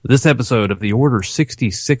This episode of the Order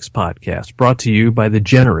 66 podcast brought to you by the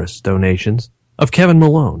generous donations of Kevin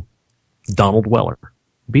Malone, Donald Weller,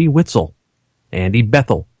 B. Witzel, Andy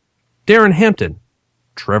Bethel, Darren Hampton,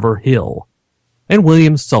 Trevor Hill, and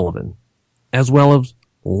William Sullivan, as well as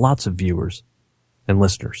lots of viewers and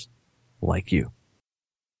listeners like you.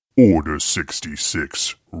 Order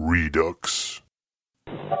 66 Redux.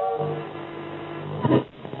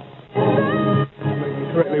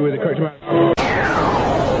 Correctly with the correct amount.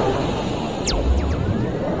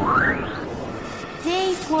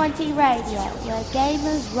 D20 Radio, where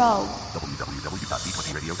gamers roll.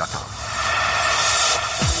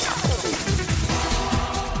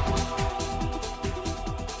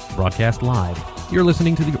 www.d20radio.com. Broadcast live, you're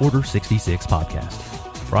listening to the Order 66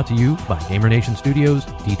 podcast. Brought to you by GamerNation Studios,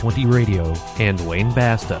 D20 Radio, and Wayne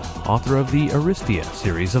Basta, author of the Aristia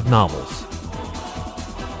series of novels.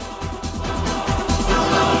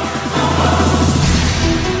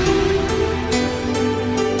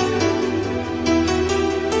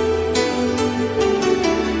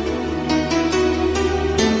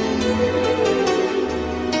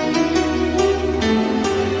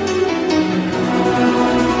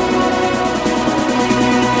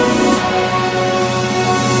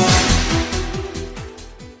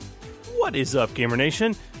 What is up,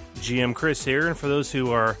 GamerNation? GM Chris here, and for those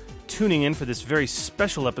who are tuning in for this very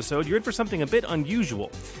special episode, you're in for something a bit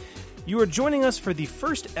unusual. You are joining us for the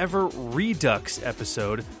first ever Redux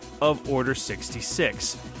episode of Order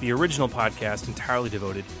 66, the original podcast entirely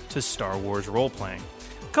devoted to Star Wars role-playing.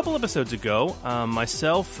 A couple episodes ago,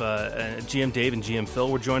 myself, GM Dave, and GM Phil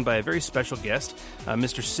were joined by a very special guest,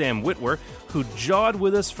 Mr. Sam Witwer, who jawed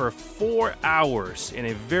with us for 4 hours in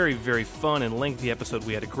a very, very fun and lengthy episode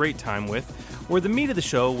we had a great time with, where the meat of the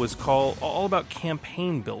show was all about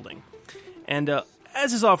campaign building. And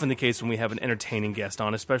as is often the case when we have an entertaining guest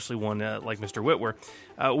on, especially one like Mr. Witwer,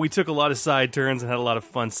 we took a lot of side turns and had a lot of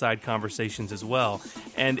fun side conversations as well.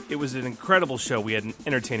 And it was an incredible show. We had an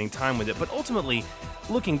entertaining time with it. But ultimately,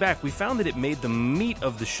 looking back, we found that it made the meat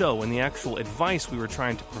of the show and the actual advice we were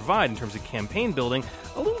trying to provide in terms of campaign building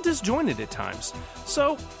a little disjointed at times.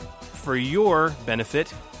 So, for your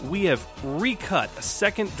benefit, we have recut a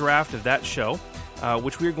second draft of that show,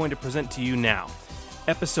 which we are going to present to you now.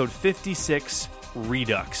 Episode 56,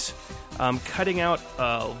 Redux. Cutting out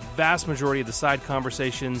a vast majority of the side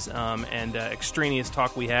conversations and extraneous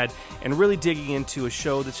talk we had, and really digging into a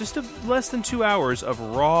show that's just less than 2 hours of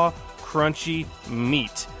raw, crunchy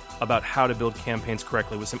meat about how to build campaigns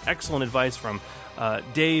correctly, with some excellent advice from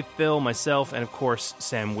Dave, Phil, myself, and of course,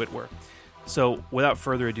 Sam Witwer. So, without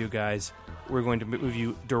further ado, guys, we're going to move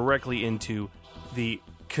you directly into the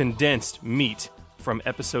condensed meat from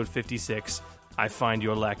episode 56, I Find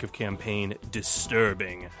Your Lack of Campaign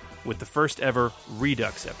Disturbing, with the first ever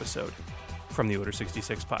Redux episode from the Order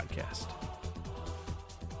 66 podcast.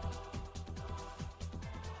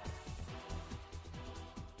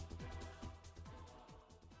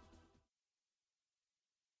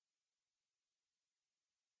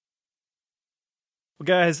 Well,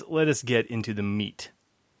 guys, let us get into the meat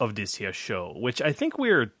of this here show, which I think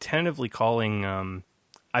we're tentatively calling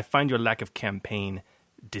I Find Your Lack of Campaign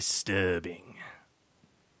Disturbing.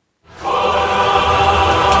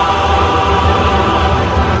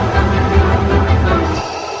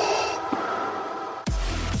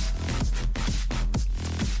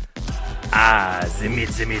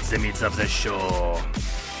 The meat of the show.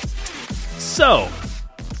 So,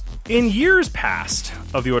 in years past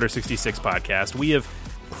of the Order 66 podcast, we have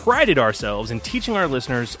prided ourselves in teaching our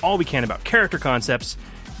listeners all we can about character concepts,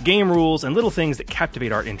 game rules, and little things that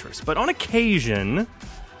captivate our interest. But on occasion,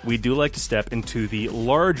 we do like to step into the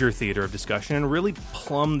larger theater of discussion and really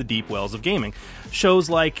plumb the deep wells of gaming. Shows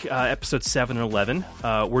like episodes 7 and 11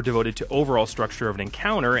 were devoted to overall structure of an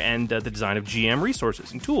encounter and the design of GM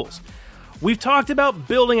resources and tools. We've talked about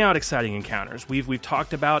building out exciting encounters. We've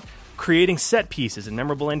talked about creating set pieces and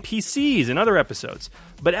memorable NPCs in other episodes.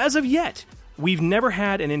 But as of yet, we've never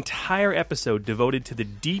had an entire episode devoted to the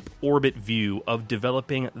deep orbit view of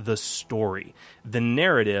developing the story, the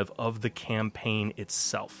narrative of the campaign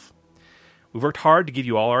itself. We've worked hard to give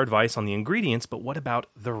you all our advice on the ingredients, but what about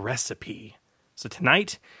the recipe? So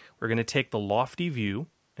tonight, we're going to take the lofty view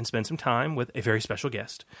and spend some time with a very special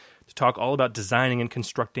guest to talk all about designing and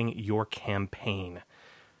constructing your campaign.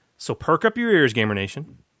 So perk up your ears,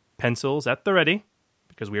 GamerNation. Pencils at the ready,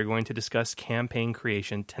 because we are going to discuss campaign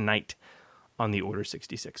creation tonight on the Order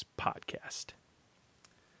 66 podcast.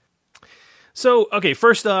 So, okay,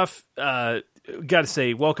 first off, got to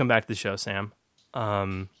say, welcome back to the show, Sam.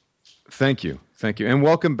 Thank you. And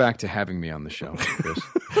welcome back to having me on the show, Chris.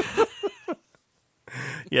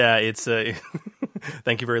 Yeah, it's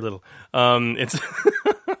Thank you very little. It's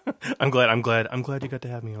I'm glad you got to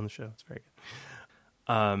have me on the show. It's very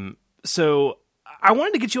good. So I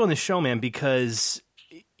wanted to get you on the show, man, because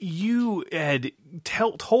you had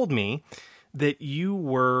told me that you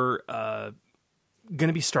were going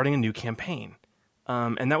to be starting a new campaign.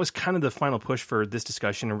 And that was kind of the final push for this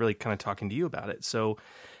discussion and really kind of talking to you about it. So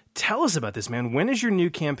tell us about this, man. When is your new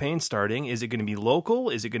campaign starting? Is it going to be local?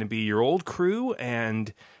 Is it going to be your old crew?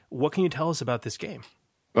 And what can you tell us about this game?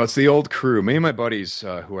 Well, it's the old crew. Me and my buddies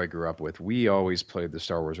who I grew up with, we always played the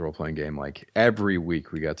Star Wars role-playing game. Like every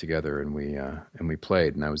week we got together and we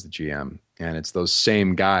played, and I was the GM. And it's those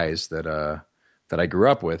same guys that I grew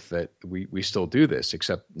up with that we still do this,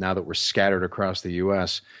 except now that we're scattered across the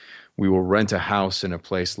U.S., we will rent a house in a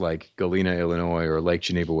place like Galena, Illinois, or Lake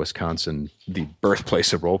Geneva, Wisconsin, the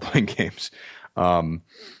birthplace of role-playing games. And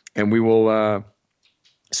we will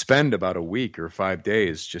spend about a week or 5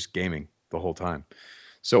 days just gaming the whole time.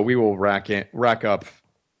 So we will rack up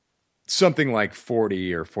something like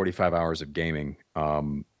 40 or 45 hours of gaming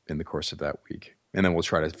in the course of that week. And then we'll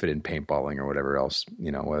try to fit in paintballing or whatever else,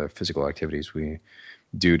 whether physical activities we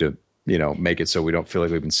do to, make it so we don't feel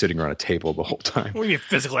like we've been sitting around a table the whole time. What do you mean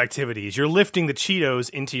physical activities? You're lifting the Cheetos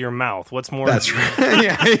into your mouth. What's more? That's right.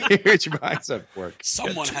 Yeah, here's your bicep work.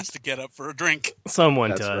 Someone has to get up for a drink. Someone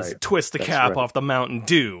That's does. right. Twist the That's cap right. off the Mountain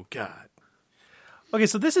Dew. God. Okay,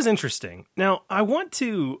 so this is interesting. Now, I want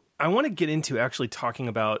to get into actually talking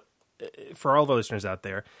about, for all of our listeners out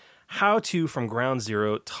there, how to, from ground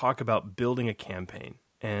zero, talk about building a campaign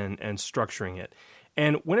and structuring it.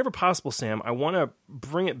 And whenever possible, Sam, I want to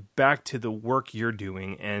bring it back to the work you're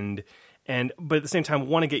doing, but at the same time,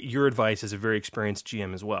 want to get your advice as a very experienced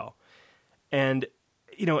GM as well. And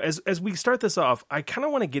as we start this off, I kind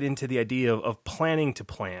of want to get into the idea of planning to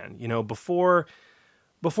plan.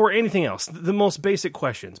 Before anything else, the most basic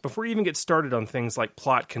questions, before you even get started on things like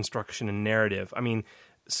plot construction and narrative. I mean,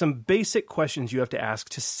 some basic questions you have to ask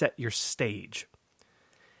to set your stage.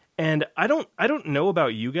 And I don't know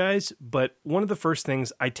about you guys, but one of the first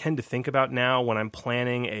things I tend to think about now when I'm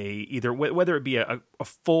planning whether it be a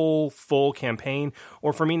full campaign,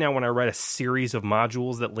 or for me now when I write a series of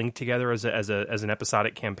modules that link together as an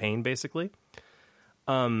episodic campaign, basically,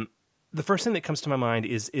 the first thing that comes to my mind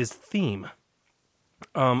is theme.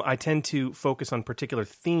 I tend to focus on particular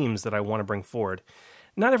themes that I want to bring forward.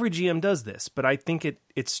 Not every GM does this, but I think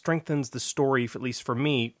it strengthens the story, at least for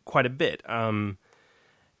me, quite a bit.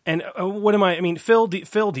 And what am I? I mean, Phil,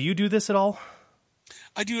 do you do this at all?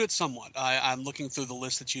 I do it somewhat. I'm looking through the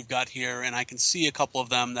list that you've got here, and I can see a couple of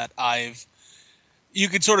them that you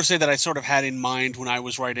could sort of say that I sort of had in mind when I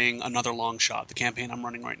was writing Another Long Shot, the campaign I'm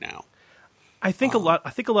running right now. I think a lot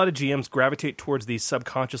of GMs gravitate towards these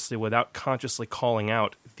subconsciously without consciously calling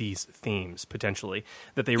out these themes potentially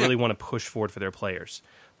that they really want to push forward for their players.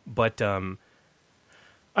 But so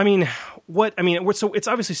it's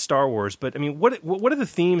obviously Star Wars, but I mean, what are the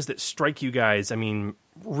themes that strike you guys? I mean,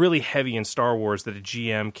 really heavy in Star Wars that a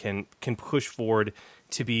GM can push forward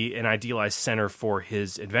to be an idealized center for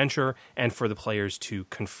his adventure and for the players to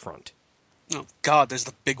confront. Oh, God, there's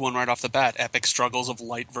the big one right off the bat, epic struggles of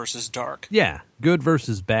light versus dark. Yeah, good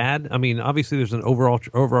versus bad. I mean, obviously there's an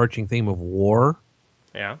overarching theme of war.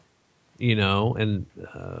 Yeah.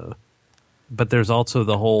 But there's also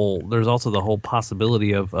the whole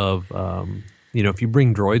possibility of if you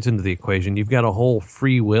bring droids into the equation, you've got a whole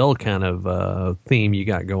free will kind of theme you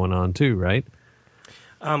got going on too, right?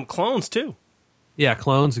 Clones too. Yeah,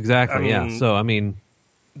 clones, exactly. Yeah. So I mean,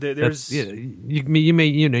 there's you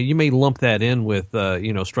may lump that in with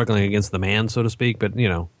struggling against the man, so to speak, but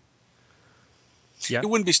Yeah. It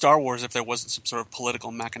wouldn't be Star Wars if there wasn't some sort of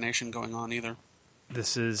political machination going on either.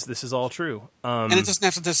 This is all true. And it doesn't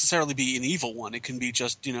have to necessarily be an evil one. It can be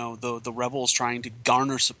just, the rebels trying to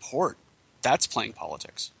garner support. That's playing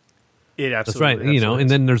politics. It absolutely. That's right. Absolutely And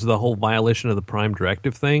then there's the whole violation of the Prime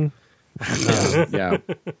Directive thing. Yeah,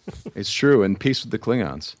 it's true. And peace with the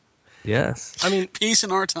Klingons. Yes. I mean, Peace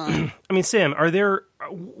in our time. I mean, Sam,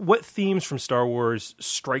 what themes from Star Wars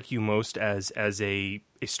strike you most as a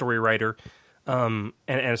story writer and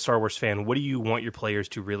a Star Wars fan? What do you want your players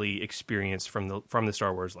to really experience from the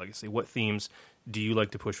Star Wars legacy? What themes do you like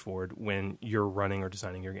to push forward when you're running or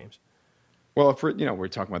designing your games? Well, if we're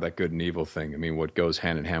talking about that good and evil thing, I mean, what goes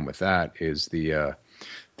hand in hand with that is the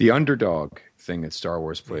underdog thing that Star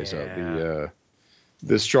Wars plays out.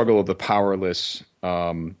 The struggle of the powerless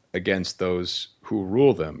against those who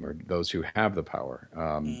rule them or those who have the power.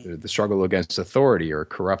 The struggle against authority or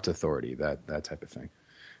corrupt authority, that type of thing.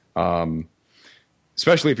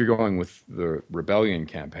 especially if you're going with the Rebellion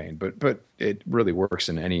campaign. But it really works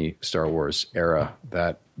in any Star Wars era.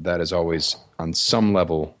 That is always on some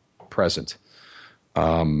level present.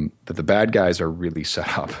 That the bad guys are really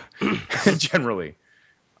set up. Generally,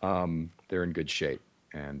 they're in good shape,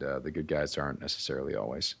 and the good guys aren't necessarily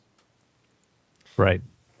always. Right.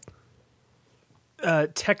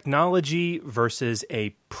 Technology versus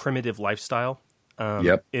a primitive lifestyle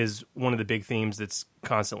is one of the big themes that's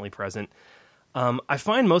constantly present. I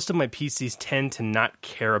find most of my PCs tend to not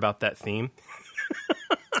care about that theme.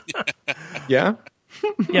 Yeah?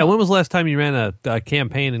 Yeah, when was the last time you ran a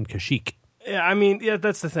campaign in Kashyyyk? Yeah, I mean, yeah,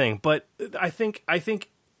 that's the thing. But I think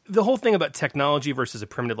the whole thing about technology versus a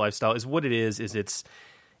primitive lifestyle is what it is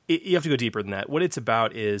you have to go deeper than that. What it's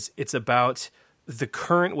about is it's about the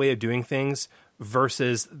current way of doing things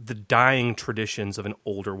versus the dying traditions of an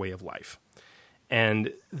older way of life.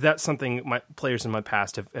 And that's something my players in my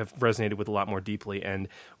past have resonated with a lot more deeply. And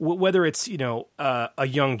whether it's, a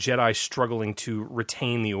young Jedi struggling to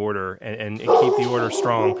retain the order and keep the order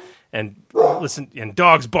strong and listen, and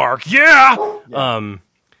dogs bark, yeah!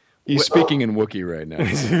 He's speaking in Wookiee right now.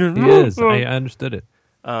 He is. I understood it.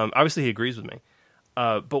 Obviously, he agrees with me.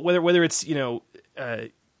 But whether it's, young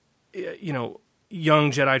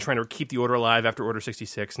Jedi trying to keep the order alive after Order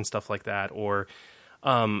 66 and stuff like that, or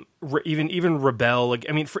even rebel. Like,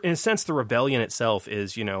 I mean, in a sense, the rebellion itself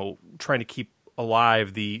is, trying to keep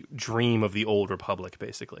alive the dream of the old Republic,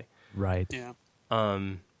 basically. Right. Yeah.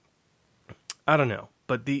 I don't know,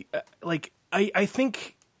 but I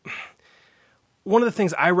think one of the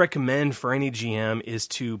things I recommend for any GM is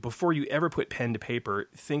to, before you ever put pen to paper,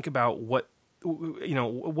 think about what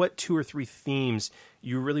 2 or 3 themes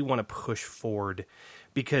you really want to push forward,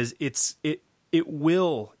 because it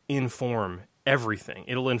will inform everything.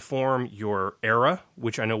 It'll inform your era,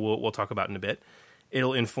 which I know we'll talk about in a bit.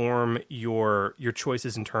 It'll inform your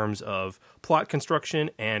choices in terms of plot construction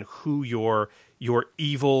and who your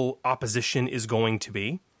evil opposition is going to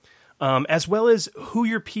be, as well as who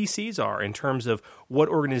your PCs are in terms of what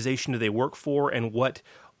organization do they work for and what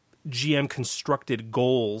GM constructed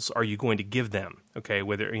goals are you going to give them? Okay,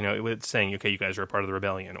 whether it's saying, okay, you guys are a part of the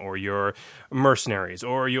rebellion, or you're mercenaries,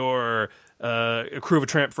 or you're a crew of a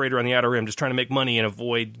tramp freighter on the Outer Rim just trying to make money and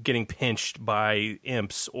avoid getting pinched by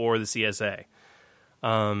imps or the CSA.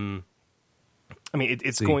 I mean,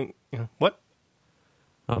 it's going. What?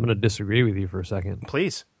 I'm going to disagree with you for a second.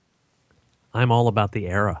 Please. I'm all about the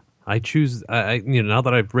era. I choose. Now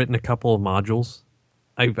that I've written a couple of modules,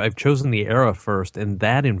 I've chosen the era first, and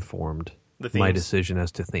that informed my decision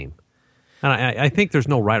as to theme. And I think there's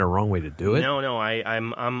no right or wrong way to do it. No,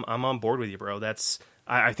 I'm on board with you, bro.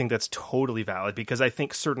 I think that's totally valid, because I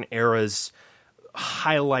think certain eras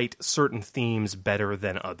highlight certain themes better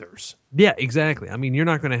than others. Yeah, exactly. I mean, you're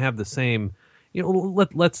not going to have the same.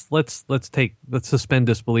 Let's suspend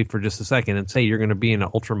disbelief for just a second and say you're going to be in an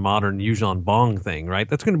ultra modern Yuuzhan Vong thing, right?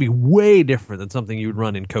 That's going to be way different than something you would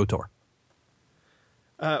run in KOTOR.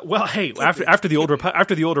 Well, hey, after the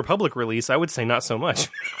Old Republic release, I would say not so much.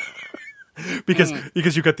 because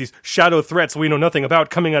you've got these shadow threats we know nothing about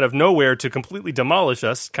coming out of nowhere to completely demolish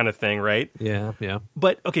us, kind of thing, right? Yeah.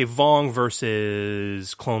 But okay, Vong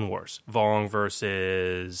versus Clone Wars, Vong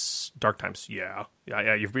versus Dark Times. Yeah.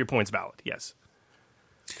 Your point's valid. Yes.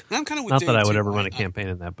 And I'm kind of with not Dave that I would too. ever run a campaign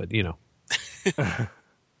in that, but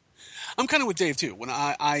I'm kind of with Dave too. When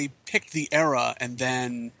I picked the era, and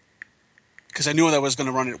then because I knew that I was going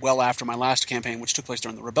to run it well after my last campaign, which took place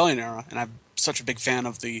during the Rebellion era, and I'm such a big fan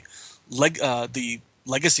of the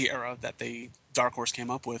Legacy era that Dark Horse came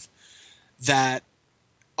up with, that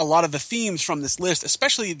a lot of the themes from this list,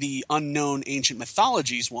 especially the Unknown Ancient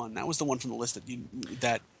Mythologies one, that was the one from the list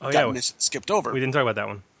that skipped over. We didn't talk about that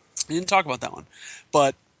one. We didn't talk about that one.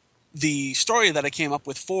 But the story that I came up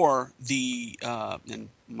with for the and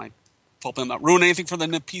my hoping I'm not ruining anything for the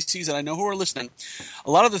PCs that I know who are listening,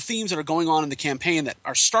 a lot of the themes that are going on in the campaign that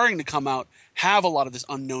are starting to come out have a lot of this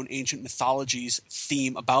Unknown Ancient Mythologies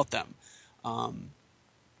theme about them.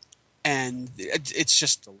 And it's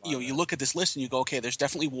just, you look at this list and you go, okay, there's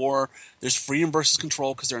definitely war, there's freedom versus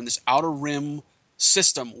control, because they're in this Outer Rim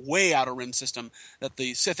system, way Outer Rim system, that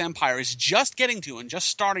the Sith Empire is just getting to and just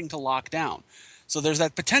starting to lock down. So there's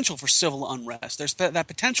that potential for civil unrest. There's that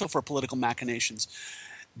potential for political machinations.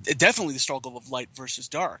 Definitely the struggle of light versus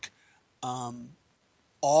dark.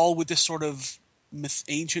 All with this sort of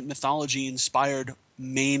ancient mythology-inspired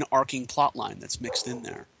main arcing plotline that's mixed in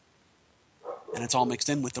there. And it's all mixed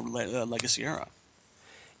in with the Legacy era.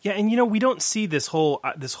 Yeah, and we don't see this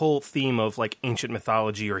whole theme of like ancient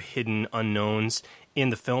mythology or hidden unknowns in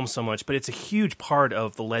the film so much, but it's a huge part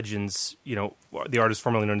of the Legends. The artist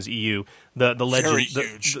formerly known as EU, the legend, Very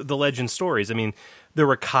huge. the legend stories. I mean, the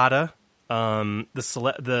Rakata,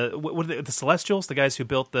 the Celestials, the guys who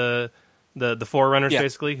built the Forerunners,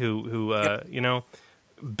 basically, who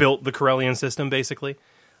built the Corellian system, basically,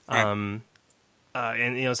 and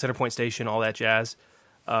Centerpoint Station, all that jazz.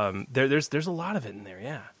 There's a lot of it in there,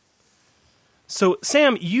 yeah. So,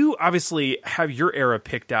 Sam, you obviously have your era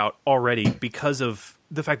picked out already because of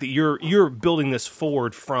the fact that you're building this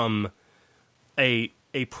forward from a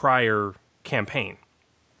prior campaign.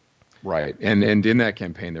 Right, and in that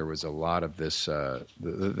campaign there was a lot of this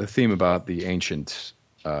the theme about the ancient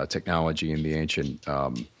technology and the ancient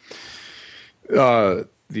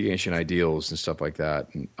ideals and stuff like that.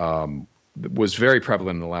 Was very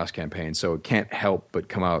prevalent in the last campaign, so it can't help but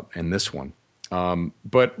come out in this one.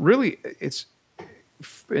 But really, it's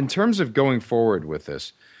in terms of going forward with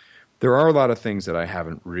this, there are a lot of things that I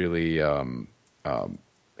haven't really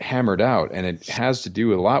hammered out, and it has to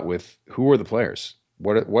do a lot with who are the players,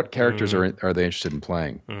 what characters are they interested in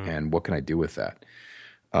playing, and what can I do with that.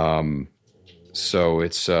 So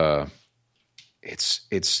it's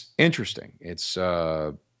interesting. It's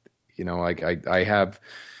I have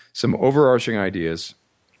some overarching ideas,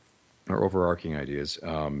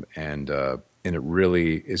 and it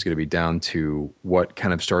really is going to be down to what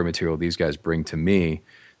kind of story material these guys bring to me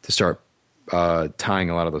to start tying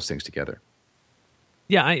a lot of those things together.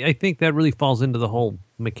 Yeah, I think that really falls into the whole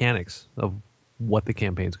mechanics of what the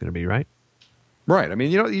campaign's going to be, right? Right. I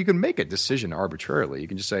mean, you can make a decision arbitrarily. You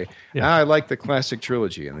can just say, I like the classic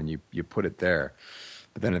trilogy, and then you put it there.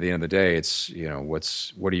 But then at the end of the day, it's,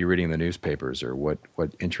 what are you reading in the newspapers, or what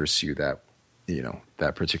interests you that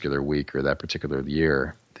particular week or that particular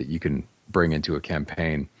year that you can bring into a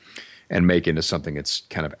campaign and make into something that's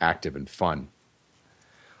kind of active and fun.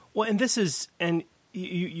 Well, and this is, and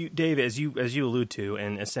you Dave, as you allude to,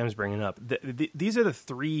 and as Sam's bringing up, these are the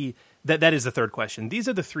three. That is the third question. These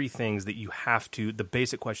are the three things that the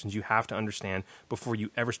basic questions you have to understand before you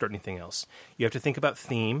ever start anything else. You have to think about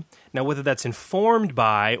theme. Now, whether that's informed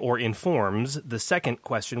by or informs the second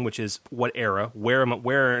question, which is what era, where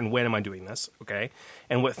and when am I doing this, okay?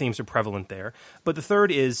 And what themes are prevalent there. But the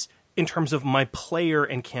third is in terms of my player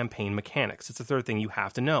and campaign mechanics. It's the third thing you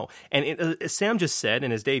have to know. And as Sam just said,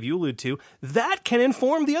 and as Dave, you allude to, that can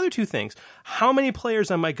inform the other two things. How many players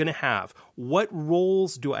am I going to have? What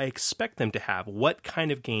roles do I expect them to have? What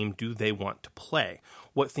kind of game do they want to play?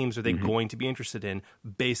 What themes are they going to be interested in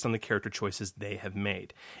based on the character choices they have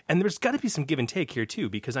made? And there's got to be some give and take here, too,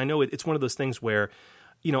 because I know it's one of those things where,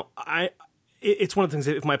 it's one of the things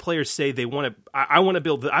that if my players say they want to, I want to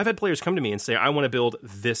build. I've had players come to me and say, I want to build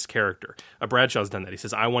this character. Bradshaw's done that. He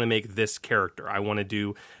says, I want to make this character. I want to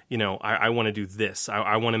do, I want to do this.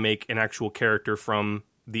 I want to make an actual character from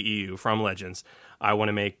the EU, from Legends. I want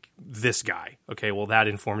to make this guy. Okay, well, that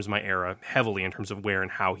informs my era heavily in terms of where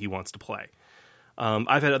and how he wants to play.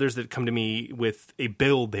 I've had others that come to me with a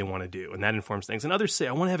build they want to do, and that informs things. And others say,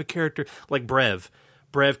 I want to have a character like Brev.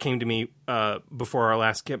 Brev came to me before our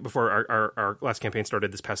last campaign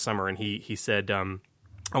started this past summer, and he said, "I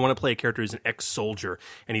want to play a character who's an ex-soldier,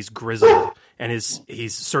 and he's grizzled, and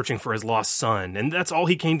he's searching for his lost son." And that's all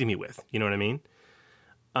he came to me with. You know what I mean?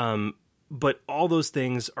 But all those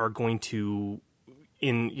things are going to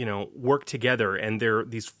work together, and they're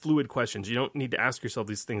these fluid questions. You don't need to ask yourself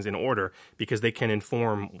these things in order because they can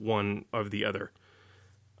inform one of the other.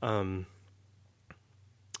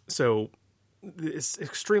 So it's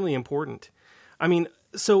extremely important. I mean,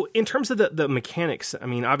 so in terms of the mechanics, I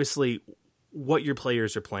mean, obviously what your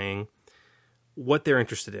players are playing, what they're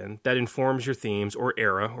interested in, that informs your themes or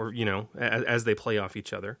era, or, as they play off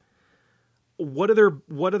each other. What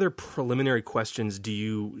other preliminary questions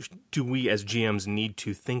do we as GMs need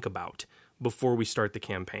to think about before we start the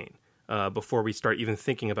campaign, before we start even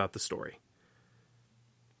thinking about the story?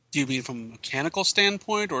 Do you mean from a mechanical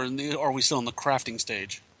standpoint, or are we still in the crafting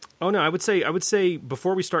stage? Oh no, I would say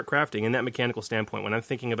before we start crafting, in that mechanical standpoint, when I'm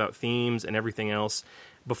thinking about themes and everything else,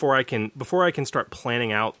 before I can start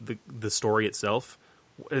planning out the story itself,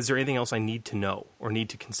 is there anything else I need to know or need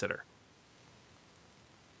to consider?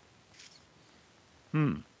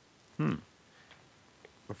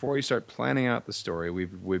 Before you start planning out the story,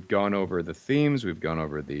 we've gone over the themes, we've gone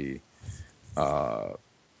over the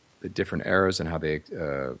different eras and how they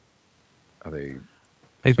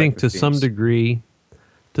I think to some degree,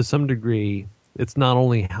 it's not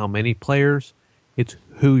only how many players, it's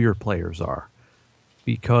who your players are.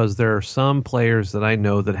 Because there are some players that I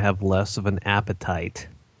know that have less of an appetite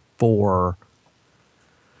for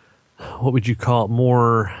what would you call it,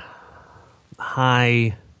 more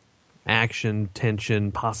high action,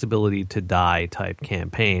 tension, possibility to die type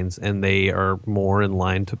campaigns, and they are more in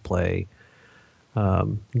line to play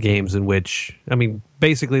games in which, I mean,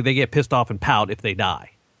 basically they get pissed off and pout if they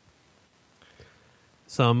die.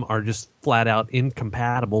 Some are just flat out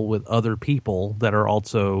incompatible with other people that are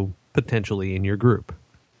also potentially in your group.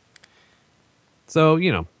 So,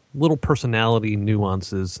 little personality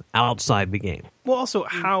nuances outside the game. Well, also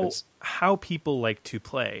how people like to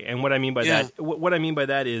play, and what I mean by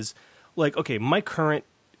that is, like, okay, my current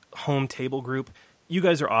home table group, you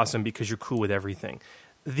guys are awesome because you're cool with everything.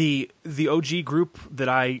 The OG group that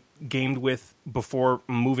I gamed with before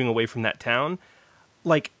moving away from that town,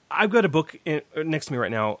 like, I've got a book next to me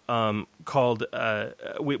right now called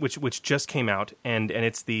which just came out, and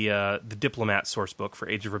it's the Diplomat source book for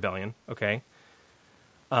Age of Rebellion. Okay.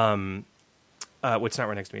 It's not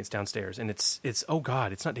right next to me. It's downstairs, and it's oh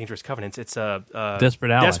god, it's not Dangerous Covenants. It's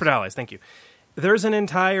Desperate Allies. Desperate Allies. Thank you. There's an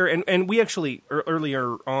entire and we actually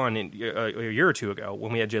earlier on a year or two ago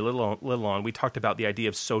when we had Jay Little on, we talked about the idea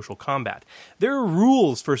of social combat. There are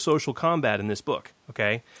rules for social combat in this book.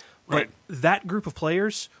 Okay, right. But that group of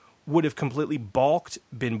players would have completely balked,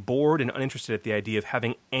 been bored, and uninterested at the idea of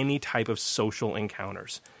having any type of social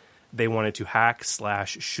encounters. They wanted to hack,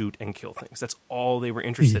 slash, shoot, and kill things. That's all they were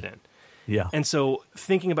interested in. Yeah. And so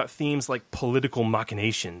thinking about themes like political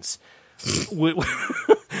machinations,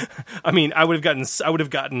 I mean, I would have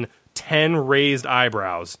gotten 10 raised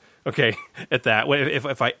eyebrows, okay, at that.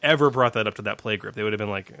 If I ever brought that up to that play group, they would have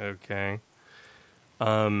been like, okay.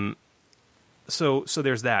 So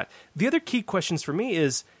there's that. The other key questions for me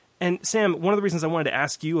is, and Sam, one of the reasons I wanted to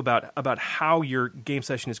ask you about how your game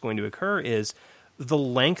session is going to occur is the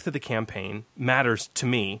length of the campaign matters to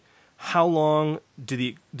me. How long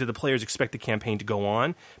do the players expect the campaign to go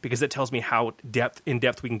on? Because that tells me how in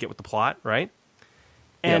depth we can get with the plot, right?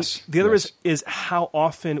 And yes, the other yes. is how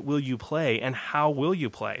often will you play, and how will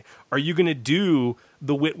you play? Are you going to do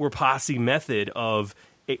the Witwer Posse method of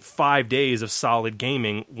 5 days of solid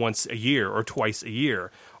gaming once a year or twice a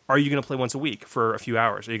year? Are you going to play once a week for a few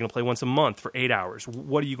hours? Are you going to play once a month for 8 hours?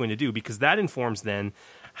 What are you going to do? Because that informs then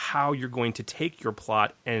how you're going to take your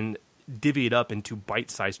plot and divvy it up into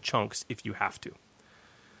bite-sized chunks if you have to.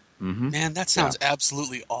 Mm-hmm. Man, that sounds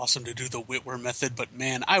absolutely awesome to do the Witwer method, but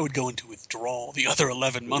man, I would go into withdrawal the other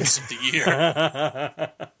 11 months of the year.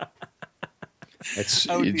 It's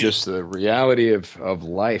just the reality of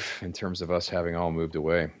life in terms of us having all moved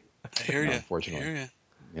away. I hear you. Unfortunately. I hear you.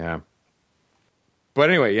 Yeah. But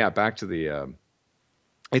anyway, yeah, back to the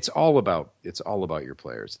it's all about your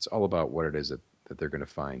players. It's all about what it is that they're going to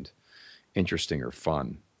find interesting or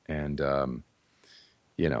fun. And a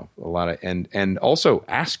lot of and also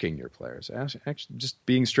asking your players, actually just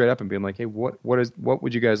being straight up and being like, hey, what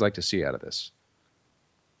would you guys like to see out of this?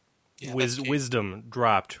 Yeah, Wisdom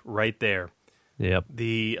dropped right there. Yep.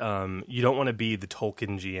 The you don't want to be the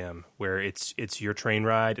Tolkien GM where it's your train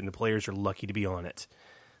ride and the players are lucky to be on it.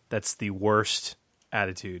 That's the worst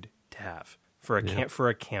attitude to have for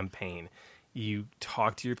a campaign. You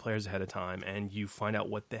talk to your players ahead of time and you find out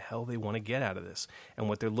what the hell they want to get out of this and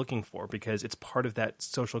what they're looking for, because it's part of that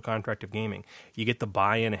social contract of gaming. You get the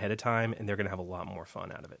buy-in ahead of time and they're going to have a lot more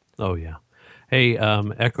fun out of it. Oh, yeah. Hey,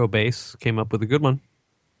 Echo Base came up with a good one.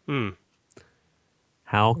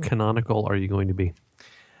 How canonical are you going to be?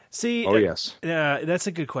 See, yes. That's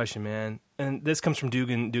a good question, man. And this comes from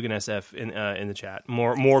Dugan SF in the chat.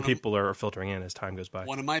 More people are filtering in as time goes by.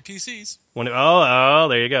 One of my PCs. Oh,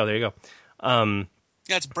 there you go.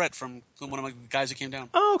 Yeah, it's Brett from one of my guys who came down.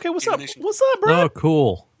 Oh, okay. What's up? GamerNation. What's up, Brett? Oh,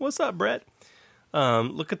 cool. What's up, Brett?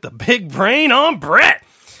 Look at the big brain on Brett.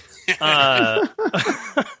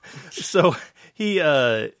 So he,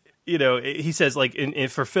 he says, like,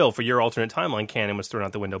 for Phil, for your alternate timeline, canon was thrown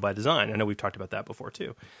out the window by design. I know we've talked about that before,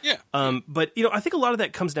 too. Yeah. But, I think a lot of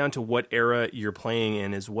that comes down to what era you're playing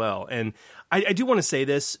in as well. And I do want to say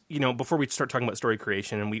this, before we start talking about story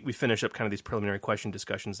creation and we finish up kind of these preliminary question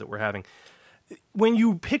discussions that we're having. When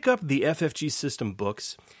you pick up the FFG system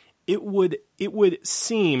books, it would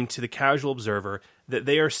seem to the casual observer that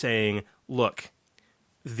they are saying, look,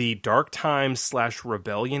 the Dark Times /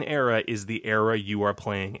 Rebellion era is the era you are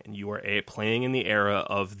playing in. You are playing in the era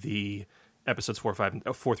of the episodes 4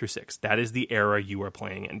 through 6. That is the era you are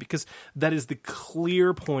playing in, because that is the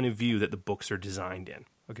clear point of view that the books are designed in.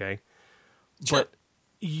 Okay, Sure. But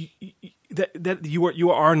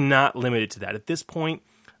you are not limited to that at this point.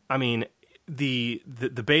 I mean, the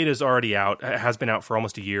beta is already out. It has been out for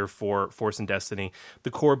almost a year for Force and Destiny.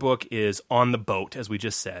 The core book is on the boat, as we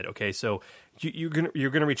just said. Okay, so you're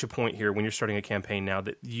gonna reach a point here when you're starting a campaign now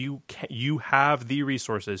that you have the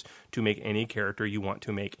resources to make any character you want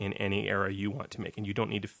to make in any era you want to make, and you don't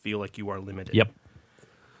need to feel like you are limited. Yep.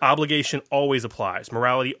 Obligation always applies.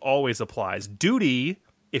 Morality always applies. Duty,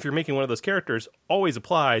 if you're making one of those characters, always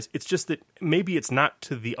applies. It's just that maybe it's not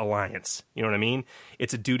to the Alliance. You know what I mean?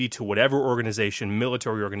 It's a duty to whatever organization,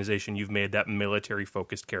 military organization, you've made that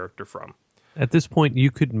military-focused character from. At this point, you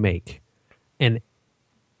could make an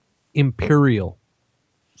Imperial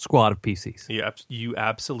squad of PCs. You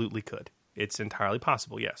absolutely could. It's entirely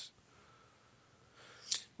possible, yes.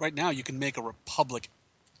 Right now, you can make a Republic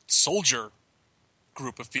soldier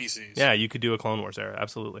group of PCs. Yeah, you could do a Clone Wars era,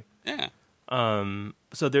 absolutely. Yeah.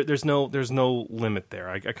 So there's no limit there.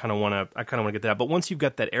 I kind of want to get that. But once you've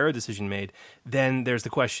got that era decision made, then there's the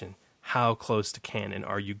question: how close to canon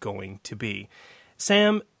are you going to be,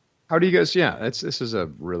 Sam? How do you guys? Yeah, this is a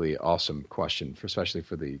really awesome question, especially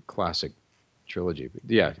for the classic trilogy.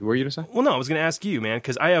 Yeah, what were you to say? Well, no, I was going to ask you, man,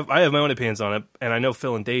 because I have my own opinions on it, and I know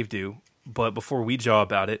Phil and Dave do. But before we jaw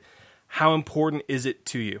about it, how important is it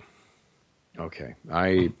to you? Okay,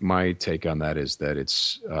 my take on that is that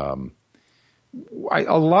it's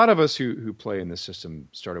a lot of us who play in this system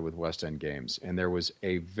started with West End games, and there was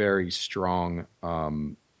a very strong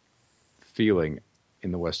feeling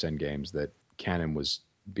in the West End games that canon was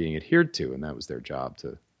being adhered to, and that was their job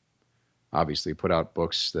to obviously put out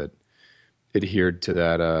books that adhered to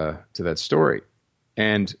that story.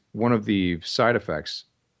 And one of the side effects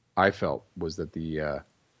I felt was that the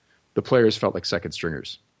players felt like second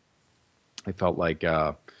stringers. I felt like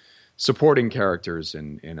supporting characters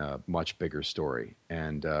in a much bigger story,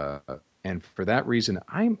 and for that reason,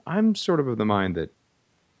 I'm sort of the mind that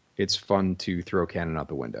it's fun to throw canon out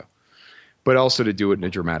the window, but also to do it in a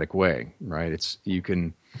dramatic way, right? It's you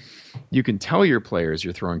can tell your players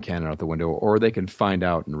you're throwing canon out the window, or they can find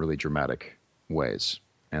out in really dramatic ways,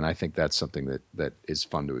 and I think that's something that is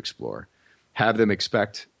fun to explore. Have them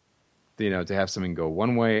expect, to have something go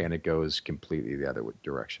one way and it goes completely the other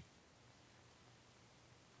direction.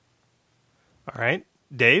 All right.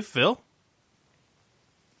 Dave, Phil?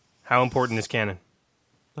 How important is canon?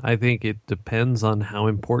 I think it depends on how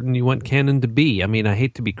important you want canon to be. I mean, I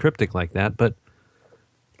hate to be cryptic like that, but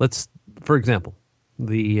let's, for example,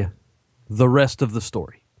 the rest of the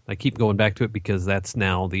story. I keep going back to it because that's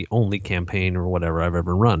now the only campaign or whatever I've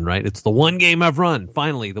ever run, right? It's the one game I've run.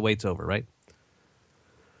 Finally, the wait's over, right?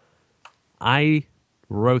 I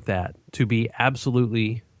wrote that to be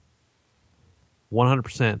absolutely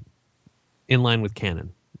 100% in line with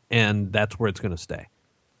canon, and that's where it's going to stay.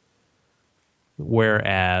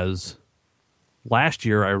 Whereas last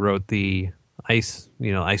year I wrote the Ice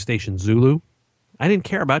Station Zulu. I didn't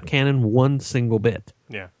care about canon one single bit.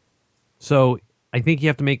 Yeah. So I think you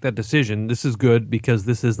have to make that decision. This is good because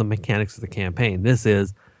this is the mechanics of the campaign. This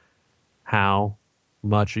is how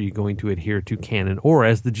much are you going to adhere to canon, or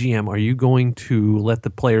as the GM, are you going to let the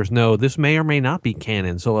players know this may or may not be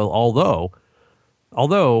canon? So although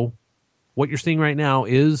what you're seeing right now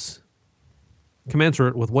is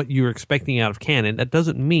commensurate with what you're expecting out of canon, that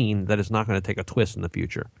doesn't mean that it's not going to take a twist in the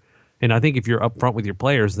future. And I think if you're upfront with your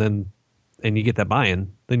players, then and you get that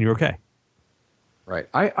buy-in, then you're okay. Right.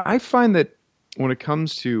 I find that when it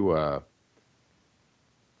comes to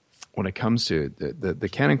the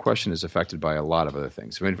canon question is affected by a lot of other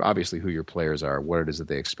things. I mean, obviously who your players are, what it is that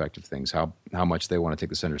they expect of things, how much they want to take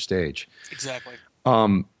the center stage. Exactly.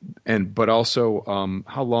 But also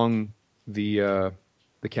how long the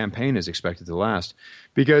campaign is expected to last,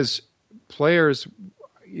 because players,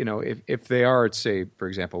 if they are, say, for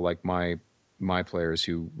example, like my players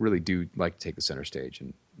who really do like to take the center stage,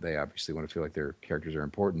 and they obviously want to feel like their characters are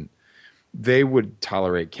important, they would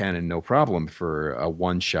tolerate canon no problem for a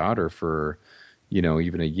one shot or for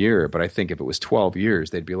even a year. But I think if it was 12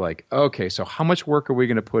 years, they'd be like, okay, so how much work are we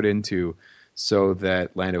going to put into so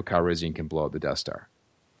that Lando Calrissian can blow up the Death Star?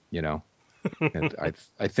 And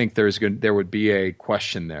I think there would be a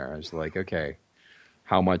question there. It's like, okay,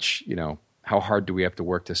 how much, how hard do we have to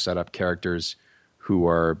work to set up characters who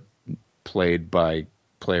are played by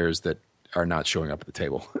players that are not showing up at the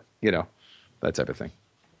table? That type of thing.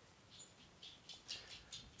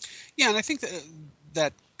 Yeah, and I think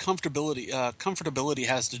that comfortability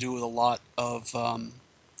has to do with a lot of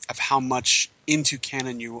how much into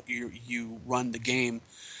canon you run the game.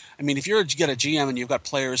 I mean, if you get a GM and you've got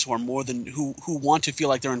players who are who want to feel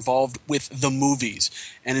like they're involved with the movies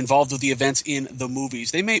and involved with the events in the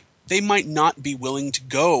movies, they might not be willing to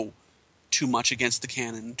go too much against the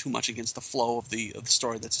canon, too much against the flow of the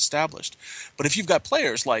story that's established. But if you've got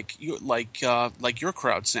players like your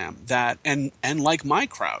crowd, Sam, that and like my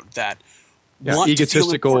crowd that want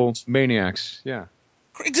egotistical to feel important. maniacs. Yeah,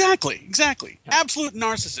 exactly, absolute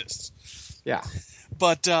narcissists. Yeah.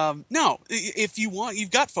 But no, if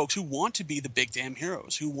you've got folks who want to be the big damn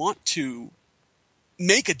heroes, who want to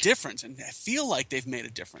make a difference and feel like they've made a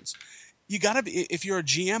difference. You gotta be, if you're a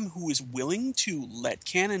GM who is willing to let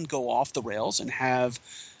canon go off the rails and have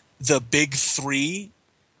the big three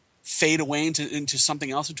fade away into something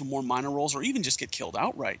else, into more minor roles, or even just get killed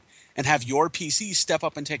outright, and have your PCs step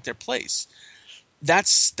up and take their place.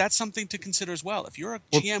 That's something to consider as well. If you're a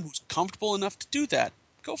GM who's comfortable enough to do that,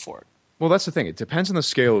 go for it. Well, that's the thing. It depends on the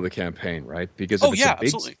scale of the campaign, right? Because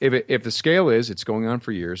absolutely. If the scale is, it's going on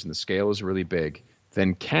for years, and the scale is really big,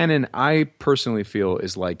 then canon, I personally feel,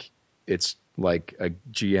 is it's like a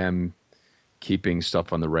GM keeping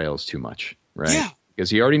stuff on the rails too much, right? Yeah. Because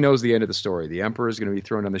he already knows the end of the story. The Emperor is going to be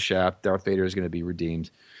thrown on the shaft. Darth Vader is going to be redeemed.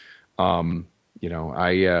 I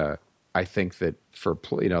think that for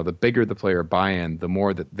the bigger the player buy-in, the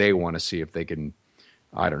more that they want to see if they can,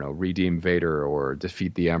 I don't know, redeem Vader or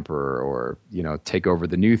defeat the Emperor or take over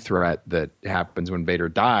the new threat that happens when Vader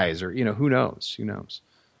dies, or who knows? Who knows?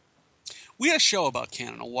 We had a show about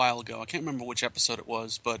canon a while ago. I can't remember which episode it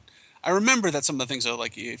was, but I remember that some of the things are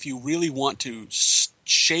like, if you really want to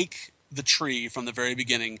shake the tree from the very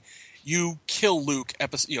beginning, you kill Luke,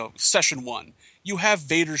 session 1. You have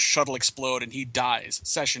Vader's shuttle explode and he dies,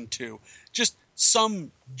 session 2. Just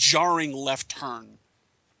some jarring left turn,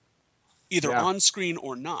 either on screen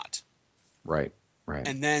or not. Right.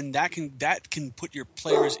 And then that can put your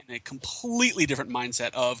players in a completely different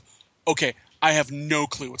mindset of, okay, I have no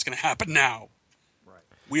clue what's going to happen now. Right.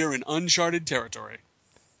 We are in uncharted territory.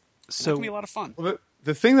 So that can be a lot of fun. Well,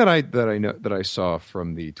 the thing that I saw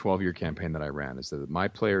from the 12-year campaign that I ran is that my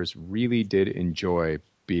players really did enjoy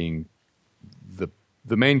being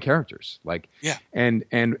the main characters.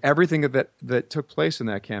 And everything that took place in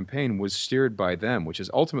that campaign was steered by them, which is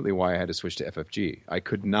ultimately why I had to switch to FFG. I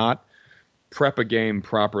could not prep a game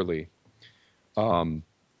properly.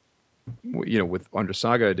 With under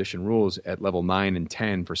Saga Edition rules at level 9 and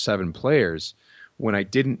 10 for 7 players, when I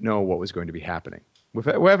didn't know what was going to be happening. With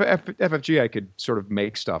FFG, I could sort of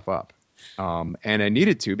make stuff up, and I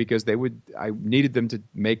needed to because I needed them to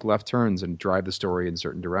make left turns and drive the story in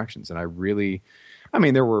certain directions. And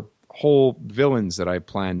there were whole villains that I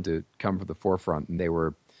planned to come to the forefront, and they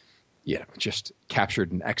were, just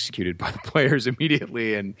captured and executed by the players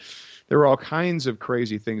immediately. And there were all kinds of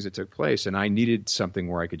crazy things that took place, and I needed something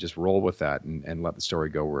where I could just roll with that and let the story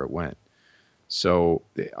go where it went. So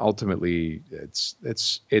ultimately,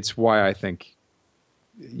 it's why I think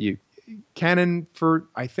canon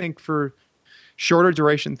for shorter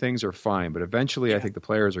duration things are fine, but eventually I think the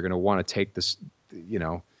players are going to want to take this,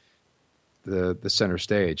 the center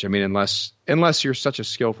stage. I mean, unless you're such a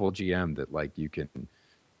skillful GM that you can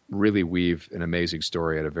really weave an amazing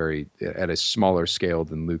story at a smaller scale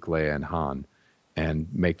than Luke, Leia, and Han, and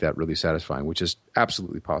make that really satisfying, which is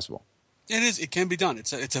absolutely possible. It is. It can be done.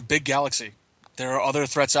 It's a big galaxy. There are other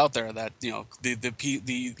threats out there that the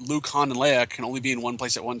Luke, Han, and Leia can only be in one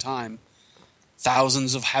place at one time.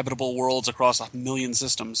 Thousands of habitable worlds across 1 million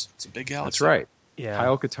systems. It's a big galaxy. That's right. Yeah.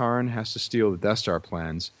 Kyle Katarn has to steal the Death Star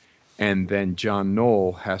plans, and then John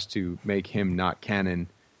Knoll has to make him not canon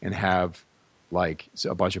and have a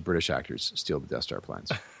bunch of British actors steal the Death Star plans.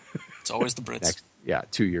 It's always the Brits.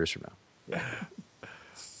 2 years from now. Yeah.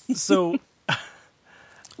 So,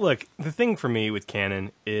 look, the thing for me with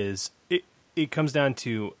canon is it comes down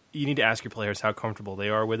to you need to ask your players how comfortable they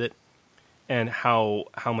are with it and how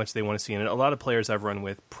much they want to see in it. A lot of players I've run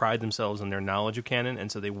with pride themselves on their knowledge of canon,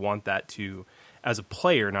 and so they want that to, as a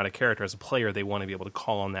player, not a character, as a player, they want to be able to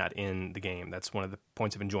call on that in the game. That's one of the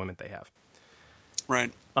points of enjoyment they have.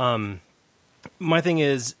 Right. My thing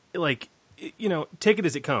is, take it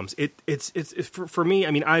as it comes. It's for me.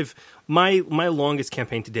 I mean, my longest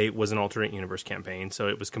campaign to date was an alternate universe campaign, so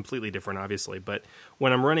it was completely different, obviously. But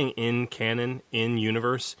when I'm running in canon, in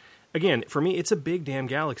universe, again, for me, it's a big damn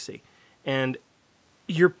galaxy, and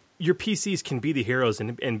your PCs can be the heroes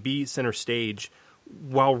and be center stage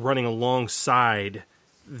while running alongside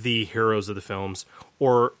the heroes of the films.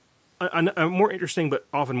 Or a more interesting but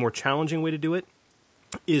often more challenging way to do it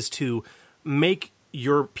is to make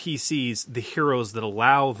your PCs the heroes that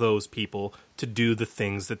allow those people to do the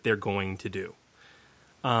things that they're going to do.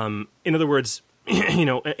 In other words,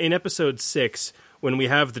 in episode 6, when we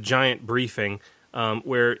have the giant briefing,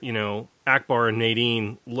 where, Akbar and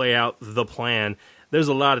Nadine lay out the plan, there's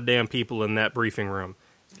a lot of damn people in that briefing room.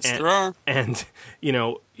 Yes, there are. And,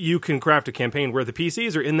 you can craft a campaign where the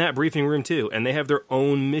PCs are in that briefing room too, and they have their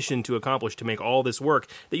own mission to accomplish to make all this work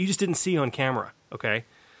that you just didn't see on camera, okay?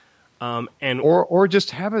 Or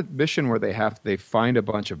just have a mission where they find a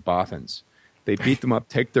bunch of Bothans. They beat them up,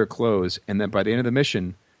 take their clothes, and then by the end of the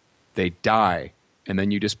mission, they die. And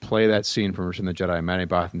then you just play that scene from Return of the Jedi. Many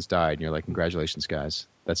Bothans died, and you're like, congratulations, guys.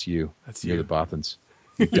 That's you. You're the Bothans.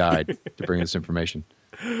 You died to bring this information.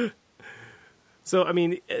 So, I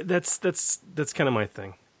mean, that's kind of my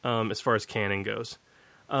thing as far as canon goes.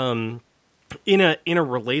 In a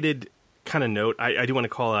related kind of note, I do want to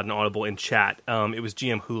call out an audible in chat. It was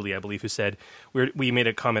GM Hooley, I believe, who said we made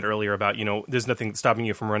a comment earlier about there's nothing stopping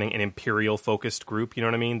you from running an Imperial focused group. You know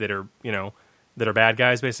what I mean? That are bad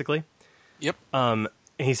guys basically. Yep. And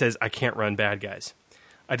he says I can't run bad guys.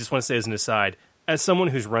 I just want to say as an aside, as someone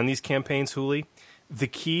who's run these campaigns, Hooley, the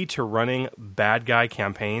key to running bad guy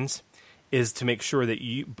campaigns is to make sure that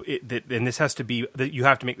and this has to be that you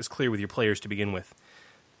have to make this clear with your players to begin with.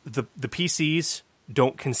 The PCs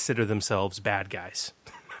don't consider themselves bad guys.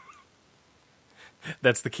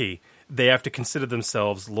 That's the key. They have to consider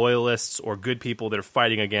themselves loyalists or good people that are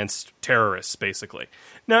fighting against terrorists, basically.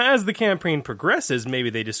 Now, as the campaign progresses, maybe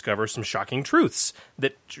they discover some shocking truths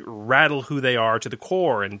that rattle who they are to the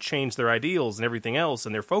core and change their ideals and everything else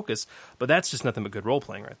and their focus, but that's just nothing but good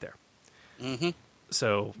role-playing right there. Mm-hmm.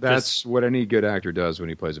 So that's what any good actor does when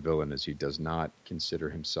he plays a villain, is he does not consider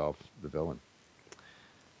himself the villain.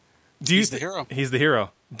 He's the hero. He's the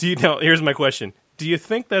hero. Here's my question. Do you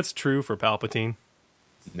think that's true for Palpatine?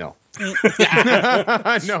 No.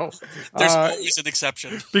 No. There's always an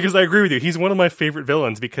exception. Because I agree with you. He's one of my favorite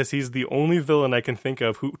villains because he's the only villain I can think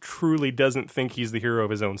of who truly doesn't think he's the hero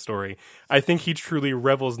of his own story. I think he truly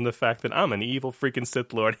revels in the fact that I'm an evil freaking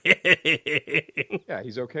Sith Lord. Yeah,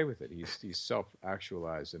 he's okay with it. He's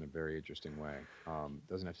self-actualized in a very interesting way.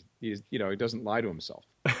 Doesn't have to. He doesn't lie to himself.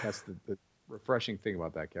 That's the refreshing thing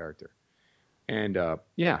about that character. And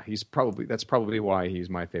that's probably why he's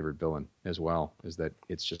my favorite villain as well, is that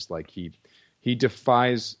it's just like he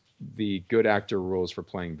defies the good actor rules for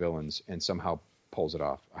playing villains and somehow pulls it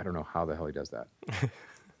off. I don't know how the hell he does that.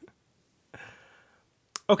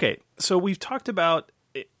 Okay, so we've talked about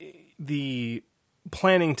the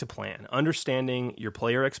planning to plan, understanding your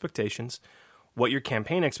player expectations, what your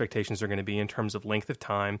campaign expectations are going to be in terms of length of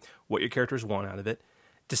time, what your characters want out of it,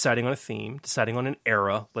 deciding on a theme, deciding on an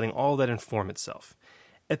era, letting all that inform itself.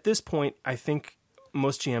 At this point, I think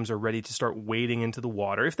most GMs are ready to start wading into the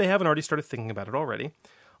water, if they haven't already started thinking about it already,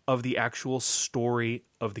 of the actual story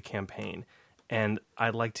of the campaign. And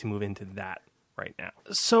I'd like to move into that right now.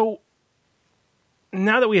 So,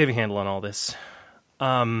 now that we have a handle on all this,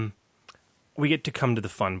 we get to come to the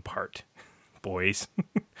fun part, boys.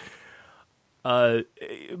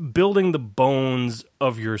 Building the bones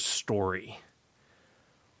of your story.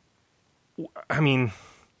 I mean,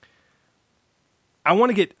 I want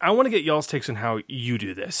to get y'all's takes on how you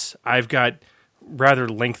do this. I've got rather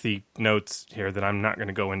lengthy notes here that I'm not going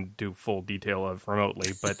to go into full detail of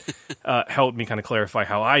remotely, but helped me kind of clarify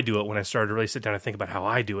how I do it when I started to really sit down and think about how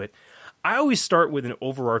I do it. I always start with an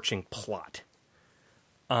overarching plot.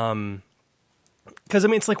 Because I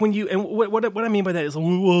mean, it's like when you, and what I mean by that is,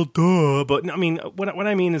 well, duh. But I mean, what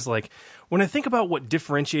I mean is like when I think about what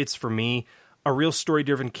differentiates for me a real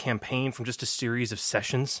story-driven campaign from just a series of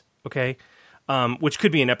sessions, okay, which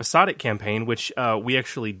could be an episodic campaign, which we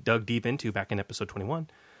actually dug deep into back in episode 21.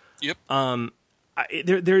 Yep.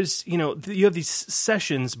 There's you have these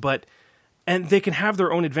sessions, and they can have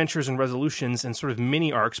their own adventures and resolutions and sort of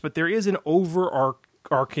mini arcs, but there is an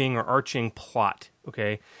overarching or arching plot,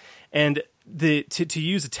 okay, and to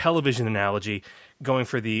use a television analogy, going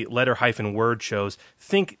for the letter-word shows,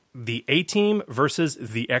 think the A-Team versus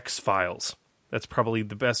the X-Files. That's probably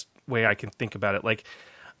the best way I can think about it. Like,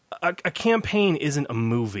 a campaign isn't a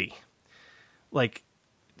movie, like,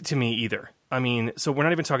 to me either. I mean, so we're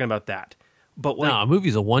not even talking about that. But like, no, a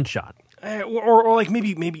movie's a one-shot. Or like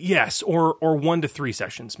maybe yes, or 1 to 3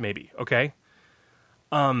 sessions, maybe, okay?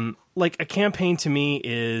 Like, a campaign to me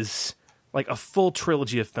is like a full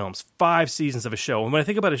trilogy of films, 5 seasons of a show. And when I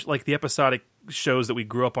think about it, like the episodic shows that we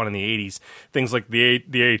grew up on in the 80s, things like the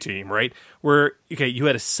A-Team, right? Where, okay, you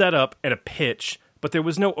had a setup and a pitch, but there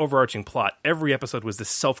was no overarching plot. Every episode was this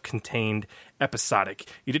self-contained episodic.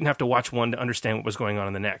 You didn't have to watch one to understand what was going on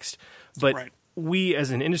in the next. But right. We,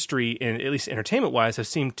 as an industry, and at least entertainment-wise, have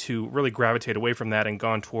seemed to really gravitate away from that and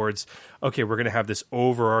gone towards, okay, we're going to have this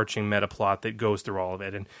overarching meta plot that goes through all of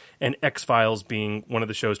it. And X-Files being one of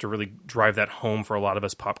the shows to really drive that home for a lot of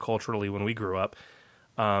us pop culturally when we grew up.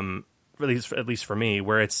 at least for me,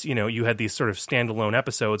 where it's, you had these sort of standalone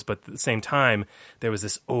episodes, but at the same time, there was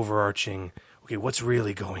this overarching, okay, what's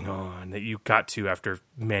really going on that you got to after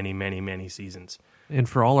many, many, many seasons. And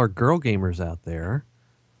for all our girl gamers out there,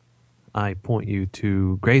 I point you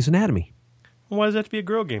to Grey's Anatomy. Why does that have to be a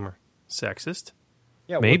girl gamer? Sexist?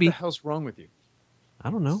 Yeah, Maybe. What the hell's wrong with you? I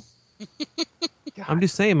don't know. I'm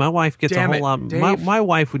just saying, my wife gets Damn a it, whole lot. Dave. My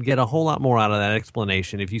wife would get a whole lot more out of that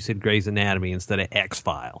explanation if you said Grey's Anatomy instead of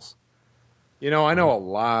X-Files. I know a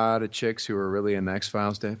lot of chicks who are really in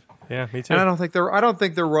X-Files, Dave. Yeah, me too. And I don't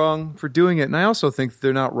think they're wrong for doing it, and I also think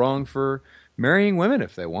they're not wrong for marrying women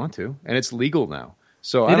if they want to, and it's legal now.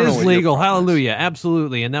 So I It don't know is what your legal. problem is. Hallelujah.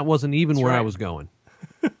 Absolutely. And that wasn't even where I right. was going.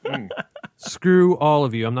 Screw all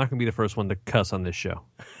of you. I'm not going to be the first one to cuss on this show.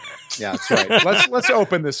 Yeah, that's right. Let's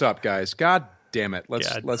open this up, guys. God damn it. Let's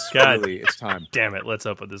really, it's time. Damn it, let's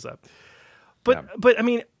open this up. But I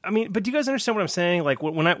mean, but do you guys understand what I'm saying? Like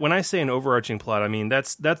when I say an overarching plot, I mean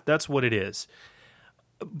that's what it is.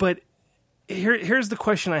 But here's the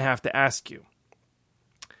question I have to ask you.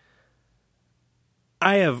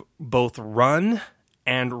 I have both run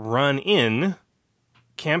and run in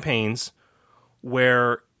campaigns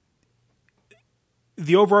where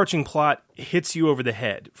the overarching plot hits you over the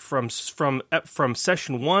head from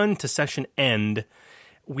session 1 to session end.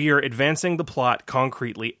 We are advancing the plot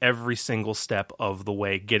concretely every single step of the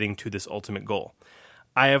way, getting to this ultimate goal.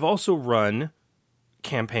 I have also run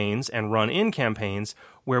campaigns and run in campaigns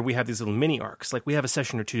where we have these little mini arcs. Like we have a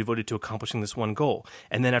session or two devoted to accomplishing this one goal.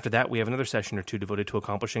 And then after that, we have another session or two devoted to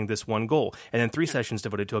accomplishing this one goal. And then 3 sessions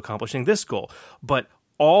devoted to accomplishing this goal. But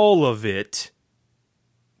all of it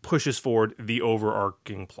pushes forward the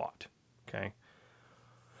overarching plot. Okay.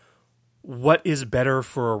 What is better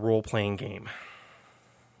for a role-playing game?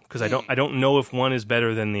 Because I don't know if one is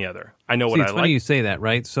better than the other. I know what I like. It's funny you say that,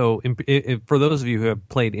 right? So for those of you who have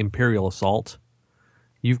played Imperial Assault,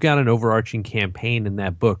 you've got an overarching campaign in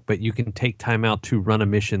that book, but you can take time out to run a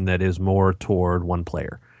mission that is more toward one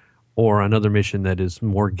player, or another mission that is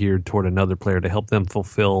more geared toward another player to help them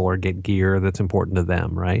fulfill or get gear that's important to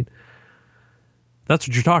them, right? That's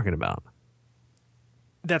what you're talking about.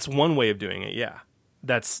 That's one way of doing it, yeah.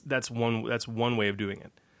 That's one way of doing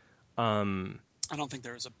it. I don't think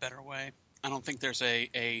there is a better way. I don't think there's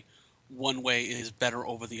a one way is better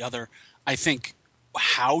over the other. I think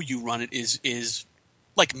how you run it is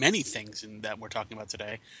like many things that we're talking about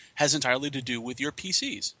today, has entirely to do with your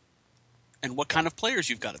PCs and what kind of players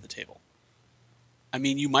you've got at the table. I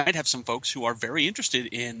mean, you might have some folks who are very interested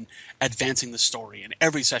in advancing the story, and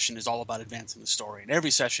every session is all about advancing the story, and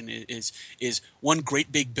every session is one great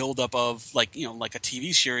big buildup of like a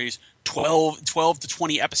TV series, 12 to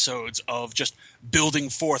 20 episodes of just building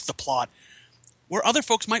forth the plot, where other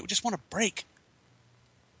folks might just want to break.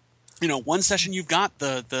 One session you've got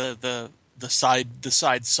the side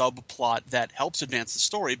subplot that helps advance the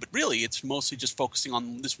story, but really it's mostly just focusing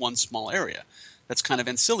on this one small area that's kind of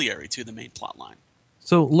ancillary to the main plot line.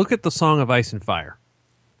 So look at the Song of Ice and Fire.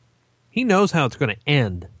 He knows how it's going to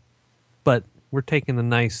end, but we're taking a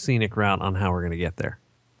nice scenic route on how we're going to get there.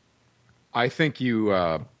 I think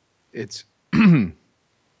it's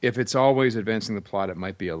if it's always advancing the plot, it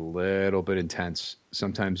might be a little bit intense.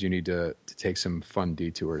 Sometimes you need to take some fun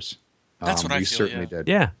detours. That's what I feel. We certainly did.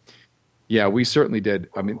 Yeah. Yeah, we certainly did.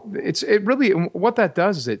 I mean, it really what that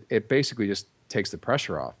does is it basically just takes the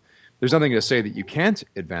pressure off. There's nothing to say that you can't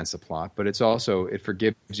advance the plot, but it's also it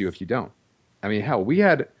forgives you if you don't. I mean, hell, we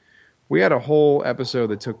had a whole episode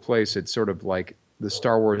that took place at sort of like the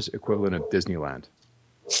Star Wars equivalent of Disneyland.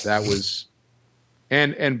 That was,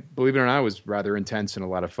 and believe it or not, it was rather intense and a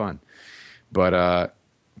lot of fun. But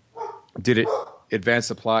did it advance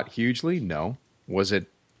the plot hugely? No. Was it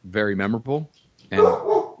very memorable? And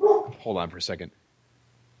hold on for a second.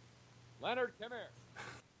 Leonard, come here.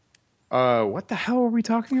 What the hell were we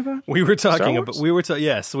talking about? We were talking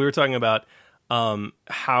about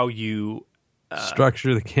how you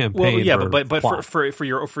structure the campaign. Well, yeah, for but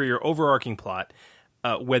for your overarching plot,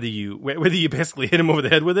 whether you basically hit him over the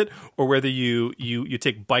head with it, or whether you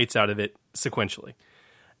take bites out of it sequentially.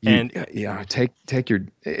 I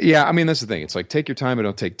mean, that's the thing. It's like take your time, but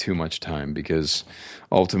don't take too much time, because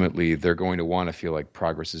ultimately they're going to want to feel like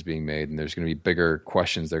progress is being made, and there's going to be bigger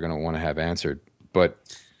questions they're going to want to have answered. But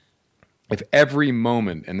if every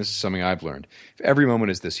moment, and this is something I've learned, if every moment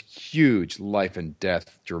is this huge life and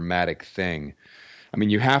death dramatic thing, I mean,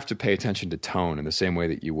 you have to pay attention to tone in the same way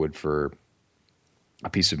that you would for a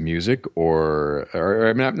piece of music, or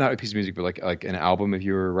I mean, not a piece of music, but like an album if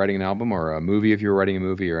you were writing an album, or a movie if you were writing a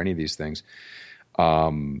movie, or any of these things.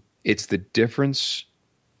 It's the difference.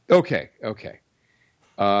 Okay.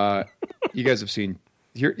 You guys have seen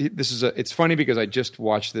It's funny because I just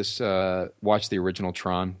watched the original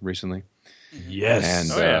Tron recently.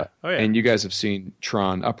 Yes. And and you guys have seen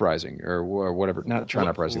Tron Uprising or whatever, not Tron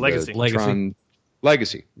Uprising, Legacy. Tron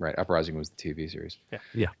Legacy, right? Uprising was the TV series.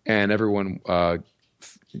 Yeah. And everyone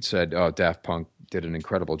said, "Oh, Daft Punk did an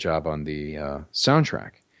incredible job on the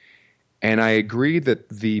soundtrack." And I agree that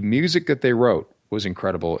the music that they wrote was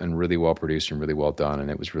incredible and really well produced and really well done,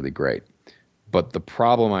 and it was really great. But the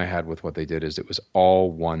problem I had with what they did is it was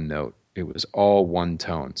all one note. It was all one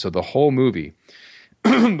tone. So the whole movie,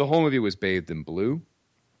 was bathed in blue.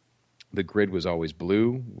 The grid was always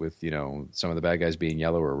blue with, some of the bad guys being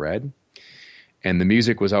yellow or red. And the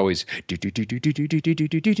music was always very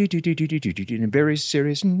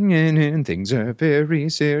serious, and things are very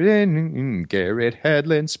serious. Garrett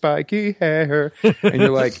Hedlund, spiky hair. And you're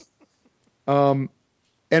like, and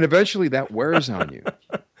eventually that wears on you.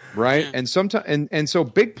 Right? And sometimes and so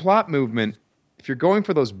big plot movement, if you're going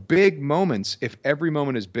for those big moments, if every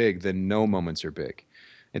moment is big, then no moments are big.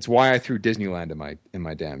 It's why I threw Disneyland in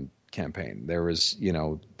my damn campaign. There was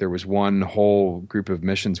one whole group of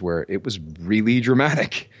missions where it was really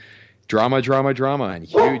dramatic. Drama, and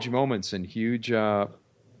huge moments and huge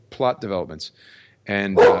plot developments.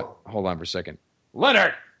 And hold on for a second.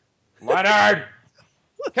 Leonard!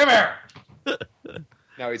 Come here!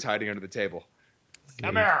 Now he's hiding under the table.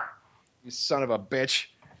 Come here! You son of a bitch.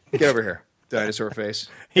 Get over here. Dinosaur face.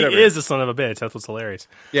 He is a son of a bitch. That's what's hilarious.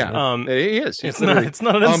 Yeah, he is. It's not an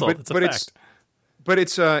insult. It's a fact.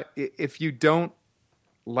 It's if you don't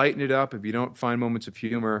lighten it up, if you don't find moments of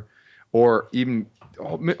humor, or even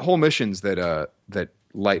whole missions that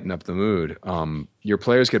lighten up the mood, your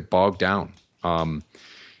players get bogged down.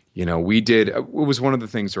 We did. It was one of the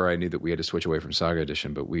things where I knew that we had to switch away from Saga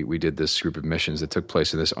Edition, but we did this group of missions that took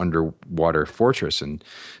place in this underwater fortress, and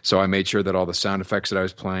so I made sure that all the sound effects that I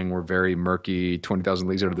was playing were very murky, 20,000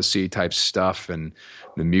 Leagues Under the Sea type stuff, and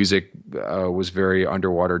the music was very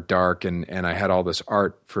underwater dark, and I had all this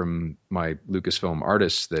art from my Lucasfilm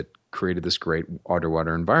artists that created this great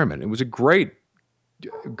underwater environment. It was a great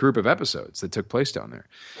group of episodes that took place down there.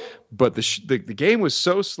 But the game was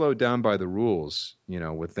so slowed down by the rules,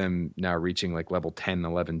 with them now reaching like level 10,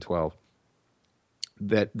 11, 12,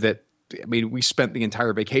 that we spent the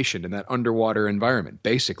entire vacation in that underwater environment,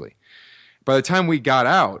 basically. By the time we got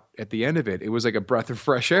out at the end of it, it was like a breath of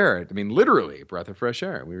fresh air. I mean, literally a breath of fresh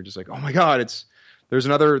air. We were just like, oh my God, there's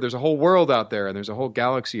a whole world out there, and there's a whole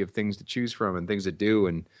galaxy of things to choose from and things to do,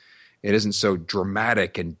 and it isn't so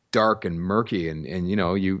dramatic and dark and murky, and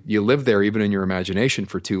you live there even in your imagination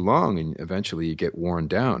for too long, and eventually you get worn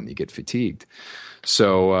down, you get fatigued.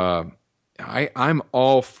 So I'm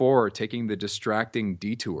all for taking the distracting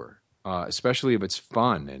detour, especially if it's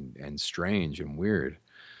fun and strange and weird.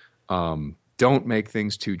 Don't make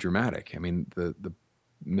things too dramatic. I mean, the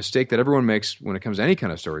mistake that everyone makes when it comes to any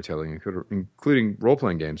kind of storytelling, including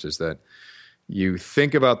role-playing games, is that you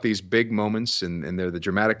think about these big moments and they're the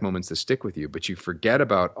dramatic moments that stick with you, but you forget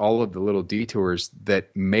about all of the little detours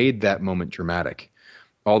that made that moment dramatic.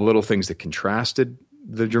 All the little things that contrasted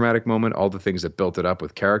the dramatic moment, all the things that built it up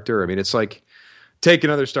with character. I mean, it's like, take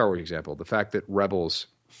another Star Wars example, the fact that Rebels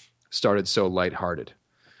started so lighthearted.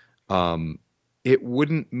 It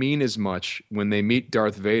wouldn't mean as much when they meet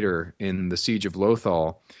Darth Vader in the Siege of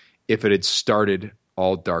Lothal if it had started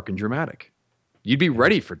all dark and dramatic. You'd be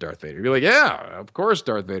ready for Darth Vader. You'd be like, yeah, of course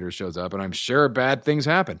Darth Vader shows up, and I'm sure bad things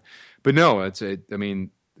happen. But no,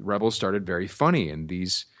 Rebels started very funny, and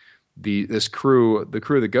this crew, the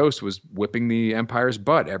crew of the Ghost, was whipping the Empire's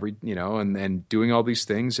butt and doing all these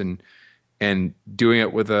things and doing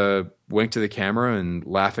it with a wink to the camera and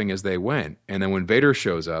laughing as they went. And then when Vader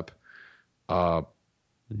shows up,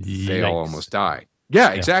 they all almost die.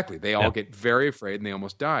 Yeah, exactly. They all get very afraid and they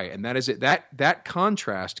almost die. And that is it. That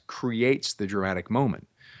contrast creates the dramatic moment.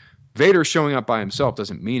 Vader showing up by himself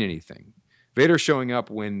doesn't mean anything. Vader showing up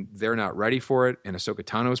when they're not ready for it, and Ahsoka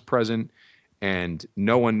Tano's present, and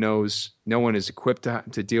no one is equipped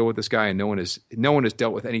to deal with this guy, and no one has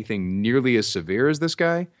dealt with anything nearly as severe as this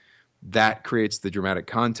guy. That creates the dramatic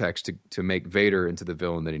context to make Vader into the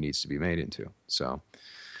villain that he needs to be made into. So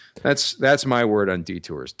that's my word on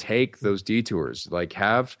detours. Take those detours. Like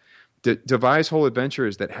devise whole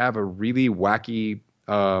adventures that have a really wacky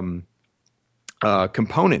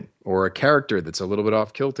component or a character that's a little bit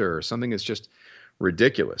off kilter or something that's just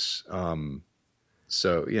ridiculous. And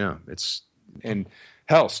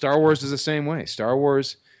hell, Star Wars is the same way. Star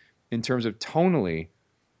Wars, in terms of tonally,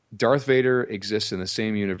 Darth Vader exists in the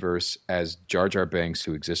same universe as Jar Jar Binks,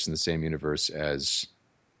 who exists in the same universe as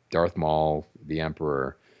Darth Maul, the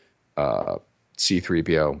Emperor,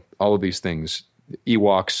 C-3PO, all of these things,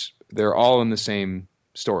 Ewoks, they're all in the same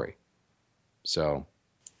story. So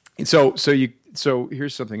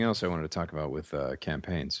here's something else I wanted to talk about with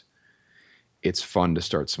campaigns. It's fun to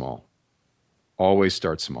start small. Always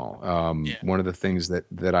start small. One of the things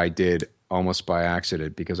that I did almost by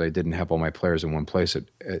accident, because I didn't have all my players in one place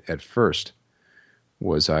at first,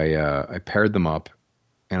 was I paired them up,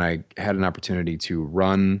 and I had an opportunity to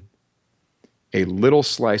run a little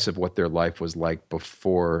slice of what their life was like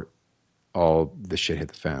before all the shit hit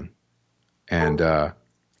the fan. And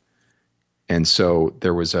so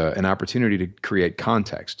there was an opportunity to create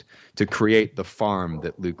context, to create the farm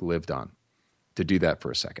that Luke lived on, to do that for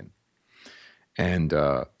a second. And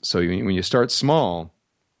so when you start small,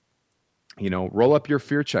 roll up your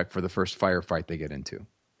fear check for the first firefight they get into,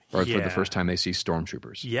 or for the first time they see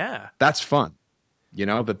stormtroopers. Yeah. That's fun.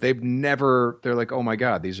 That they're like, oh my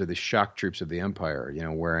God, these are the shock troops of the Empire,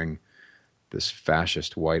 wearing this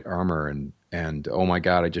fascist white armor. And oh my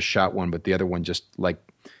God, I just shot one, but the other one just like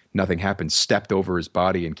nothing happened, stepped over his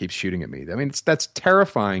body and keeps shooting at me. I mean, that's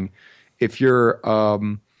terrifying if you're, a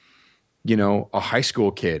high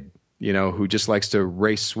school kid, who just likes to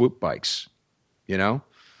race swoop bikes,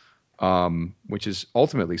 which is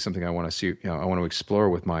ultimately something I want to see, I want to explore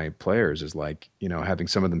with my players, is like, having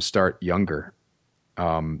some of them start younger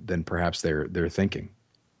than perhaps they're thinking.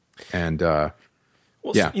 And, anyway.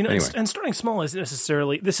 And starting small is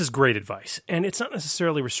this is great advice, and it's not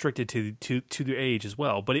necessarily restricted to the age as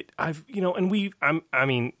well. But no,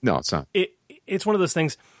 it's not. It's one of those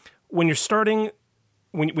things when you're starting,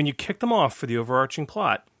 when you kick them off for the overarching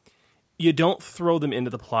plot, you don't throw them into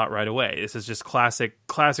the plot right away. This is just classic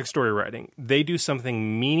story writing. They do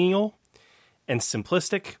something menial and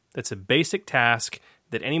simplistic. That's a basic task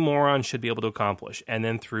that any moron should be able to accomplish, and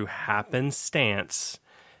then through happenstance,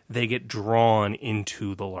 they get drawn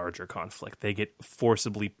into the larger conflict. They get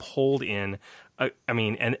forcibly pulled in.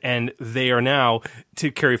 And they are now,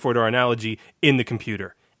 to carry forward our analogy, in the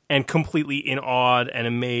computer and completely awed and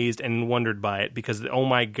amazed and wondered by it because, oh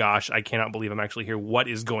my gosh, I cannot believe I'm actually here. What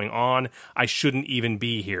is going on? I shouldn't even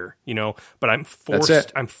be here, but I'm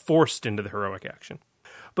forced into the heroic action.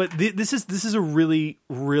 But this is a really,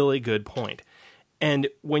 really good point. And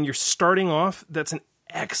when you're starting off, that's an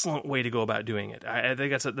excellent way to go about doing it. I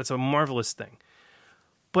think that's a marvelous thing.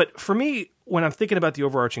 But for me, when I'm thinking about the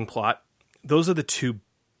overarching plot, those are the two,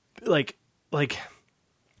 like,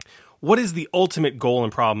 what is the ultimate goal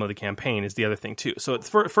and problem of the campaign is the other thing too. So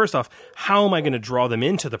first off, how am I going to draw them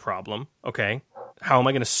into the problem? Okay. How am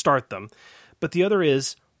I going to start them? But the other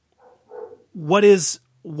is, what is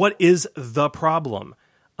the problem?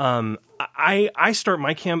 I start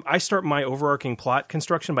my overarching plot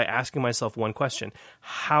construction by asking myself one question: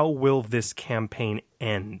 how will this campaign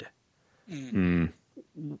end?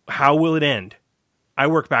 How will it end? I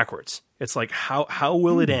work backwards. It's like how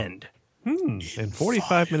will it end? And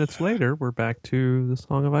 45 minutes later, we're back to the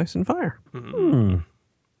Song of Ice and Fire.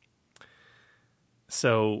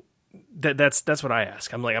 So that's what I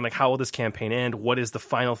ask. I'm like, how will this campaign end? What is the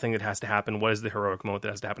final thing that has to happen? What is the heroic moment that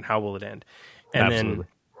has to happen? How will it end? And Absolutely. Then,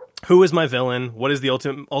 who is my villain? What is the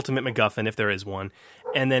ultimate MacGuffin, if there is one?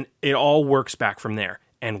 And then it all works back from there.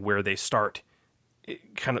 And where they start,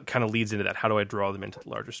 it kind of leads into that. How do I draw them into the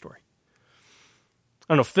larger story? I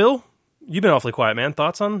don't know, Phil, you've been awfully quiet, man.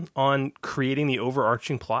 Thoughts on creating the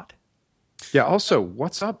overarching plot? Yeah. Also,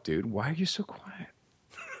 what's up, dude? Why are you so quiet?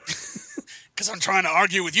 Because I'm trying to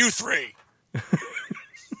argue with you three.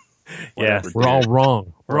 Yeah, We're all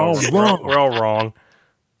wrong. We're all wrong. We're all wrong.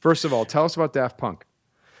 First of all, tell us about Daft Punk.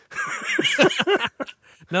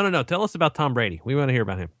 No. Tell us about Tom Brady. We want to hear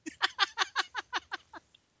about him.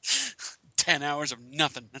 10 hours of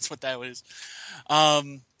nothing. That's what that was.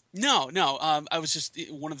 No. I was just,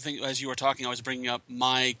 one of the things, as you were talking, I was bringing up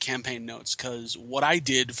my campaign notes, because what I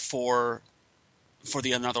did for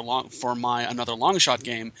my another long shot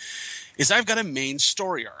game is I've got a main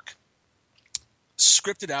story arc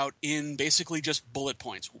scripted out in basically just bullet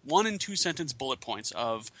points, 1 and 2 sentence bullet points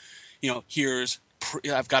of,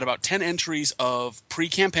 I've got about 10 entries of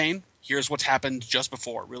pre-campaign. Here's what's happened just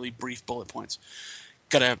before, really brief bullet points.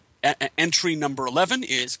 Got entry number 11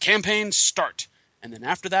 is campaign start. And then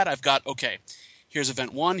after that, I've got, okay, here's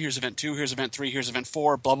event 1, here's event 2, here's event 3, here's event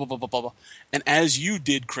 4, blah, blah, blah, blah, blah, blah. And as you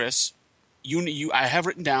did, Chris, I have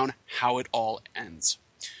written down how it all ends.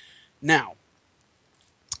 Now,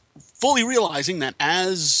 fully realizing that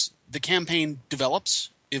as the campaign develops,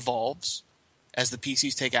 evolves, as the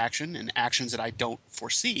PCs take action, and actions that I don't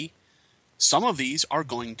foresee, some of these are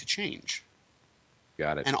going to change.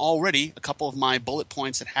 Got it. And already, a couple of my bullet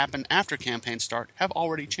points that happened after campaign start have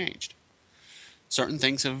already changed. Certain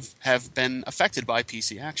things have been affected by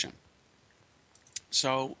PC action.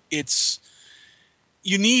 So it's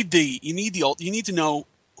you need to know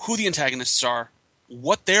who the antagonists are,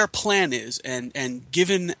 what their plan is, and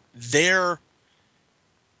given their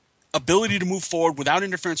ability to move forward without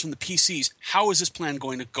interference from the PCs, how is this plan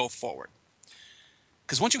going to go forward?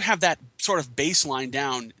 Because once you have that sort of baseline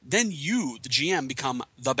down, then you, the GM, become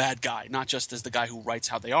the bad guy, not just as the guy who writes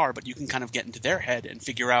how they are, but you can kind of get into their head and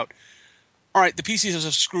figure out, all right, the PCs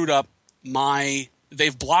have screwed up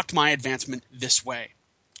they've blocked my advancement this way.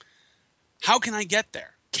 How can I get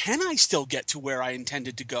there? Can I still get to where I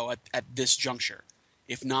intended to go at this juncture?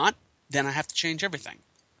 If not, then I have to change everything.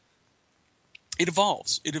 It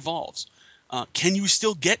evolves. Can you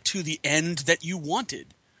still get to the end that you wanted?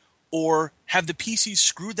 Or have the PCs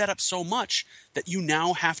screwed that up so much that you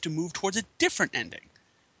now have to move towards a different ending?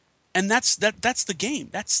 And that's the game.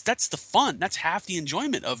 That's the fun. That's half the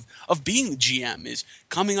enjoyment of being the GM, is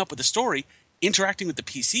coming up with a story, interacting with the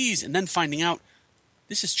PCs, and then finding out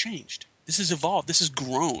this has changed. This has evolved. This has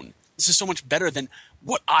grown. This is so much better than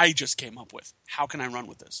what I just came up with. How can I run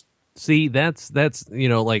with this? See, that's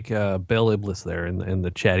like Bill Iblis there in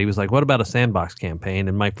the chat. He was like, "What about a sandbox campaign?"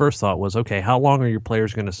 And my first thought was, okay, how long are your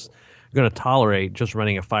players going to tolerate just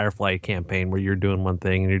running a Firefly campaign where you're doing one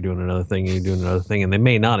thing and you're doing another thing and you're doing another thing, and they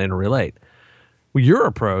may not interrelate? With your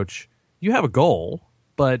approach, you have a goal,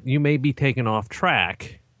 but you may be taken off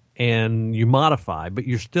track and you modify, but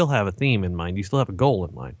you still have a theme in mind. You still have a goal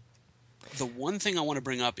in mind. The one thing I want to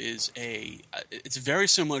bring up is it's very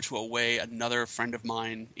similar to a way another friend of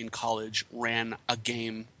mine in college ran a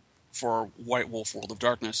game for White Wolf World of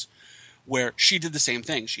Darkness, where she did the same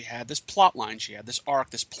thing. She had this plot line, she had this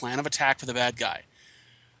arc, this plan of attack for the bad guy.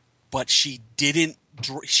 But she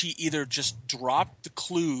either just dropped the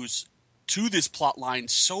clues to this plot line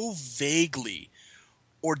so vaguely,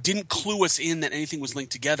 or didn't clue us in that anything was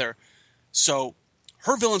linked together. So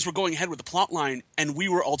her villains were going ahead with the plot line, and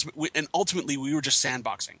ultimately we were just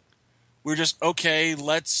sandboxing. We were just, okay,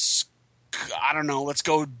 let's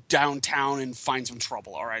go downtown and find some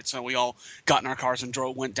trouble. All right, so we all got in our cars and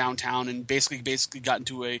went downtown and basically got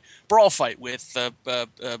into a brawl fight with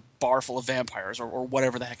a bar full of vampires or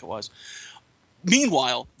whatever the heck it was.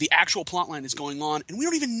 Meanwhile, the actual plot line is going on, and we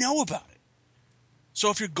don't even know about it. So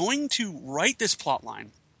if you're going to write this plot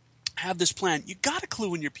line, have this plan, you got to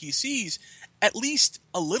clue in your PCs at least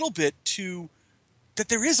a little bit to that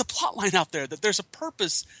there is a plot line out there, that there's a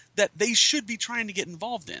purpose that they should be trying to get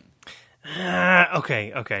involved in.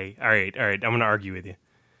 Okay. All right. I'm going to argue with you.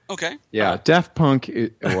 Okay. Yeah, Daft Punk.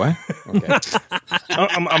 What? Okay.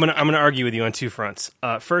 I'm going to argue with you on two fronts.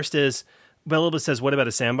 First is, Bellibus says, "What about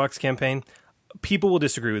a sandbox campaign?" People will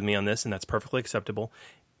disagree with me on this, and that's perfectly acceptable.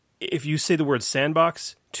 If you say the word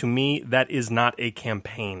sandbox, to me, that is not a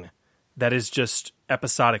campaign. That is just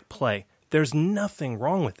episodic play. There's nothing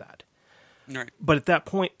wrong with that. Right. But at that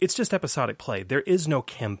point, it's just episodic play. There is no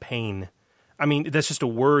campaign. I mean, that's just a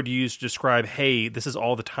word used to describe, hey, this is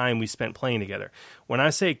all the time we spent playing together. When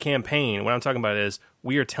I say campaign, what I'm talking about is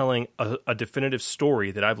we are telling a definitive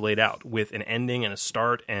story that I've laid out with an ending and a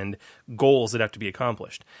start and goals that have to be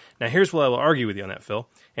accomplished. Now, here's what I will argue with you on that, Phil,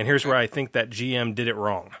 and here's where I think that GM did it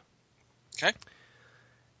wrong. Okay.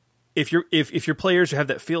 If your players have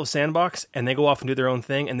that feel of sandbox and they go off and do their own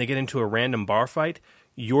thing and they get into a random bar fight,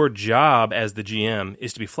 your job as the GM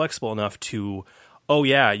is to be flexible enough to, oh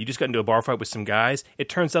yeah, you just got into a bar fight with some guys. It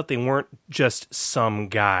turns out they weren't just some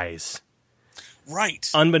guys. Right.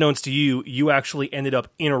 Unbeknownst to you, you actually ended up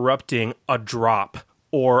interrupting a drop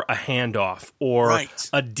or a handoff or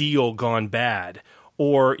a deal gone bad.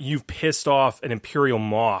 Or you've pissed off an Imperial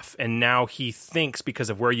Moth, and now he thinks, because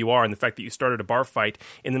of where you are and the fact that you started a bar fight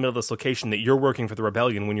in the middle of this location, that you're working for the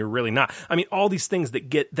rebellion when you're really not. I mean, all these things that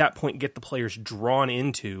get the players drawn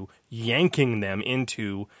into, yanking them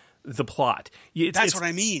into the plot. That's what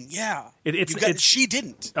I mean, yeah. She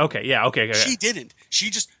didn't. Okay, yeah, okay. She didn't. She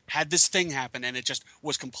just had this thing happen, and it just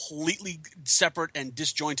was completely separate and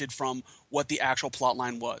disjointed from what the actual plot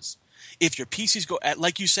line was. If your PCs go,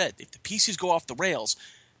 like you said, if the PCs go off the rails,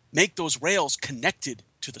 make those rails connected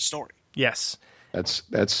to the story. Yes,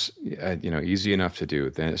 that's easy enough to do.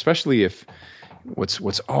 Then, especially if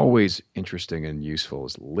what's always interesting and useful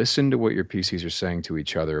is listen to what your PCs are saying to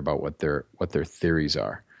each other about what their theories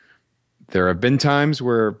are. There have been times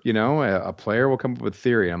where a player will come up with a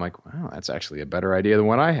theory, and I'm like, wow, that's actually a better idea than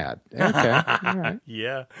what I had. Okay, all right,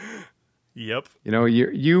 yeah, yep.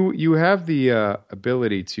 You have the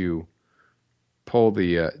ability to pull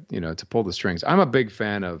the strings. I'm a big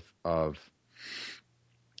fan of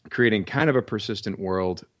creating kind of a persistent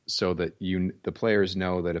world so that the players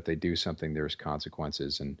know that if they do something, there's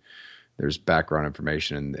consequences and there's background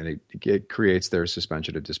information, and it creates their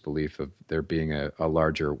suspension of disbelief of there being a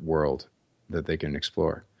larger world that they can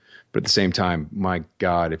explore. But at the same time, my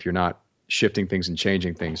God, if you're not shifting things and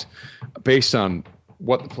changing things based on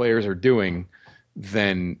what the players are doing,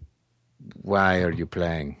 then why are you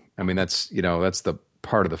playing? I mean, that's the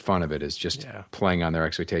part of the fun of it, is just playing on their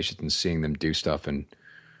expectations and seeing them do stuff and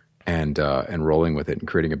rolling with it and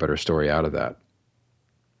creating a better story out of that.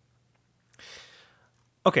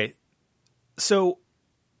 Okay, so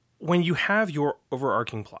when you have your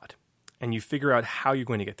overarching plot and you figure out how you're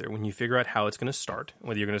going to get there, when you figure out how it's going to start,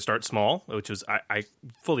 whether you're going to start small, which is, I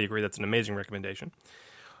fully agree, that's an amazing recommendation,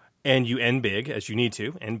 and you end big, as you need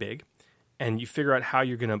to, end big, and you figure out how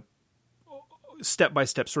you're going to step by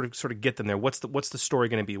step sort of get them there. What's the story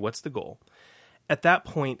going to be? What's the goal? At that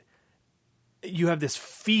point, you have this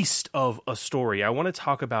feast of a story. I want to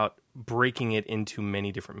talk about breaking it into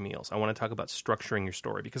many different meals. I want to talk about structuring your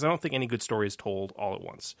story, because I don't think any good story is told all at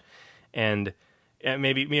once. And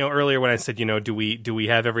maybe, earlier when I said, do we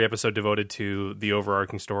have every episode devoted to the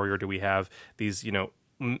overarching story, or do we have these,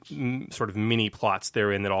 sort of mini plots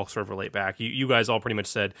therein that all sort of relate back? You guys all pretty much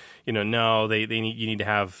said, no, you need to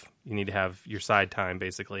have your side time,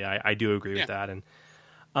 basically. I do agree with that. And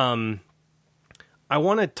I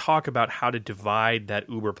want to talk about how to divide that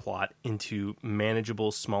Uber plot into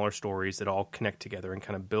manageable, smaller stories that all connect together and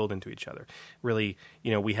kind of build into each other. Really,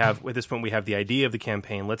 we have, at this point, we have the idea of the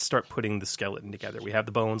campaign. Let's start putting the skeleton together. We have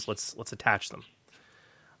the bones. Let's attach them.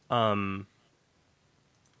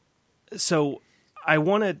 So I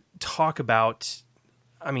want to talk about,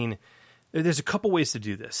 there's a couple ways to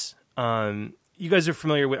do this. You guys are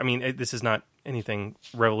familiar with, this is not anything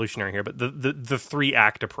revolutionary here, but the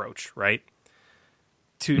 3-act approach, right?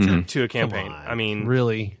 To a campaign.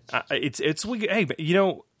 Really? Hey, but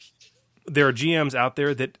there are GMs out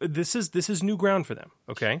there that this is new ground for them,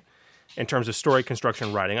 okay? In terms of story construction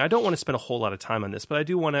and writing. I don't want to spend a whole lot of time on this, but I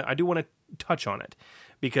do want to touch on it.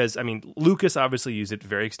 Because, Lucas obviously used it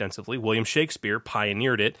very extensively. William Shakespeare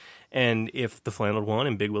pioneered it. And if the Flannel One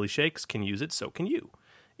and Big Willie Shakes can use it, so can you.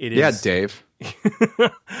 Dave.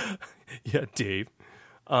 Yeah, Dave.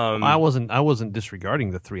 I wasn't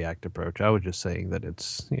disregarding the 3-act approach. I was just saying that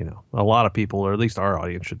it's, a lot of people, or at least our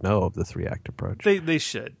audience, should know of the 3-act approach. They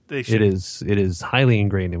should. It is highly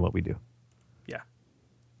ingrained in what we do. Yeah.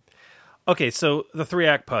 Okay, so the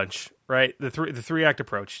 3-act punch, right? The 3-act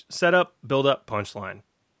approach: set up, build up, punchline.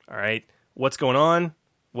 All right, what's going on?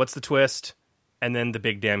 What's the twist? And then the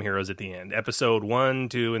big damn heroes at the end. Episode 1,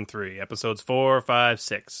 2, and 3. Episodes 4, 5,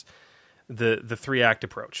 6. The 3-act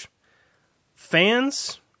approach.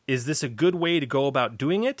 Fans, is this a good way to go about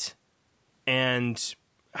doing it? And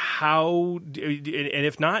how? And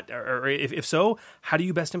if not, or if so, how do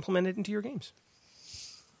you best implement it into your games?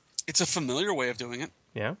 It's a familiar way of doing it.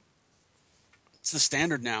 Yeah. It's the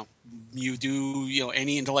standard now. You do,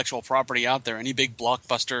 any intellectual property out there, any big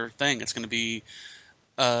blockbuster thing, it's going to be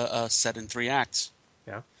set in 3 acts.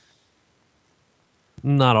 Yeah.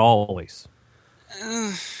 Not always.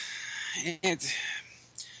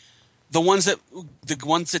 The ones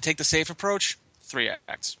that take the safe approach, 3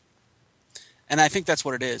 acts. And I think that's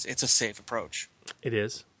what it is. It's a safe approach. It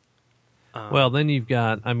is. Well, then you've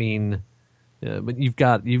got, but you've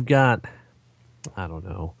got, I don't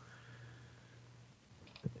know.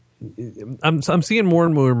 I'm seeing more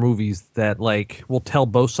and more movies that will tell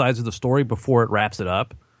both sides of the story before it wraps it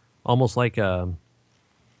up, almost like I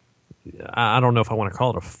don't know if I want to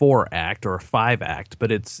call it a 4-act or a 5-act,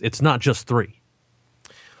 but it's not just 3.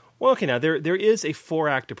 Well, okay, now there is a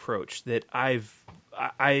 4-act approach that I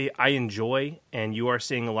enjoy, and you are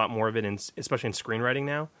seeing a lot more of it, especially in screenwriting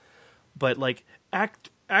now. But the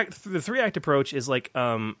 3-act approach is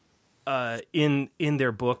in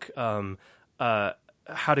their book.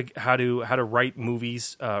 How to write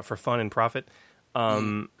movies for fun and profit.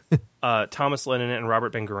 Thomas Lennon and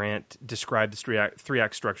Robert Ben Garant describe the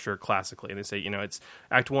 3-act structure classically, and they say, it's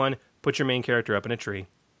Act 1, put your main character up in a tree.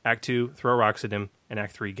 Act 2, throw rocks at him, and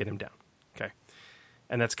Act 3, get him down. Okay,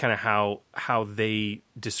 and that's kind of how they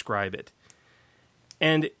describe it.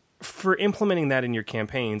 And for implementing that in your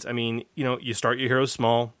campaigns, you start your heroes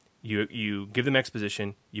small. You give them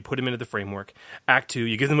exposition, you put them into the framework. Act 2,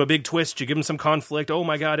 you give them a big twist, you give them some conflict. Oh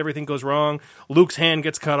my God, everything goes wrong. Luke's hand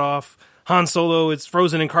gets cut off. Han Solo is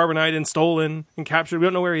frozen in carbonite and stolen and captured. We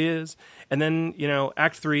don't know where he is. And then,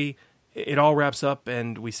 Act 3, it all wraps up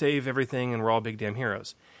and we save everything and we're all big damn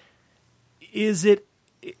heroes. Is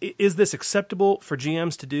this acceptable for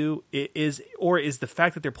GMs to do? Or is the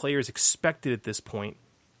fact that their players expect it at this point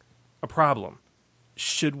a problem?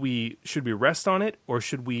 Should we rest on it, or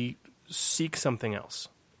should we seek something else?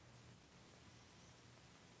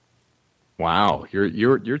 Wow,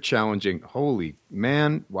 you're challenging. Holy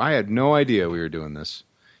man, I had no idea we were doing this.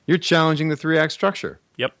 You're challenging the 3-act structure.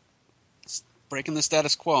 Yep. It's breaking the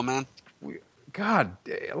status quo, man. God,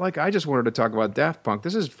 like I just wanted to talk about Daft Punk.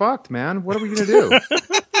 This is fucked, man. What are we going to do?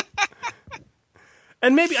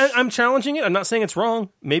 And maybe I'm challenging it. I'm not saying it's wrong.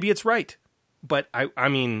 Maybe it's right. But I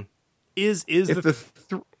mean, is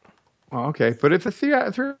well, okay, but if the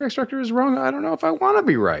 3-act structure is wrong, I don't know if I want to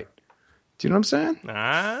be right. Do you know what I'm saying?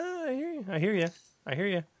 I hear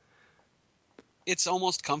you. It's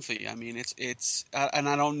almost comfy. I mean, it's and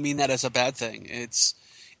I don't mean that as a bad thing.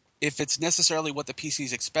 If it's necessarily what the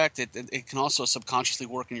PCs expect, it can also subconsciously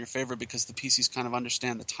work in your favor because the PCs kind of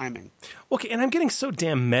understand the timing. Okay, and I'm getting so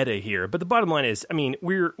damn meta here, but the bottom line is, I mean,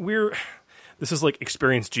 we're this is like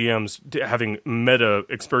experienced GMs having meta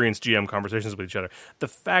experienced GM conversations with each other. The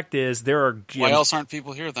fact is, there are GMs. Why else aren't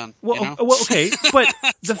people here then? Well, you know? well, okay, but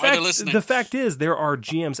the the fact is, there are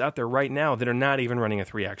GMs out there right now that are not even running a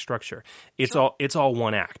 3-act structure. It's all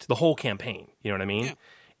 1 act, the whole campaign. You know what I mean? Yeah.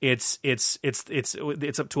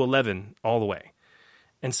 It's up to 11 all the way,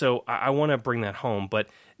 and so I want to bring that home. But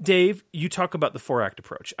Dave, you talk about the 4-act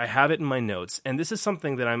approach. I have it in my notes, and this is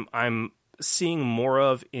something that I'm seeing more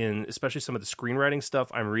of in especially some of the screenwriting stuff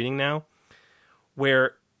I'm reading now,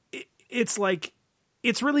 where it's like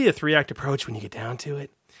it's really a 3-act approach when you get down to it.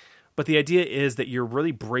 But the idea is that you're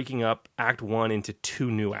really breaking up Act 1 into 2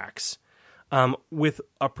 new acts with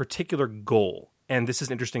a particular goal. And this is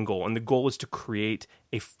an interesting goal. And the goal is to create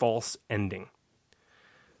a false ending.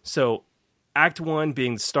 So Act 1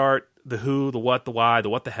 being the start, the who, the what, the why, the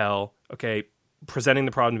what the hell. Okay, presenting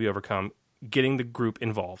the problem to be overcome, getting the group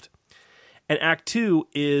involved. And Act 2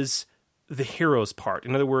 is the hero's part.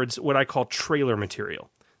 In other words, what I call trailer material.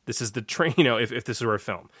 This is the if this were a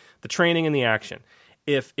film. The training and the action.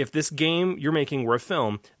 If this game you're making were a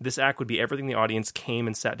film, this act would be everything the audience came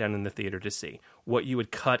and sat down in the theater to see. What you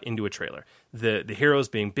would cut into a trailer. The heroes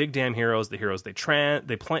being big damn heroes. The heroes they train,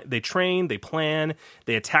 they plan,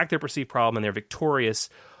 they attack their perceived problem, and they're victorious.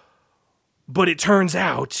 But it turns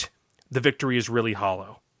out the victory is really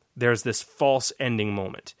hollow. There's this false ending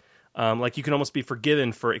moment. Like you can almost be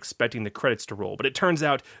forgiven for expecting the credits to roll, but it turns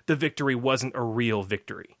out the victory wasn't a real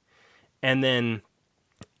victory. And then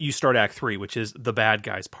you start Act 3, which is the bad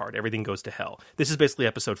guys part. Everything goes to hell. This is basically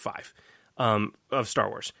Episode 5 of Star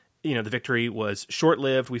Wars. You know, the victory was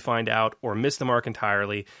short-lived, we find out, or missed the mark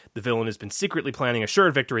entirely. The villain has been secretly planning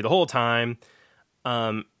assured victory the whole time.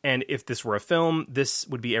 And if this were a film, this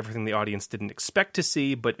would be everything the audience didn't expect to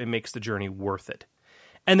see, but it makes the journey worth it.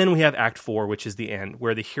 And then we have Act 4, which is the end,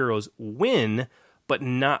 where the heroes win, but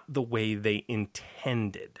not the way they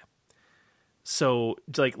intended. So,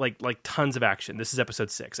 like tons of action. This is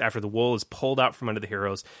Episode 6. After the wool is pulled out from under the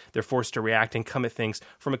heroes, they're forced to react and come at things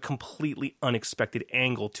from a completely unexpected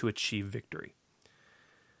angle to achieve victory.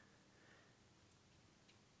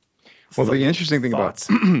 Well, the interesting thing about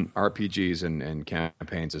RPGs and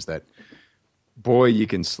campaigns is that, boy, you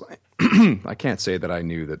can... I can't say that I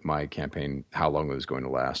knew that my campaign, how long it was going to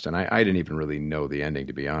last. And I didn't even really know the ending,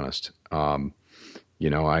 to be honest.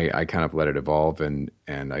 I kind of let it evolve, and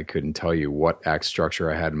I couldn't tell you what act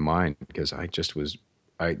structure I had in mind because I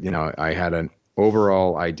had an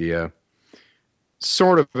overall idea,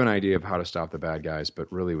 sort of an idea of how to stop the bad guys,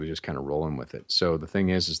 but really was just kind of rolling with it. So the thing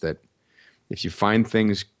is that if you find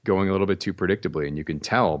things going a little bit too predictably, and you can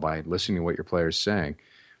tell by listening to what your player's saying,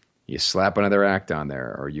 you slap another act on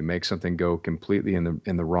there, or you make something go completely in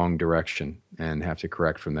the wrong direction and have to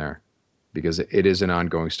correct from there because it is an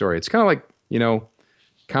ongoing story. It's kind of like,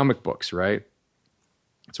 comic books, right?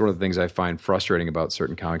 It's one of the things I find frustrating about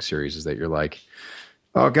certain comic series is that you're like,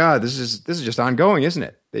 oh God, this is just ongoing, isn't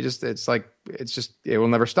it? It will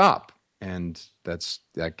never stop. And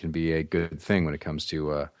that can be a good thing when it comes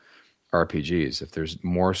to RPGs. If there's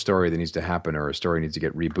more story that needs to happen or a story needs to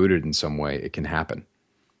get rebooted in some way, it can happen.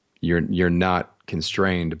 You're not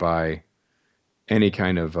constrained by any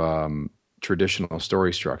kind of traditional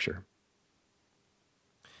story structure.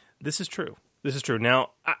 This is true.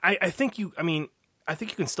 Now, I think you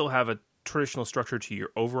can still have a traditional structure to your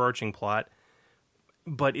overarching plot,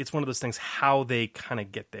 but it's one of those things. How they kind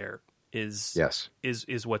of get there is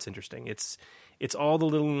what's interesting. It's all the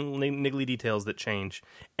little niggly details that change,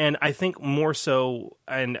 and I think more so.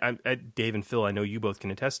 And Dave and Phil, I know you both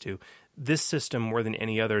can attest to this system more than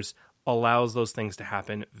any others allows those things to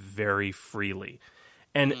happen very freely.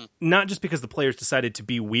 And not just because the players decided to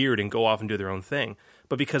be weird and go off and do their own thing,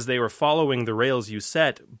 but because they were following the rails you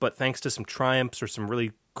set, but thanks to some triumphs or some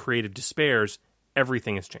really creative despairs,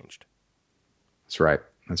 everything has changed. That's right.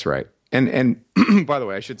 And by the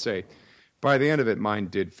way, I should say, by the end of it, mine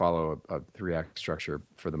did follow a 3-act structure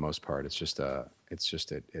for the most part.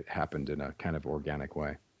 It happened in a kind of organic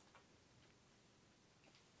way.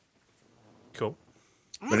 Cool.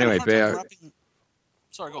 I'm But having a anyway, hard time wrapping-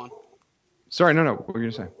 Sorry, go on. Sorry, no. What were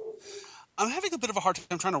you going to say? I'm having a bit of a hard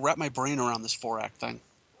time trying to wrap my brain around this 4-act thing.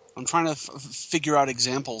 I'm trying to figure out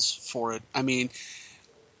examples for it. I mean,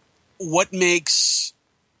 what makes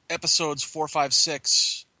episodes 4, 5,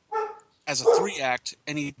 6 as a 3-act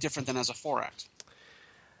any different than as a 4-act?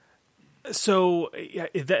 So yeah,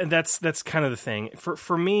 that's kind of the thing.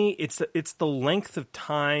 For me, it's the length of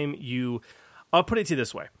time you. I'll put it to you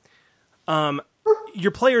this way: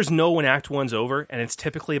 your players know when Act 1's over, and it's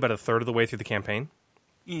typically about a third of the way through the campaign.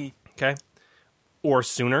 Okay, or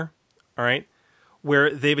sooner. All right,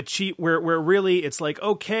 where they've achieved, where really it's like,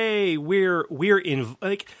 okay, we're in,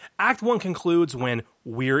 like, Act 1 concludes when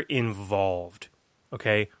we're involved.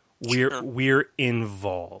 Okay, we're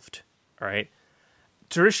involved. All right.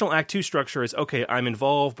 Traditional Act 2 structure is, okay, I'm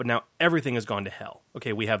involved, but now everything has gone to hell.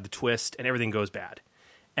 Okay, we have the twist, and everything goes bad.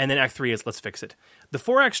 And then Act 3 is, let's fix it. The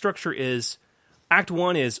 4-act structure is, Act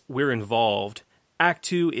 1 is, we're involved. Act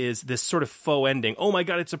 2 is this sort of faux ending. Oh my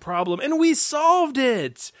god, it's a problem, and we solved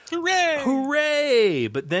it! Hooray! Hooray!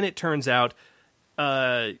 But then it turns out,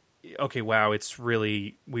 okay, wow, we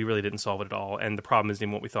really didn't solve it at all, and the problem isn't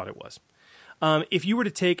even what we thought it was. If you were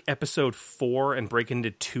to take episode 4 and break it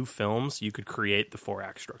into 2 films, you could create the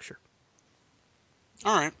 4-act structure.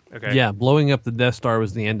 All right. Okay. Yeah, blowing up the Death Star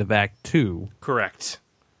was the end of Act 2. Correct.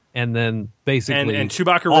 And then basically and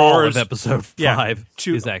Chewbacca all roars. of episode 5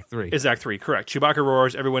 is Act 3. Is Act 3, correct. Chewbacca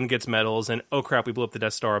roars, everyone gets medals, and oh crap, we blew up the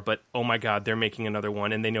Death Star, but oh my god, they're making another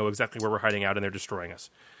one, and they know exactly where we're hiding out, and they're destroying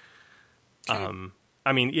us. Okay.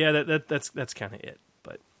 I mean, yeah, that's kind of it,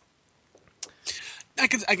 but... I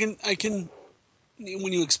can.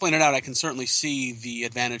 When you explain it out, I can certainly see the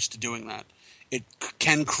advantage to doing that. It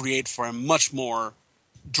can create for a much more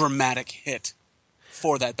dramatic hit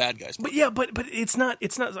for that bad guy's. But yeah, but it's not.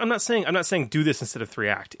 I'm not saying do this instead of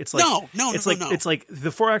 3-act. It's like no. It's like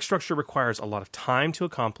the 4-act structure requires a lot of time to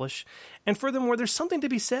accomplish, and furthermore, there's something to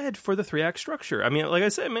be said for the 3-act structure. I mean, like I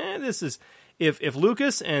said, man, this is if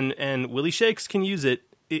Lucas and Willie Shakes can use it.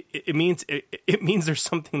 It means there's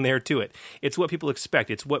something there to it. It's what people expect.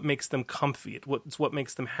 It's what makes them comfy. It's what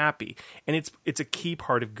makes them happy, and it's a key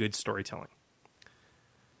part of good storytelling.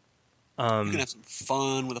 You can have some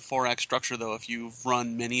fun with a 4-act structure, though, if you've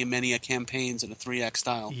run many campaigns in a 3-act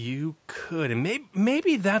style. You could, and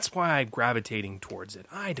maybe that's why I'm gravitating towards it.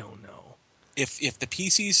 I don't know. If the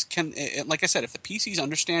PCs can, like I said, if the PCs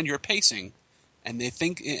understand your pacing, and they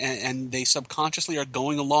think and they subconsciously are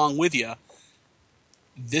going along with you.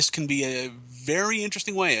 This can be a very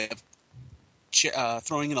interesting way of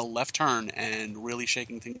throwing in a left turn and really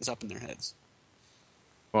shaking things up in their heads.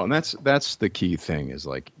 Well, and that's the key thing is,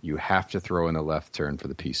 like, you have to throw in a left turn for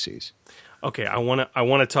the PCs. Okay, I want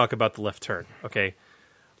to talk about the left turn. Okay,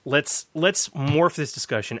 let's morph this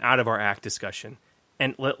discussion out of our act discussion,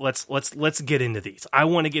 and let's get into these. I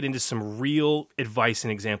want to get into some real advice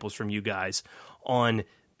and examples from you guys on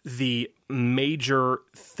the major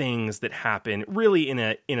things that happen really in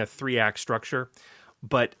a 3-act structure,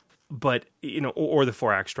 but you know, or the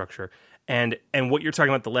 4-act structure. And what you're talking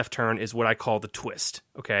about, the left turn, is what I call the twist.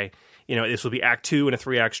 Okay, you know, this will be Act 2 in a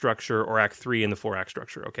 3-act structure, or Act 3 in the 4-act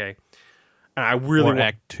structure. Okay, and I really want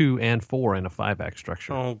Act 2 and 4 in a 5-act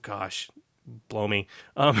structure. Oh gosh, blow me.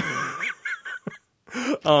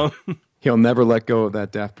 He'll never let go of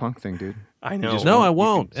that Daft Punk thing, dude. I know. No, I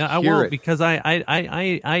won't. I won't, it. because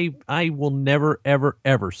I will never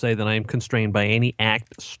ever say that I am constrained by any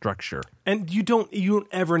act structure. And you don't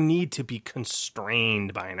ever need to be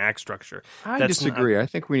constrained by an act structure. I disagree. I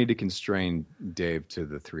think we need to constrain Dave to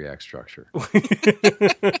the 3-act structure.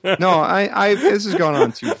 No, I this has gone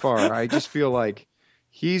on too far. I just feel like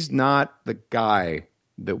he's not the guy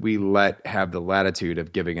that we let have the latitude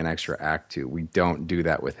of giving an extra act to. We don't do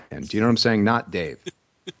that with him. Do you know what I'm saying? Not Dave.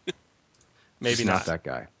 Maybe not that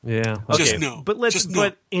guy. Yeah. Okay, Just no. But Just no.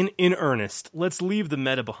 But in earnest, let's leave the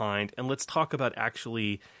meta behind and let's talk about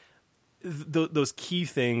actually those key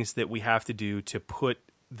things that we have to do to put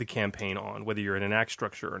the campaign on, whether you're in an act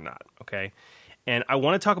structure or not. Okay, and I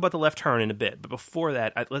want to talk about the left turn in a bit, but before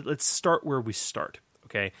that, let's start where we start.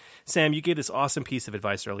 Okay, Sam, you gave this awesome piece of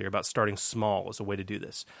advice earlier about starting small as a way to do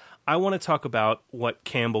this. I want to talk about what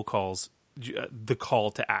Campbell calls the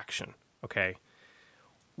call to action. Okay.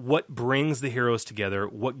 What brings the heroes together?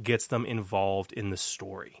 What gets them involved in the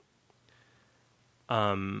story?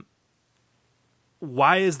 Why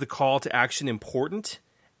is the call to action important?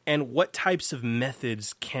 And what types of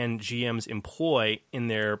methods can GMs employ in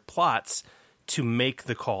their plots to make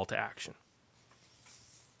the call to action?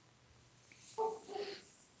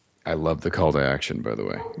 I love the call to action, by the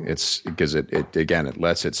way. It's because it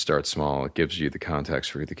lets it start small. It gives you the context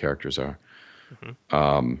for who the characters are.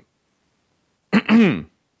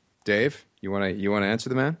 Dave, you want to answer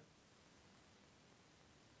the man?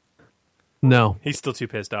 No. He's still too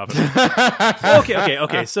pissed off.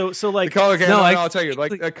 Okay. So like, I'll tell you.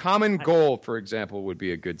 Like a common goal, for example, would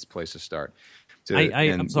be a good place to start.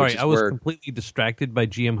 I'm sorry. I was completely distracted by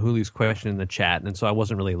GM Hooley's question in the chat, and so I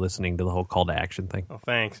wasn't really listening to the whole call to action thing. Oh,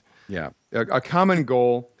 thanks. Yeah, a common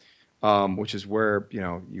goal, which is where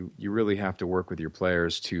you really have to work with your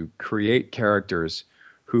players to create characters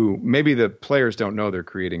who maybe the players don't know they're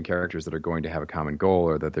creating characters that are going to have a common goal,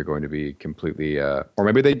 or that they're going to be completely, or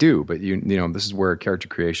maybe they do. But this is where character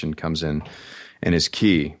creation comes in, and is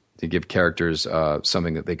key to give characters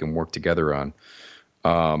something that they can work together on.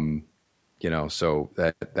 So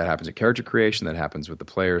that happens at character creation. That happens with the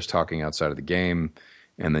players talking outside of the game,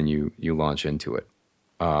 and then you launch into it.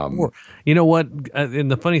 You know what? And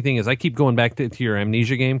the funny thing is, I keep going back to your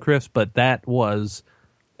Amnesia game, Chris, but that was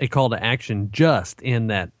a call to action just in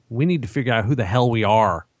that we need to figure out who the hell we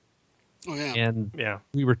are. Oh, yeah. And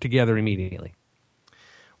we were together immediately.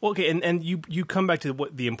 Well, okay, and you come back to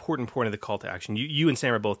what the important point of the call to action. You and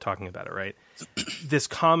Sam are both talking about it, right? This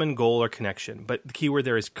common goal or connection, but the key word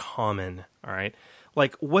there is common, all right?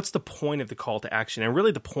 Like, what's the point of the call to action? And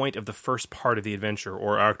really the point of the first part of the adventure,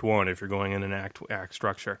 or Act 1 if you're going in an act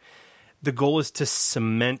structure. The goal is to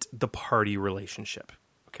cement the party relationship,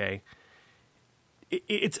 okay?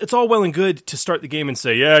 It's all well and good to start the game and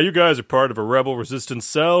say, yeah, you guys are part of a rebel resistance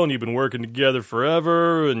cell and you've been working together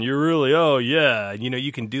forever and you're really, oh yeah,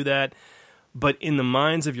 you can do that. But in the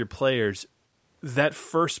minds of your players, that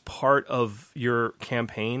first part of your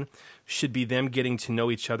campaign should be them getting to know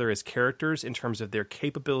each other as characters in terms of their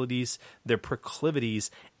capabilities, their proclivities,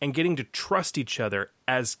 and getting to trust each other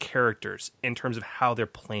as characters in terms of how they're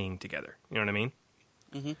playing together. You know what I mean?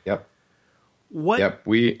 Mm-hmm. Yep. What? Yep,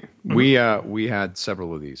 we had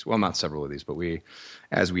several of these. Well, not several of these, but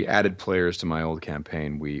as we added players to my old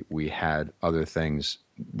campaign, we had other things.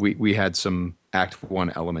 We had some Act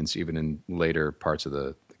 1 elements even in later parts of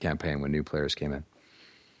the campaign when new players came in.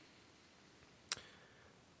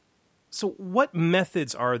 So, what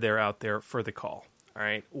methods are there out there for the call? All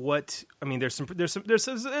right. There's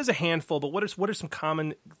a handful, but what are some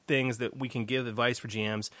common things that we can give advice for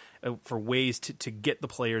GMs for ways to get the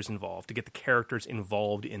players involved, to get the characters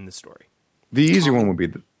involved in the story? The easy one would be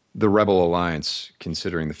the Rebel Alliance,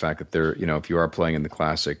 considering the fact that if you are playing in the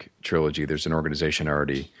classic trilogy, there's an organization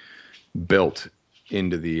already built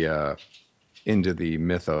into the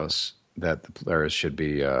mythos that the players should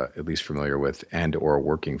be at least familiar with and or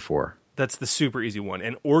working for. That's the super easy one.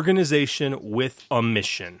 An organization with a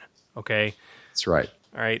mission. Okay? That's right.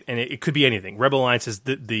 All right. And it could be anything. Rebel Alliance is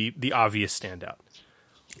the obvious standout.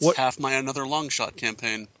 It's half my Another Long Shot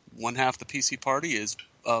campaign. One half the PC party is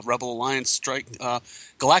Rebel Alliance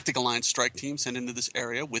Galactic Alliance strike team sent into this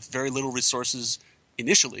area with very little resources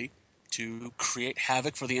initially to create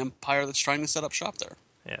havoc for the Empire that's trying to set up shop there.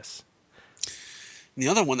 Yes. And the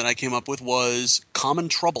other one that I came up with was Common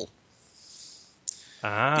Trouble. The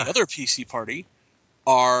other PC party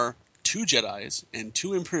are 2 Jedis and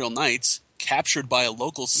 2 Imperial Knights captured by a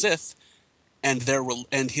local Sith and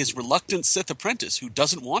his reluctant Sith apprentice who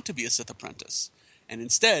doesn't want to be a Sith apprentice and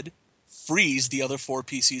instead frees the other 4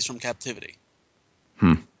 PCs from captivity.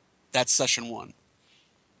 That's session 1.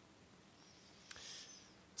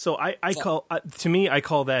 So I call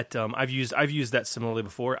that I've used that similarly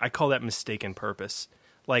before. I call that mistaken purpose.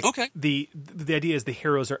 Like, okay. The idea is the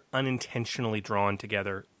heroes are unintentionally drawn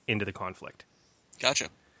together into the conflict. Gotcha.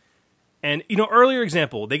 And, earlier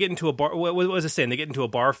example, they get into a bar. What was I saying? They get into a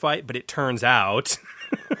bar fight, but it turns out.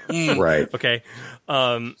 Right. Okay.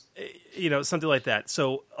 Something like that.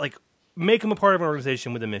 So, like, make them a part of an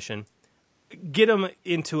organization with a mission. Get them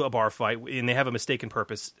into a bar fight, and they have a mistaken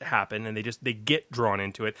purpose happen, and they get drawn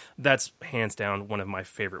into it. That's hands down one of my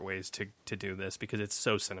favorite ways to do this because it's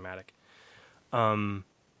so cinematic.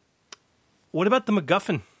 What about the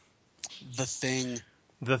MacGuffin? The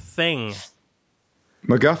Thing.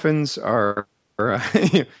 MacGuffins are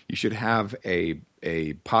you should have a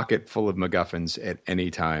pocket full of MacGuffins at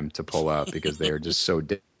any time to pull out because they are just so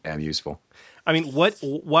damn useful. I mean,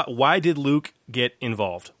 why did Luke get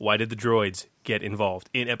involved? Why did the droids get involved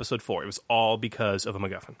in Episode 4? It was all because of a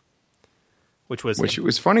MacGuffin. Which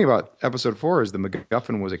was funny about Episode 4 is the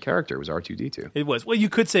MacGuffin was a character. It was R2-D2. It was. Well, you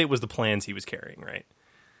could say it was the plans he was carrying, right?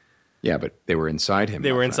 Yeah, but they were inside him.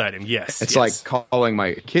 They were inside him, yes. It's like calling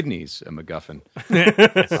my kidneys a MacGuffin.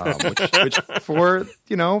 which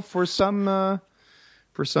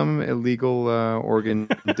for some illegal organ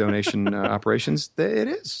donation operations, it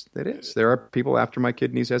is. There are people after my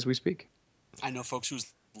kidneys as we speak. I know folks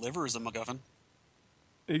whose liver is a MacGuffin.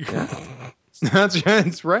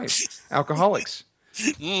 That's right. Alcoholics.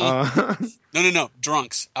 No.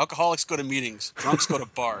 Drunks. Alcoholics go to meetings. Drunks go to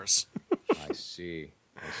bars. I see.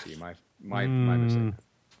 My mistake.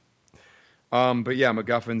 But yeah,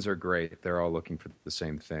 MacGuffins are great. They're all looking for the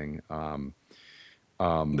same thing. The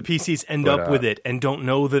PCs end up with it and don't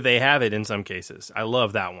know that they have it in some cases. I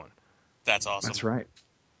love that one. That's awesome. That's right.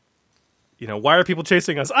 You know, why are people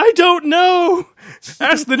chasing us? I don't know.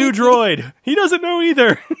 Ask the new droid. He doesn't know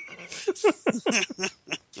either.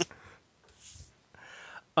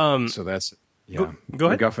 So that's Go ahead.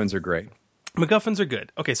 MacGuffins are great. MacGuffins are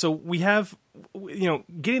good. Okay, so we have,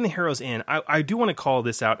 getting the heroes in. I do want to call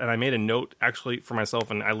this out, and I made a note actually for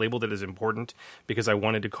myself, and I labeled it as important because I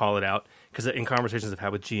wanted to call it out because in conversations I've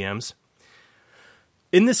had with GMs,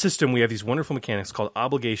 in this system we have these wonderful mechanics called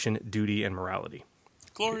obligation, duty, and morality.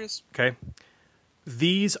 Glorious. Okay,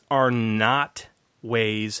 these are not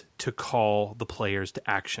ways to call the players to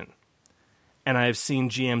action, and I have seen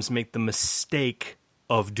GMs make the mistake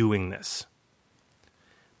of doing this.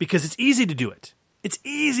 Because it's easy to do it. It's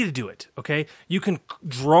easy to do it, okay? You can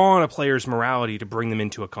draw on a player's morality to bring them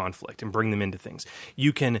into a conflict and bring them into things.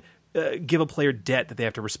 You can give a player debt that they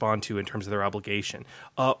have to respond to in terms of their obligation,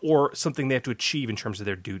 or something they have to achieve in terms of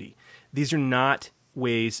their duty. These are not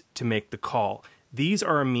ways to make the call. These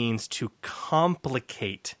are a means to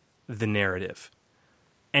complicate the narrative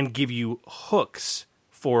and give you hooks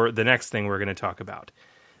for the next thing we're going to talk about.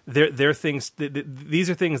 They're things. These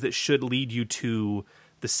are things that should lead you to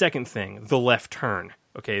the second thing, the left turn,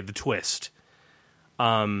 okay, the twist.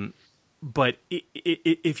 But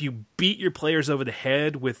if you beat your players over the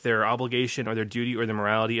head with their obligation or their duty or their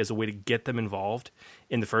morality as a way to get them involved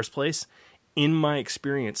in the first place, in my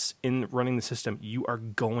experience in running the system, you are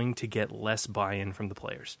going to get less buy-in from the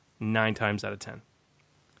players, 9 times out of 10.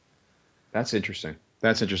 That's interesting.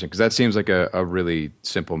 Because that seems like a really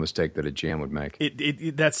simple mistake that a GM would make.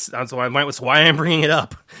 That's why I'm bringing it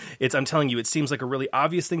up. I'm telling you, it seems like a really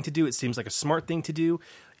obvious thing to do. It seems like a smart thing to do.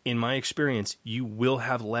 In my experience, you will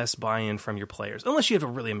have less buy-in from your players, unless you have a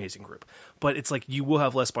really amazing group. But it's like you will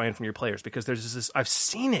have less buy-in from your players because there's this. I've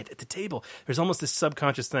seen it at the table. There's almost this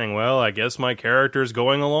subconscious thing. Well, I guess my character's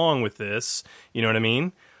going along with this. You know what I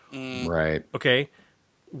mean? Right. Okay.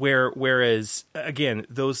 Whereas again,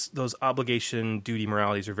 those obligation, duty,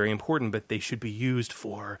 moralities are very important, but they should be used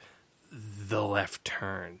for the left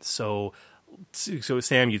turn. So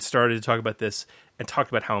Sam, you started to talk about this and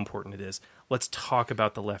talked about how important it is. Let's talk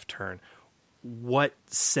about the left turn. What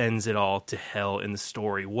sends it all to hell in the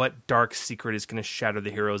story? What dark secret is going to shatter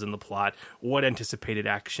the heroes in the plot? What anticipated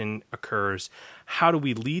action occurs? How do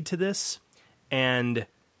we lead to this? And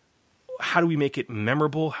how do we make it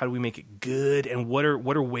memorable? How do we make it good? And what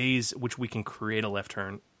are ways which we can create a left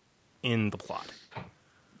turn in the plot?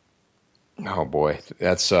 Oh boy,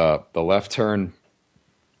 that's the left turn.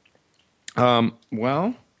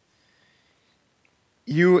 Well,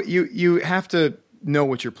 you have to know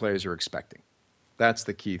what your players are expecting. That's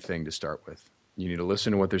the key thing to start with. You need to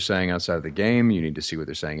listen to what they're saying outside of the game. You need to see what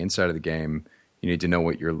they're saying inside of the game. You need to know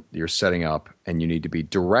what you're setting up, and you need to be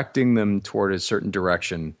directing them toward a certain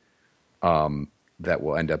direction. That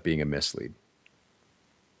will end up being a mislead.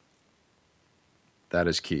 That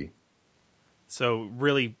is key. So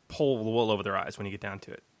really pull the wool over their eyes when you get down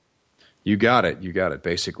to it. You got it.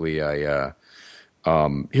 Basically, here's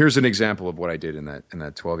an example of what I did in that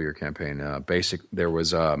 12-year campaign. There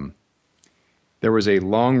was a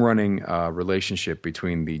long-running relationship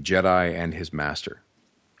between the Jedi and his master,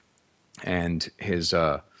 and his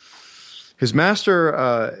master,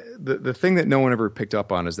 the thing that no one ever picked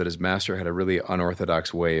up on is that his master had a really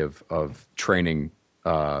unorthodox way of training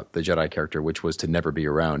the Jedi character, which was to never be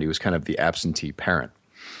around. He was kind of the absentee parent.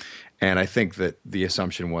 And I think that the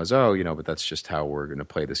assumption was, but that's just how we're going to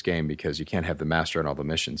play this game because you can't have the master on all the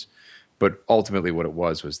missions. But ultimately what it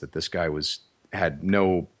was that this guy had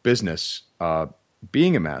no business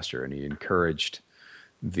being a master, and he encouraged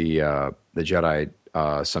the Jedi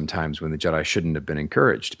sometimes when the Jedi shouldn't have been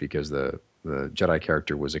encouraged because the Jedi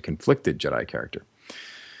character was a conflicted Jedi character.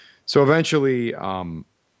 So eventually,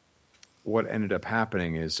 what ended up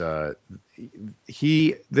happening is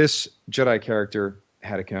this Jedi character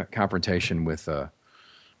had a confrontation with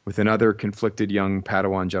another conflicted young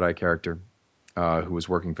Padawan Jedi character who was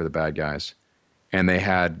working for the bad guys, and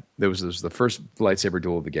there was the first lightsaber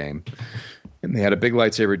duel of the game, and they had a big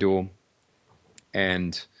lightsaber duel,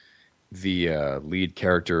 and the lead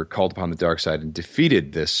character called upon the dark side and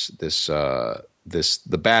defeated the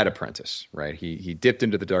bad apprentice. Right, he dipped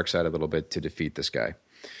into the dark side a little bit to defeat this guy,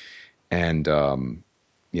 and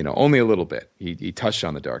only a little bit. He touched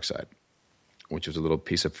on the dark side, which was a little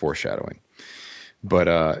piece of foreshadowing.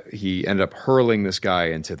 But he ended up hurling this guy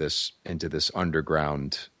into this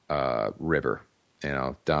underground river,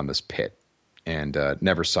 down this pit, and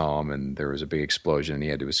never saw him. And there was a big explosion, and he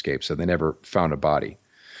had to escape. So they never found a body.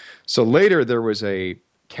 So later, there was a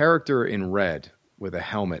character in red with a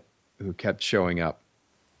helmet who kept showing up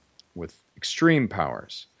with extreme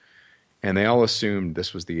powers, and they all assumed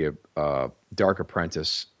this was the Dark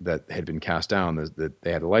Apprentice that had been cast down that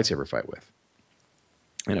they had a lightsaber fight with.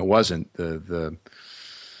 And it wasn't. The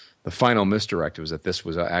final misdirect was that this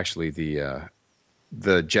was actually the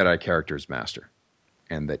Jedi character's master,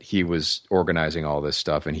 and that he was organizing all this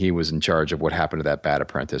stuff, and he was in charge of what happened to that bad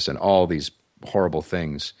apprentice and all these horrible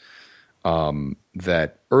things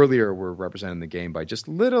that earlier were represented in the game by just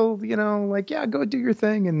little, go do your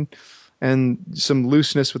thing, and some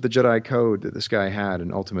looseness with the Jedi code that this guy had,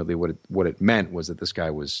 and ultimately what it meant was that this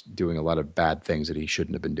guy was doing a lot of bad things that he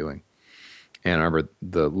shouldn't have been doing. And I remember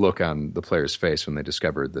the look on the player's face when they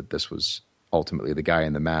discovered that this was ultimately the guy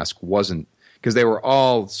in the mask wasn't, because they were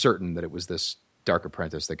all certain that it was this Dark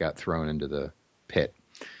Apprentice that got thrown into the pit.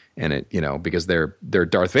 And it, because their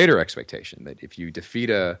Darth Vader expectation that if you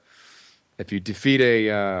defeat a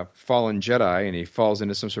fallen Jedi and he falls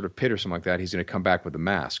into some sort of pit or something like that, he's going to come back with a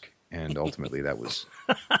mask. And ultimately that was,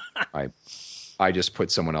 I just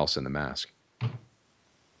put someone else in the mask.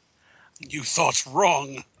 You thought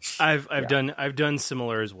wrong. I've done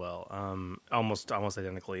similar as well. Almost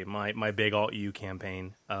identically. My big alt EU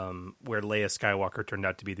campaign, where Leia Skywalker turned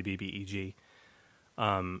out to be the BBEG.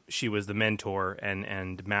 She was the mentor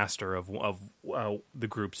and master of the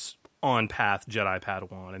group's on path Jedi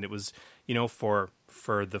Padawan, and it was for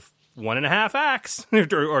the 1.5 acts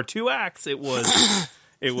or 2 acts. It was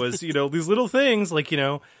these little things like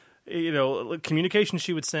communication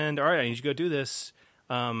she would send. All right, I need you to go do this.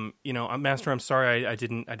 Master, I'm sorry, I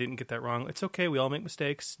didn't get that wrong. It's okay. We all make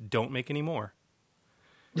mistakes. Don't make any more.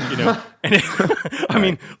 And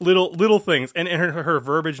mean, little things, and her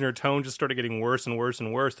verbiage and her tone just started getting worse and worse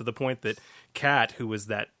and worse to the point that Kat, who was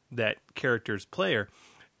that character's player,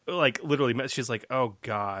 like literally, she's like, "Oh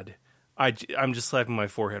God, I'm just slapping my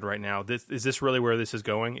forehead right now. Is this really where this is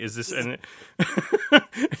going? Is this?" And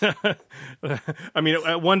I mean,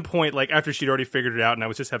 at one point, like after she'd already figured it out, and I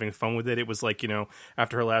was just having fun with it, it was like,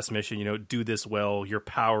 after her last mission, do this well. Your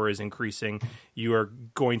power is increasing. You are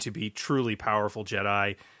going to be truly powerful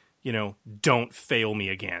Jedi. Don't fail me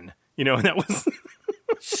again. And that was.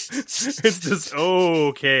 It's just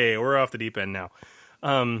okay. We're off the deep end now.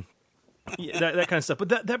 Yeah, that kind of stuff.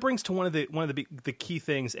 But that brings to one of the key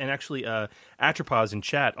things, and actually Atropos in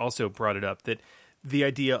chat also brought it up, that the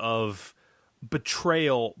idea of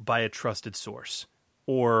betrayal by a trusted source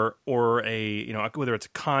or a whether it's a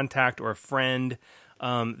contact or a friend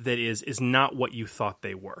that is not what you thought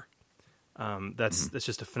they were. That's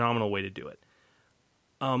just a phenomenal way to do it.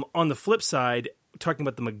 On the flip side, talking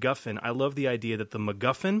about the MacGuffin, I love the idea that the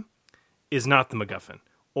MacGuffin is not the MacGuffin,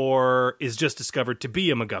 or is just discovered to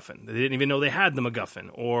be a MacGuffin. They didn't even know they had the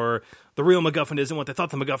MacGuffin, or the real MacGuffin isn't what they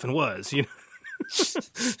thought the MacGuffin was. We've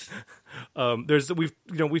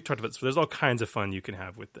talked about this. So there's all kinds of fun you can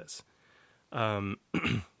have with this. That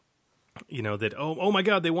oh my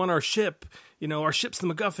God, they want our ship. Our ship's the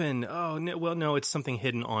MacGuffin. Oh no, it's something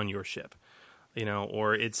hidden on your ship.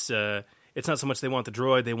 Or it's not so much they want the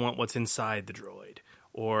droid, they want what's inside the droid.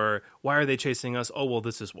 Or why are they chasing us? Oh well,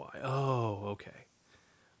 this is why. Oh okay.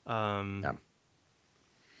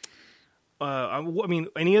 I mean,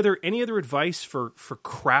 any other advice for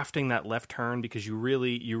crafting that left turn, because you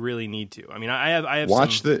really need to. I mean, I have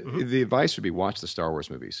the advice would be watch the Star Wars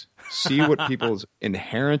movies. See what people's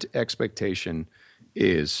inherent expectation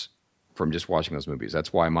is from just watching those movies.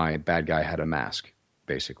 That's why my bad guy had a mask,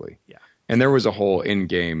 basically. Yeah. And there was a whole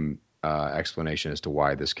in-game explanation as to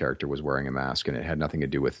why this character was wearing a mask, and it had nothing to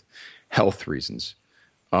do with health reasons.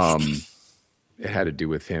 It had to do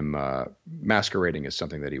with him masquerading as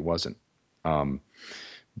something that he wasn't. But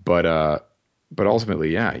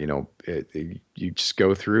ultimately, yeah, you just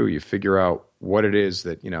go through, you figure out what it is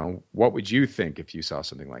that, what would you think if you saw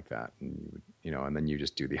something like that? And, and then you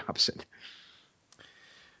just do the opposite.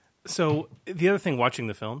 So the other thing, watching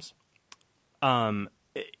the films,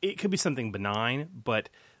 it could be something benign, but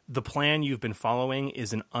the plan you've been following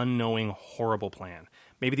is an unknowing, horrible plan.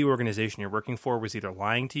 Maybe the organization you're working for was either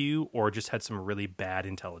lying to you or just had some really bad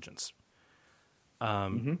intelligence.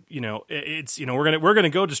 It's we're gonna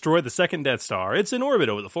go destroy the second Death Star. It's in orbit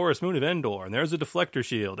over the forest moon of Endor, and there's a deflector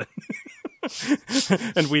shield,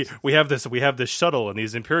 and we have this shuttle and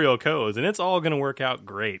these Imperial codes, and it's all gonna work out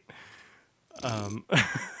great.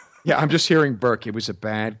 Yeah, I'm just hearing Burke. It was a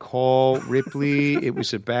bad call, Ripley. It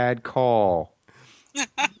was a bad call.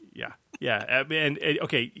 Yeah. Yeah, and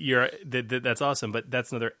okay, that's awesome, but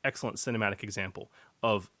that's another excellent cinematic example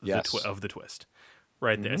of the twist,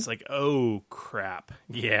 right there. It's like, oh crap,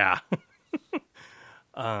 yeah.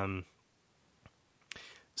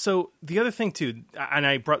 So the other thing too, and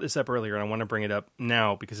I brought this up earlier, and I want to bring it up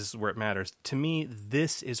now because this is where it matters. To me,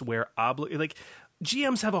 this is where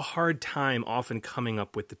GMs have a hard time often coming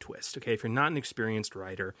up with the twist. Okay, if you're not an experienced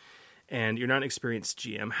writer and you're not an experienced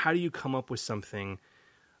GM, how do you come up with something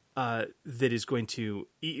that is going to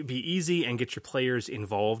be easy and get your players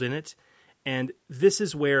involved in it? And this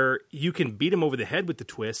is where you can beat them over the head with the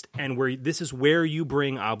twist, and this is where you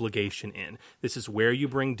bring obligation in. This is where you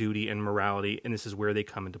bring duty and morality, and this is where they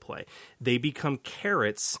come into play. They become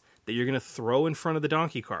carrots that you're going to throw in front of the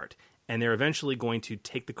donkey cart, and they're eventually going to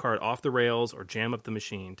take the cart off the rails or jam up the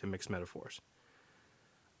machine, to mix metaphors.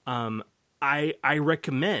 I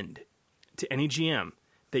recommend to any GM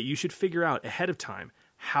that you should figure out ahead of time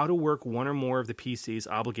how to work one or more of the PC's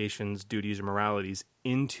obligations, duties, or moralities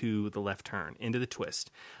into the left turn, into the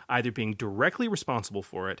twist, either being directly responsible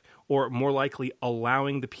for it or more likely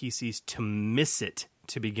allowing the PCs to miss it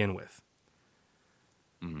to begin with.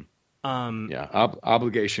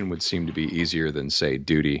 Obligation would seem to be easier than, say,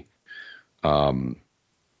 duty, because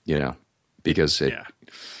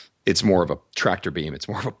it's more of a tractor beam. It's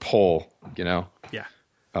more of a pole, Yeah.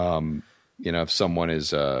 If someone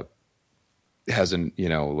has an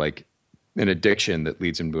addiction that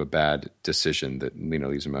leads him to a bad decision that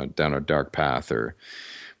leads him down a dark path, or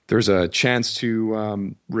there's a chance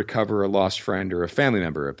to recover a lost friend or a family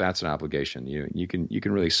member. If that's an obligation, you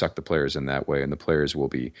can really suck the players in that way, and the players will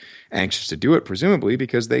be anxious to do it, presumably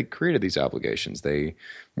because they created these obligations. They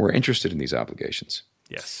were interested in these obligations.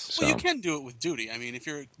 Yes. Well, you can do it with duty. I mean, if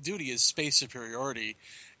your duty is space superiority,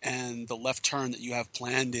 and the left turn that you have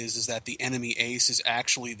planned is that the enemy ace is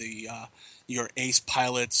actually your ace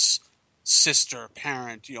pilot's sister,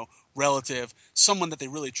 parent, relative, someone that they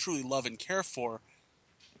really truly love and care for,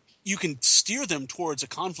 you can steer them towards a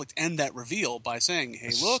conflict and that reveal by saying,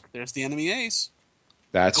 hey, look, there's the enemy ace.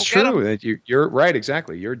 That's true. You're right,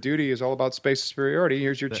 exactly. Your duty is all about space superiority.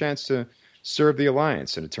 Here's your chance to serve the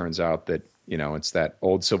alliance. And it turns out that, it's that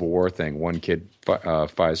old Civil War thing. One kid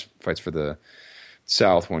fights for the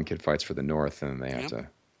South, one kid fights for the North, and they have to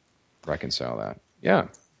reconcile that. Yeah.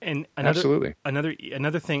 And absolutely.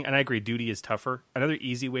 Another thing, and I agree, duty is tougher. Another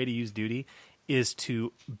easy way to use duty is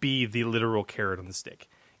to be the literal carrot on the stick.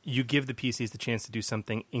 You give the PCs the chance to do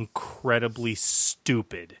something incredibly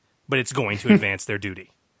stupid, but it's going to advance their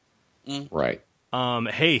duty. Right.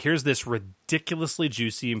 Hey, here's this ridiculously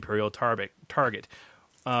juicy Imperial target,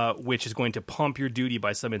 which is going to pump your duty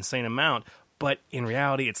by some insane amount, but in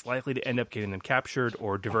reality, it's likely to end up getting them captured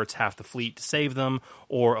or diverts half the fleet to save them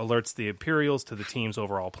or alerts the Imperials to the team's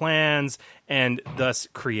overall plans and thus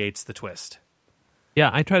creates the twist.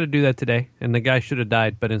 Yeah, I tried to do that today, and the guy should have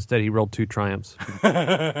died, but instead he rolled 2 triumphs.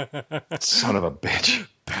 Son of a bitch.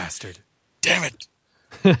 Bastard. Damn it.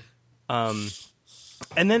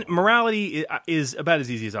 And then morality is about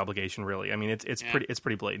as easy as obligation, really. I mean, it's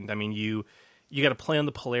pretty blatant. I mean, you got to play on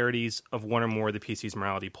the polarities of one or more of the PC's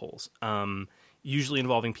morality poles, usually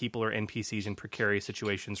involving people or NPCs in precarious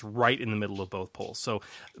situations right in the middle of both poles. So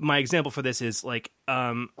my example for this is I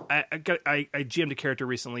GM'd a character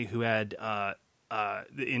recently who had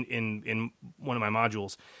in one of my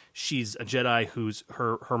modules, she's a Jedi whose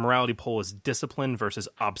her morality pole is discipline versus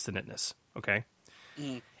obstinateness. Okay,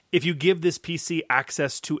 if you give this PC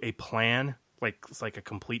access to a plan, like a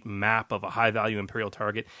complete map of a high-value Imperial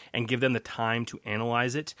target, and give them the time to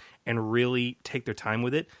analyze it and really take their time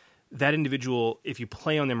with it, that individual, if you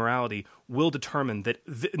play on their morality, will determine that,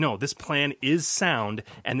 this plan is sound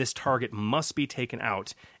and this target must be taken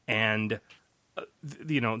out. And,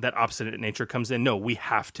 that obstinate nature comes in. No, we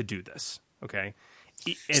have to do this. Okay?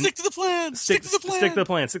 And stick to the plan. Stick to the plan. Stick to the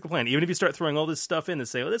plan. Stick to the plan. Even if you start throwing all this stuff in and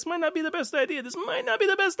say, this might not be the best idea. This might not be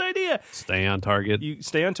the best idea. Stay on target. You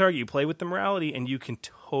stay on target. You play with the morality, and you can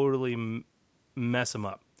totally mess them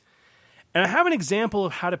up. And I have an example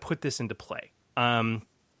of how to put this into play. To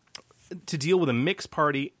deal with a mixed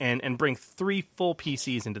party and bring 3 full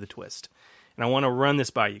PCs into the twist. And I want to run this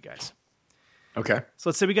by you guys. Okay. So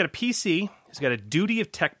let's say we got a PC who's got a duty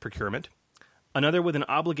of tech procurement, another with an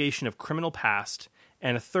obligation of criminal past,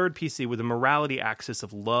 and a third PC with a morality axis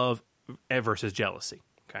of love versus jealousy.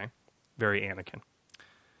 Okay? Very Anakin.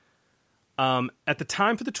 At the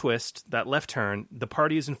time for the twist, that left turn, the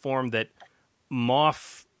party is informed that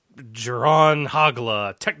Moff Jaron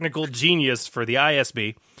Hagla, technical genius for the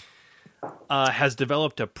ISB, has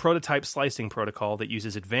developed a prototype slicing protocol that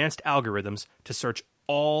uses advanced algorithms to search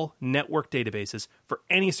all network databases for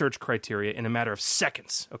any search criteria in a matter of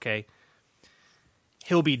seconds, okay?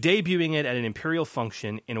 He'll be debuting it at an Imperial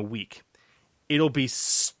function in a week. It'll be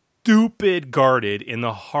stupid guarded in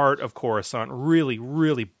the heart of Coruscant. Really,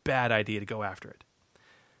 really bad idea to go after it.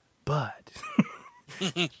 But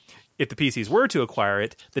if the PCs were to acquire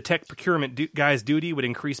it, the tech procurement guy's duty would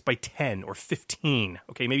increase by 10 or 15,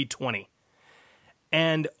 okay, maybe 20.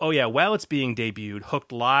 And, oh yeah, while it's being debuted,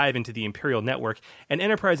 hooked live into the Imperial network, an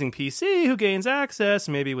enterprising PC who gains access,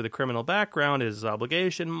 maybe with a criminal background as his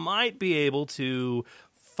obligation, might be able to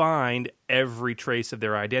find every trace of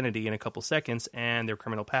their identity in a couple seconds and their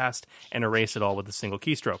criminal past and erase it all with a single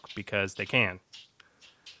keystroke, because they can.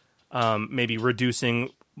 Maybe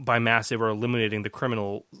reducing by massive or eliminating the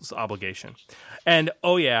criminal's obligation. And,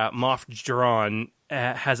 oh yeah, Moff Giron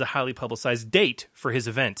has a highly publicized date for his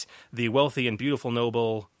event. The wealthy and beautiful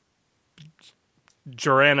noble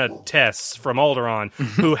Jorana Tess from Alderaan,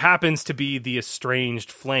 who happens to be the estranged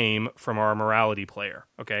flame from our morality player,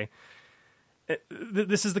 okay?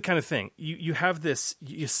 This is the kind of thing. You have this,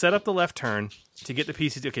 you set up the left turn to get the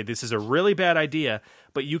pieces. Okay, this is a really bad idea,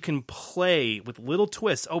 but you can play with little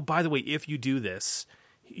twists. Oh, by the way, if you do this,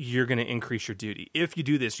 you're going to increase your duty. If you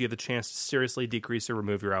do this, you have the chance to seriously decrease or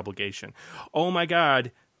remove your obligation. Oh my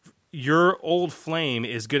God, your old flame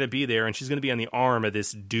is going to be there, and she's going to be on the arm of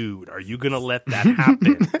this dude. Are you going to let that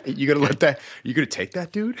happen? You going to let that? You going to take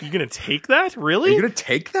that, dude? You going to take that? Really? Are you going to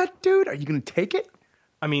take that, dude? Are you going to take it?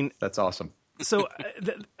 I mean, that's awesome. So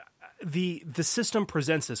the system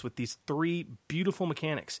presents us with these three beautiful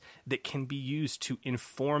mechanics that can be used to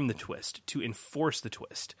inform the twist, to enforce the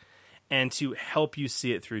twist, and to help you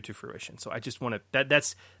see it through to fruition. So I just want to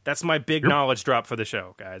that's my big knowledge drop for the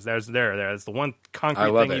show, guys. There's the one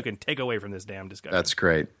concrete thing you can take away from this damn discussion. That's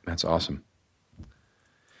great. That's awesome.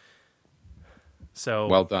 So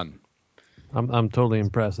well done. I'm totally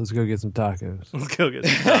impressed. Let's go get some tacos. Let's go get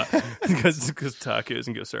some tacos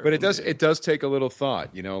and go serve. But it does take a little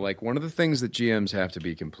thought. You know, like one of the things that GMs have to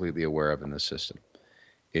be completely aware of in this system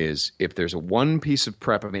is if there's a one piece of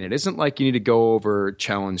prep. I mean, it isn't like you need to go over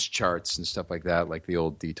challenge charts and stuff like that, like the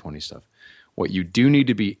old D20 stuff. What you do need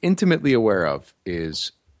to be intimately aware of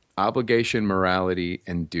is obligation, morality,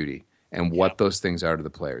 and duty, and what those things are to the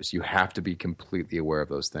players. You have to be completely aware of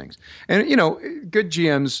those things. And, you know, good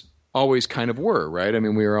GMs always kind of were, right? I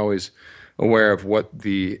mean, we were always aware of what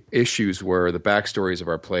the issues were, the backstories of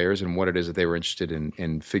our players, and what it is that they were interested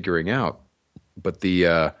in figuring out. But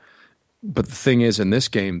the thing is, in this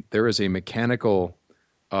game, there is a mechanical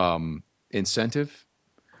incentive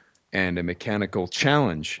and a mechanical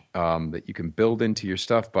challenge that you can build into your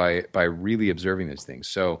stuff by really observing these things.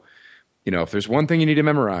 So, you know, if there's one thing you need to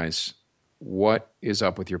memorize, what is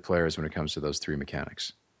up with your players when it comes to those three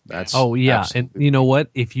mechanics? That's and you know what?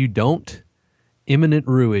 If you don't, imminent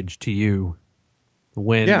ruinage to you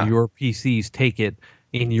when your PCs take it,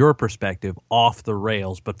 in your perspective, off the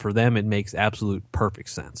rails. But for them, it makes absolute perfect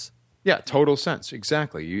sense. Yeah, total sense.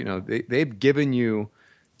 Exactly. You know, they've given you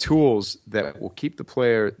tools that will keep the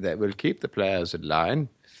players in line.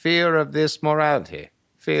 Fear of this morality,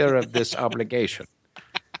 fear of this obligation.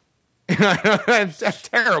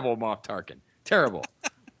 Terrible, Moff Tarkin. Terrible.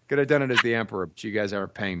 Could have done it as the Emperor, but you guys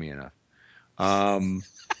aren't paying me enough.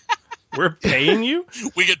 We're paying you?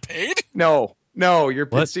 We get paid? No,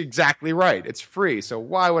 it's exactly right. It's free, so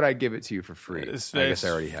why would I give it to you for free? I guess I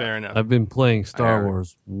already have. Fair enough. I've been playing Star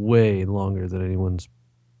Wars way longer than anyone's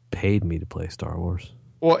paid me to play Star Wars.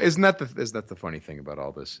 Well, isn't that the funny thing about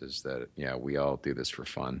all this is that, we all do this for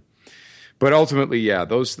fun. But ultimately,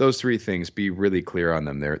 those three things, be really clear on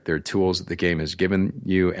them. They're tools that the game has given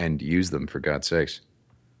you, and use them, for God's sakes.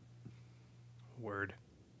 Word.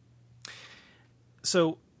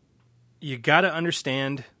 So you got to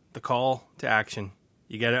understand the call to action.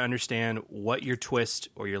 You got to understand what your twist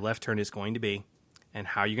or your left turn is going to be and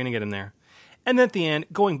how you're going to get them there. And then at the end,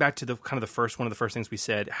 going back to one of the first things we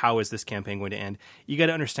said, how is this campaign going to end? You got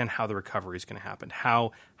to understand how the recovery is going to happen.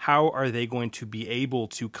 How are they going to be able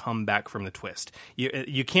to come back from the twist?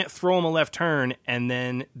 You can't throw them a left turn and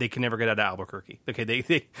then they can never get out of Albuquerque. Okay,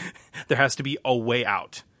 there has to be a way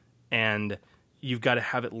out, and you've got to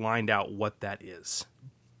have it lined out what that is.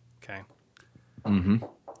 Okay. Mm-hmm.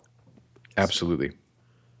 Absolutely.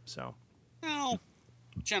 So. No,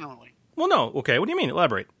 generally. Well, no. Okay. What do you mean?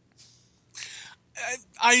 Elaborate.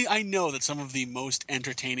 I know that some of the most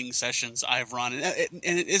entertaining sessions I've run, and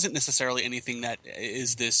it isn't necessarily anything that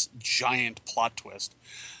is this giant plot twist,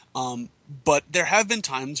 but there have been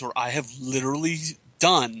times where I have literally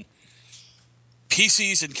done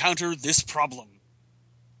PCs encounter this problem.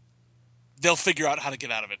 They'll figure out how to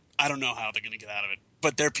get out of it. I don't know how they're going to get out of it,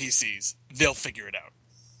 but they're PCs. They'll figure it out.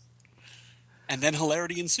 And then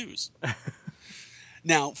hilarity ensues.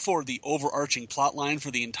 Now, for the overarching plot line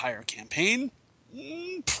for the entire campaign,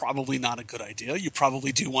 probably not a good idea. You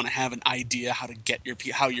probably do want to have an idea how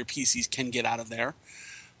your PCs can get out of there.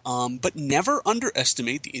 But never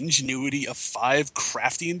underestimate the ingenuity of 5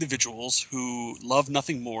 crafty individuals who love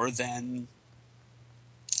nothing more than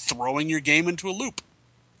throwing your game into a loop.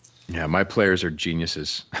 Yeah, my players are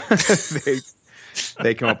geniuses.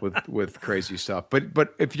 They come up with crazy stuff.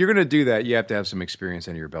 But if you're going to do that, you have to have some experience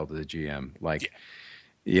under your belt as a GM.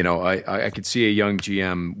 I could see a young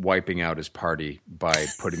GM wiping out his party by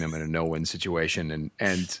putting them in a no-win situation,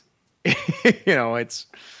 and it's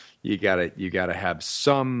you gotta have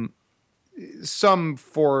some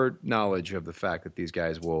foreknowledge of the fact that these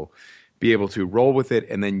guys will be able to roll with it,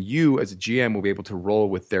 and then you as a GM will be able to roll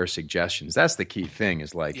with their suggestions. That's the key thing.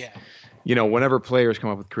 Is whenever players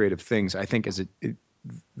come up with creative things, I think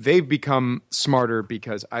they've become smarter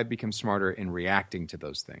because I've become smarter in reacting to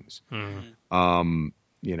those things. Mm-hmm.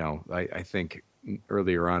 I think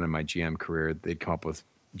earlier on in my GM career, they'd come up with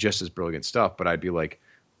just as brilliant stuff, but I'd be like,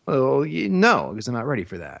 well, no, because I'm not ready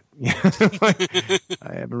for that.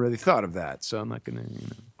 I haven't really thought of that, so I'm not going to,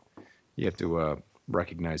 you have to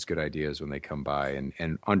recognize good ideas when they come by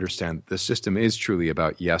and understand the system is truly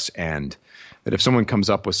about yes and. That if someone comes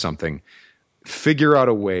up with something, figure out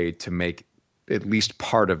a way to make at least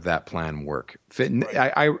part of that plan work.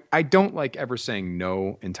 I don't like ever saying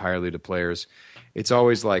no entirely to players. It's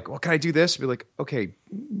always like, well, can I do this? Be like, okay,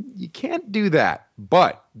 you can't do that,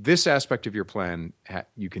 but this aspect of your plan,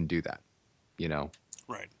 you can do that,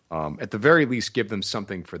 Right. At the very least, give them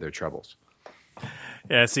something for their troubles.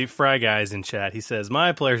 Yeah, see, Fry Guy's in chat. He says,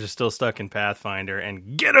 my players are still stuck in Pathfinder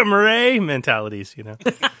and get 'em, Ray mentalities, Leroy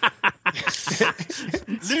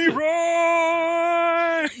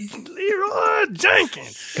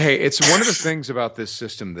Jenkins. Hey, it's one of the things about this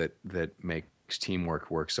system that makes teamwork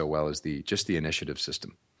work so well is the initiative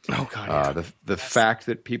system. Oh God! Yeah. The fact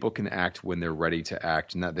that people can act when they're ready to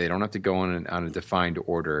act, and that they don't have to go on a defined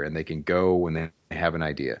order, and they can go when they have an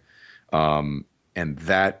idea, and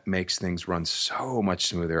that makes things run so much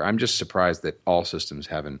smoother. I'm just surprised that all systems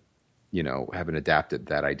haven't adapted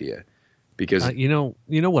that idea, because you know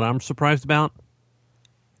what I'm surprised about?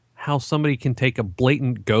 How somebody can take a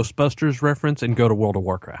blatant Ghostbusters reference and go to World of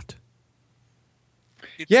Warcraft.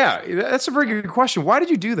 Yeah, that's a very good question. Why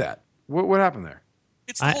did you do that? What happened there?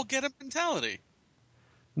 It's the whole get 'em mentality.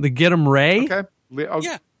 The get 'em Ray? Okay.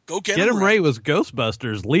 Yeah, go get 'em Ray was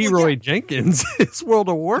Ghostbusters. Leroy Jenkins is World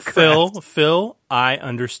of Warcraft. Phil, I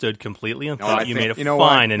understood completely and thought you made a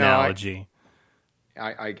fine analogy.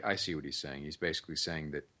 I see what he's saying. He's basically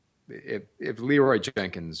saying that if Leroy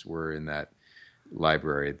Jenkins were in that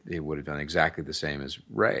library, he would have done exactly the same as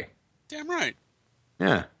Ray. Damn right.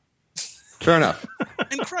 Yeah. Fair enough.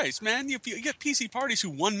 And Christ, man, you get PC parties who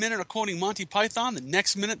 1 minute are quoting Monty Python, the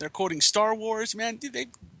next minute they're quoting Star Wars. Man,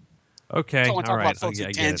 okay, all right. About folks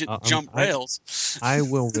who tangent jump rails. I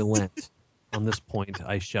will relent on this point.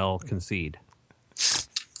 I shall concede.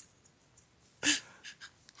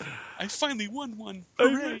 I finally won one.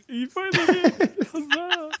 You finally did.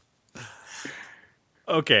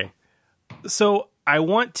 Okay, so I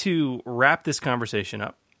want to wrap this conversation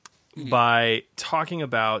up by talking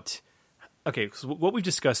about. Okay, so what we've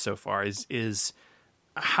discussed so far is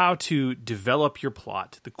how to develop your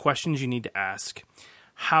plot, the questions you need to ask,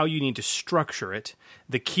 how you need to structure it,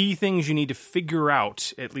 the key things you need to figure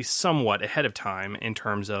out at least somewhat ahead of time in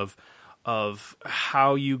terms of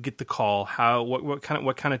how you get the call, what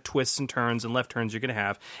kind of twists and turns and left turns you're going to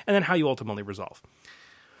have, and then how you ultimately resolve.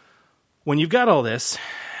 When you've got all this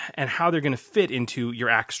and how they're going to fit into your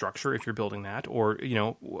act structure if you're building that, or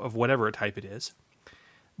of whatever type it is,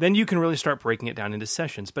 then you can really start breaking it down into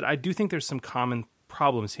sessions. But I do think there's some common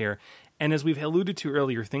problems here. And as we've alluded to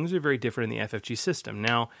earlier, things are very different in the FFG system.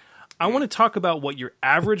 Now, I want to talk about what your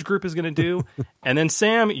average group is going to do. And then,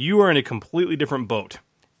 Sam, you are in a completely different boat.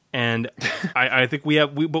 And I think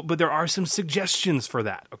but there are some suggestions for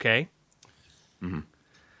that, okay? Mm-hmm.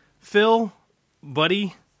 Phil,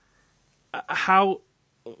 buddy,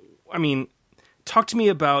 talk to me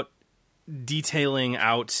about detailing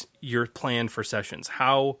out your plan for sessions.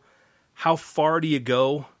 How far do you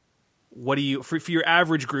go? What do you for your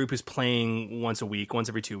average group is playing once a week, once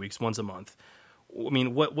every 2 weeks, once a month? I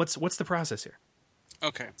mean, what's the process here?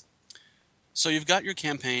 Okay, so you've got your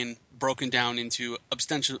campaign broken down into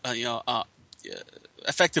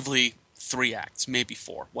effectively 3 acts, maybe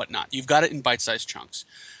 4, whatnot. You've got it in bite-sized chunks.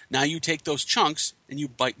 Now you take those chunks and you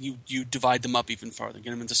divide them up even farther,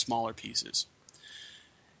 get them into smaller pieces.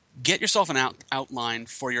 Get yourself an outline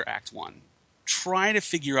for your Act 1. try to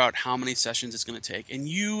figure out how many sessions it's going to take. And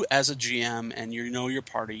you, as a GM, and you know your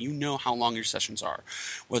party, you know how long your sessions are.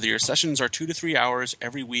 Whether your sessions are 2 to 3 hours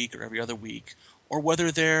every week or every other week, or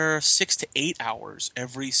whether they're 6 to 8 hours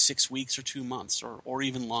every 6 weeks or 2 months, or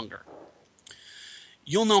even longer.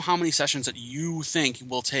 You'll know how many sessions that you think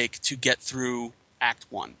will take to get through Act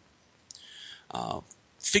 1.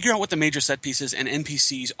 Figure out what the major set pieces and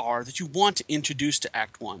NPCs are that you want to introduce to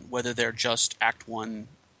Act 1, whether they're just Act 1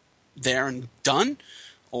 there and done,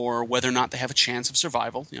 or whether or not they have a chance of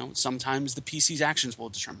survival. Sometimes the PC's actions will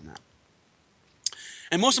determine that.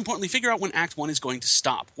 And most importantly, figure out when Act 1 is going to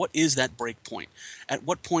stop. What is that break point? At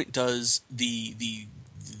what point does the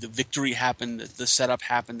victory happen, the setup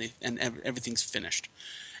happen, and everything's finished?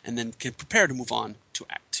 And then can prepare to move on to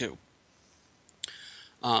Act 2.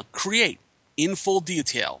 Create, in full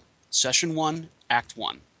detail, Session 1, Act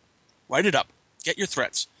 1. Write it up. Get your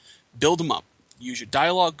threats. Build them up. Use your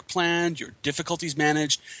dialogue planned, your difficulties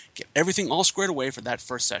managed. Get everything all squared away for that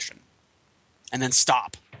first session. And then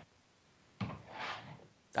stop.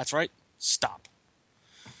 That's right. Stop.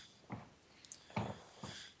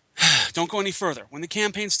 Don't go any further. When the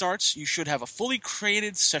campaign starts, you should have a fully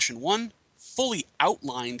created Session 1, fully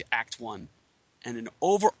outlined Act 1, and an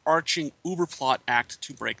overarching uberplot act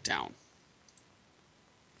to break down.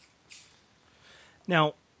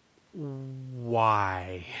 Now,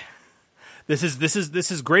 why? This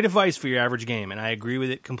is great advice for your average game, and I agree with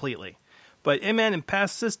it completely. But, hey man, in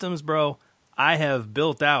past systems, bro, I have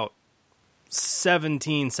built out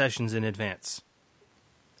 17 sessions in advance.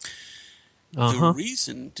 The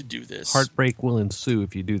reason to do this... Heartbreak will ensue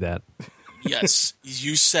if you do that. Yes,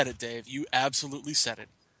 you said it, Dave. You absolutely said it.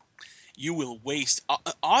 You will waste...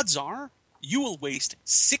 odds are, you will waste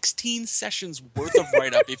 16 sessions worth of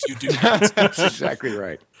write-up if you do that. That's exactly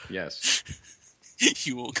right. Yes.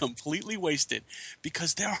 You will completely waste it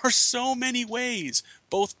because there are so many ways,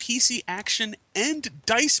 both PC action and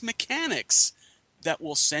dice mechanics, that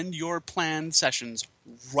will send your planned sessions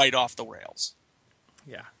right off the rails.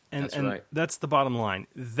 Yeah. And that's the bottom line.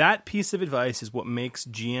 That piece of advice is what makes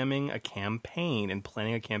GMing a campaign and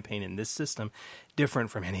planning a campaign in this system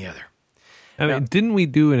different from any other. I mean, didn't we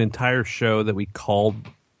do an entire show that we called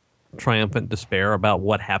Triumphant Despair about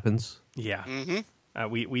what happens? Yeah. Mm-hmm.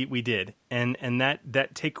 We did. And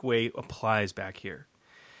that takeaway applies back here.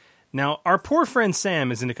 Now, our poor friend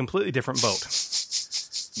Sam is in a completely different boat.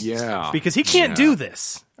 Yeah. Because he can't do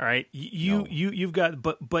this. All right. You've got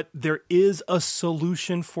but there is a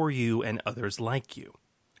solution for you and others like you.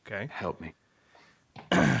 Okay? Help me.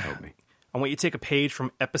 Help me. I want you to take a page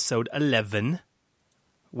from episode 11,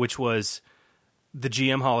 which was the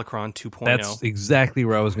GM Holocron 2.0. That's exactly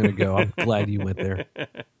where I was going to go. I'm glad you went there.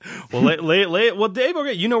 Well, Dave,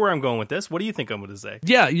 okay, you know where I'm going with this. What do you think I'm going to say?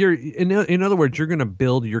 Yeah, in other words, you're going to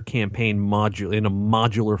build your campaign in a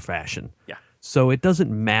modular fashion. Yeah. So it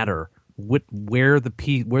doesn't matter where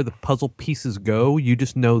the puzzle pieces go. You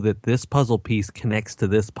just know that this puzzle piece connects to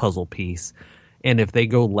this puzzle piece. And if they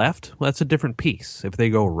go left, well, that's a different piece. If they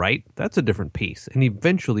go right, that's a different piece. And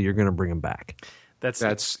eventually you're going to bring them back.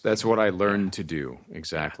 That's what I learned to do,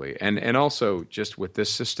 exactly. And also just with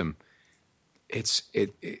this system,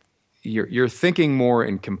 you're thinking more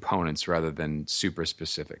in components rather than super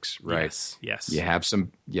specifics, right? Yes. You have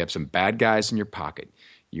some bad guys in your pocket.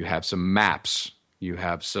 You have some maps. You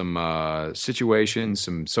have some situations,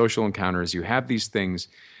 some social encounters. You have these things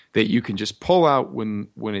that you can just pull out when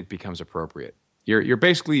it becomes appropriate. You're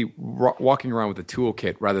basically walking around with a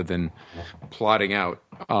toolkit rather than plotting out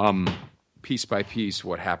piece by piece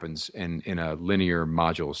what happens in a linear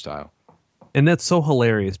module style. And that's so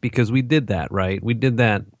hilarious because we did that, right? We did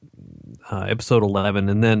that episode 11,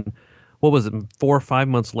 and then what was it? 4 or 5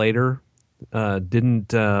 months later,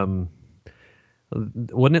 wasn't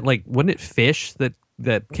it Fish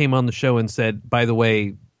that came on the show and said, by the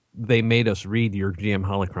way, they made us read your GM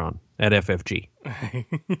Holocron at FFG.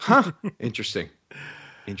 Huh. Interesting.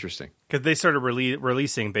 Because they started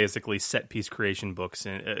releasing basically set piece creation books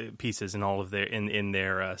and pieces in all of their in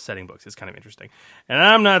their setting books. It's kind of interesting. And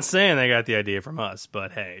I'm not saying they got the idea from us,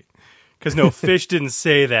 but hey, because no, Fish didn't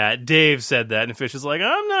say that. Dave said that, and Fish is like,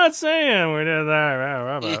 I'm not saying we did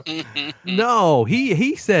that. No,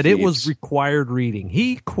 he said it was required reading.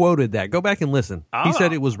 He quoted that. Go back and listen. He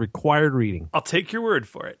said it was required reading. I'll take your word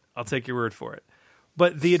for it.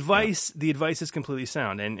 But the advice is completely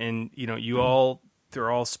sound, and you know, they're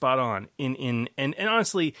all spot on. And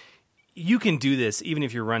honestly, you can do this even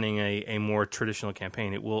if you're running a more traditional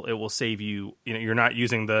campaign. It will save you. You know, you're not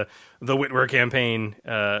using the Witwer campaign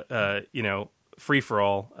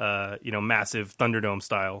free-for-all, massive Thunderdome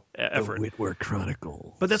style effort. The Witwer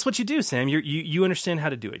Chronicles. But that's what you do, Sam. You understand how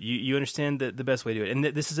to do it. You understand the best way to do it. And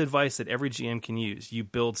this is advice that every GM can use. You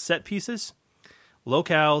build set pieces,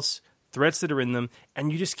 locales, threats that are in them,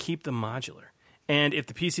 and you just keep them modular. And if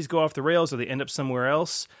the PCs go off the rails or they end up somewhere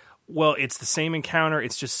else, well, it's the same encounter.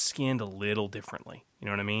 It's just skinned a little differently. You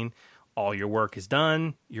know what I mean? All your work is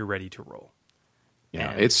done. You're ready to roll.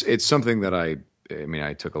 Yeah, and it's something that I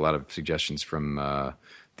took a lot of suggestions from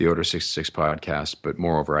the Order 66 podcast, but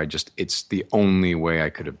moreover, it's the only way I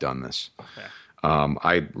could have done this. Yeah.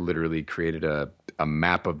 I literally created a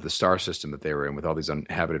map of the star system that they were in with all these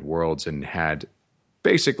uninhabited worlds and had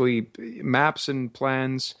basically maps and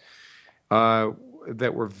plans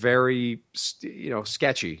that were very,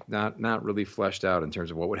 sketchy, not really fleshed out in terms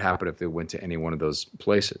of what would happen if they went to any one of those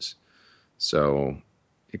places. So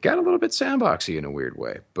it got a little bit sandboxy in a weird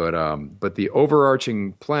way, but the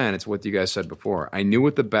overarching plan, it's what you guys said before. I knew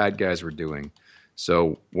what the bad guys were doing,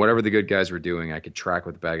 so whatever the good guys were doing, I could track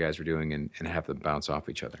what the bad guys were doing and have them bounce off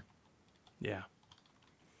each other. Yeah.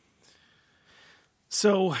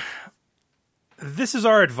 So this is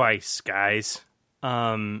our advice, guys.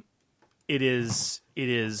 It is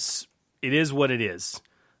what it is.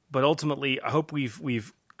 But ultimately, I hope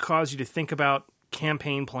we've caused you to think about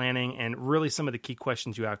campaign planning and really some of the key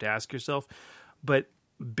questions you have to ask yourself. But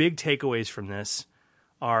big takeaways from this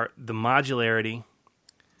are the modularity,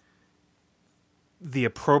 the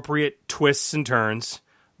appropriate twists and turns,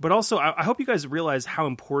 but also I hope you guys realize how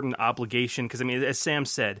important obligation, because as Sam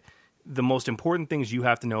said, the most important things you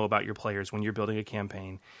have to know about your players when you're building a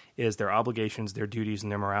campaign is their obligations, their duties,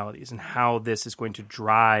 and their moralities, and how this is going to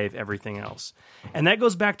drive everything else. And that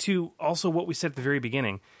goes back to also what we said at the very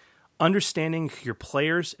beginning. Understanding your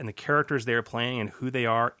players and the characters they're playing and who they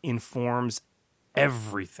are informs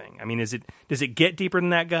everything. I mean, does it get deeper than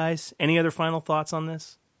that, guys? Any other final thoughts on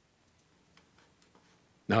this?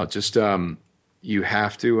 No, just you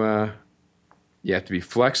have to be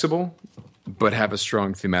flexible, but have a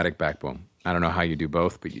strong thematic backbone. I don't know how you do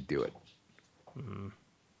both, but you do it. Mm-hmm.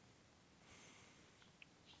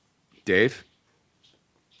 Dave?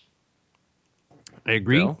 I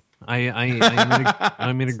agree. Bill?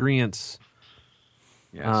 I'm in agreement.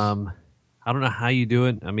 Yes. I don't know how you do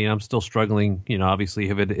it. I mean, I'm still struggling. Obviously,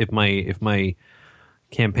 if my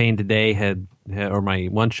campaign today had or my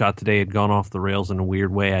one shot today had gone off the rails in a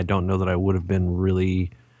weird way, I don't know that I would have been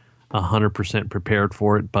really 100% prepared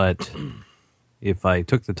for it. But if I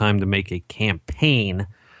took the time to make a campaign,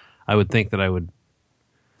 I would think that I would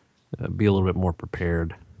be a little bit more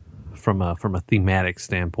prepared from a thematic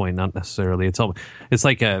standpoint. Not necessarily. It's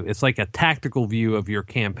like a tactical view of your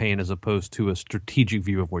campaign as opposed to a strategic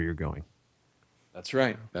view of where you're going. That's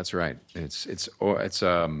right. It's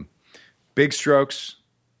big strokes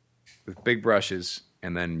with big brushes,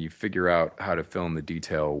 and then you figure out how to fill in the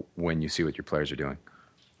detail when you see what your players are doing.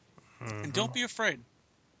 And don't be afraid.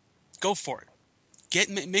 Go for it.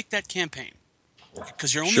 Make that campaign,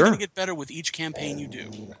 because you're only going to get better with each campaign you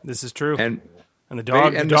do. This is true. And the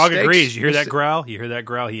dog agrees. You hear that growl?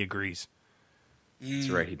 He agrees. That's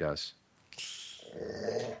right, he does.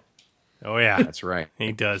 Oh yeah, that's right.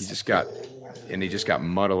 He does. He just got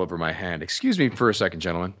mud all over my hand. Excuse me for a second,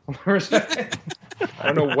 gentlemen. For a second.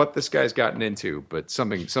 I don't know what this guy's gotten into, but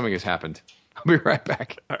something has happened. I'll be right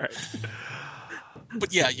back. All right.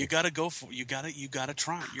 But yeah, you gotta go for it. You gotta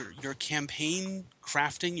try your campaign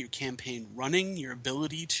crafting, your campaign running, your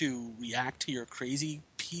ability to react to your crazy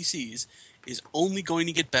PCs is only going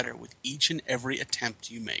to get better with each and every attempt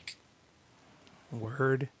you make.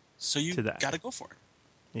 Word. So you gotta go for it.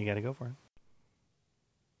 You gotta go for it.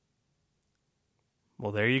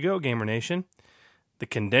 Well, there you go, GamerNation. The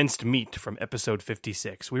condensed meat from episode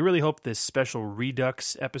 56. We really hope this special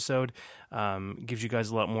Redux episode gives you guys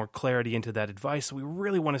a lot more clarity into that advice. We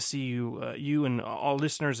really want to see you and all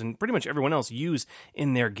listeners and pretty much everyone else use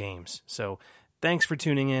in their games. So thanks for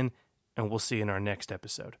tuning in, and we'll see you in our next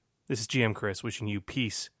episode. This is GM Chris wishing you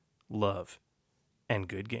peace, love, and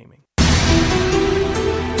good gaming.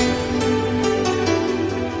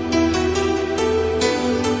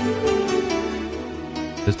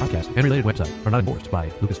 This podcast and related website are not endorsed by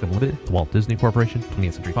Lucasfilm Limited, the Walt Disney Corporation,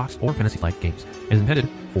 20th Century Fox, or Fantasy Flight Games. It is intended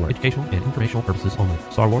for educational and informational purposes only.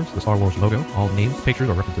 Star Wars, the Star Wars logo, all names, pictures,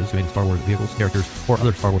 or references to any Star Wars vehicles, characters, or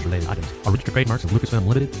other Star Wars-related items are registered trademarks of Lucasfilm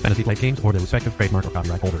Limited, Fantasy Flight Games, or their respective trademark or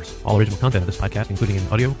copyright holders. All original content of this podcast, including any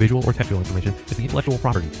audio, visual, or textual information, is the intellectual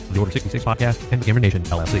property of the Order 66 podcast and GamerNation,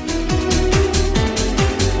 LLC.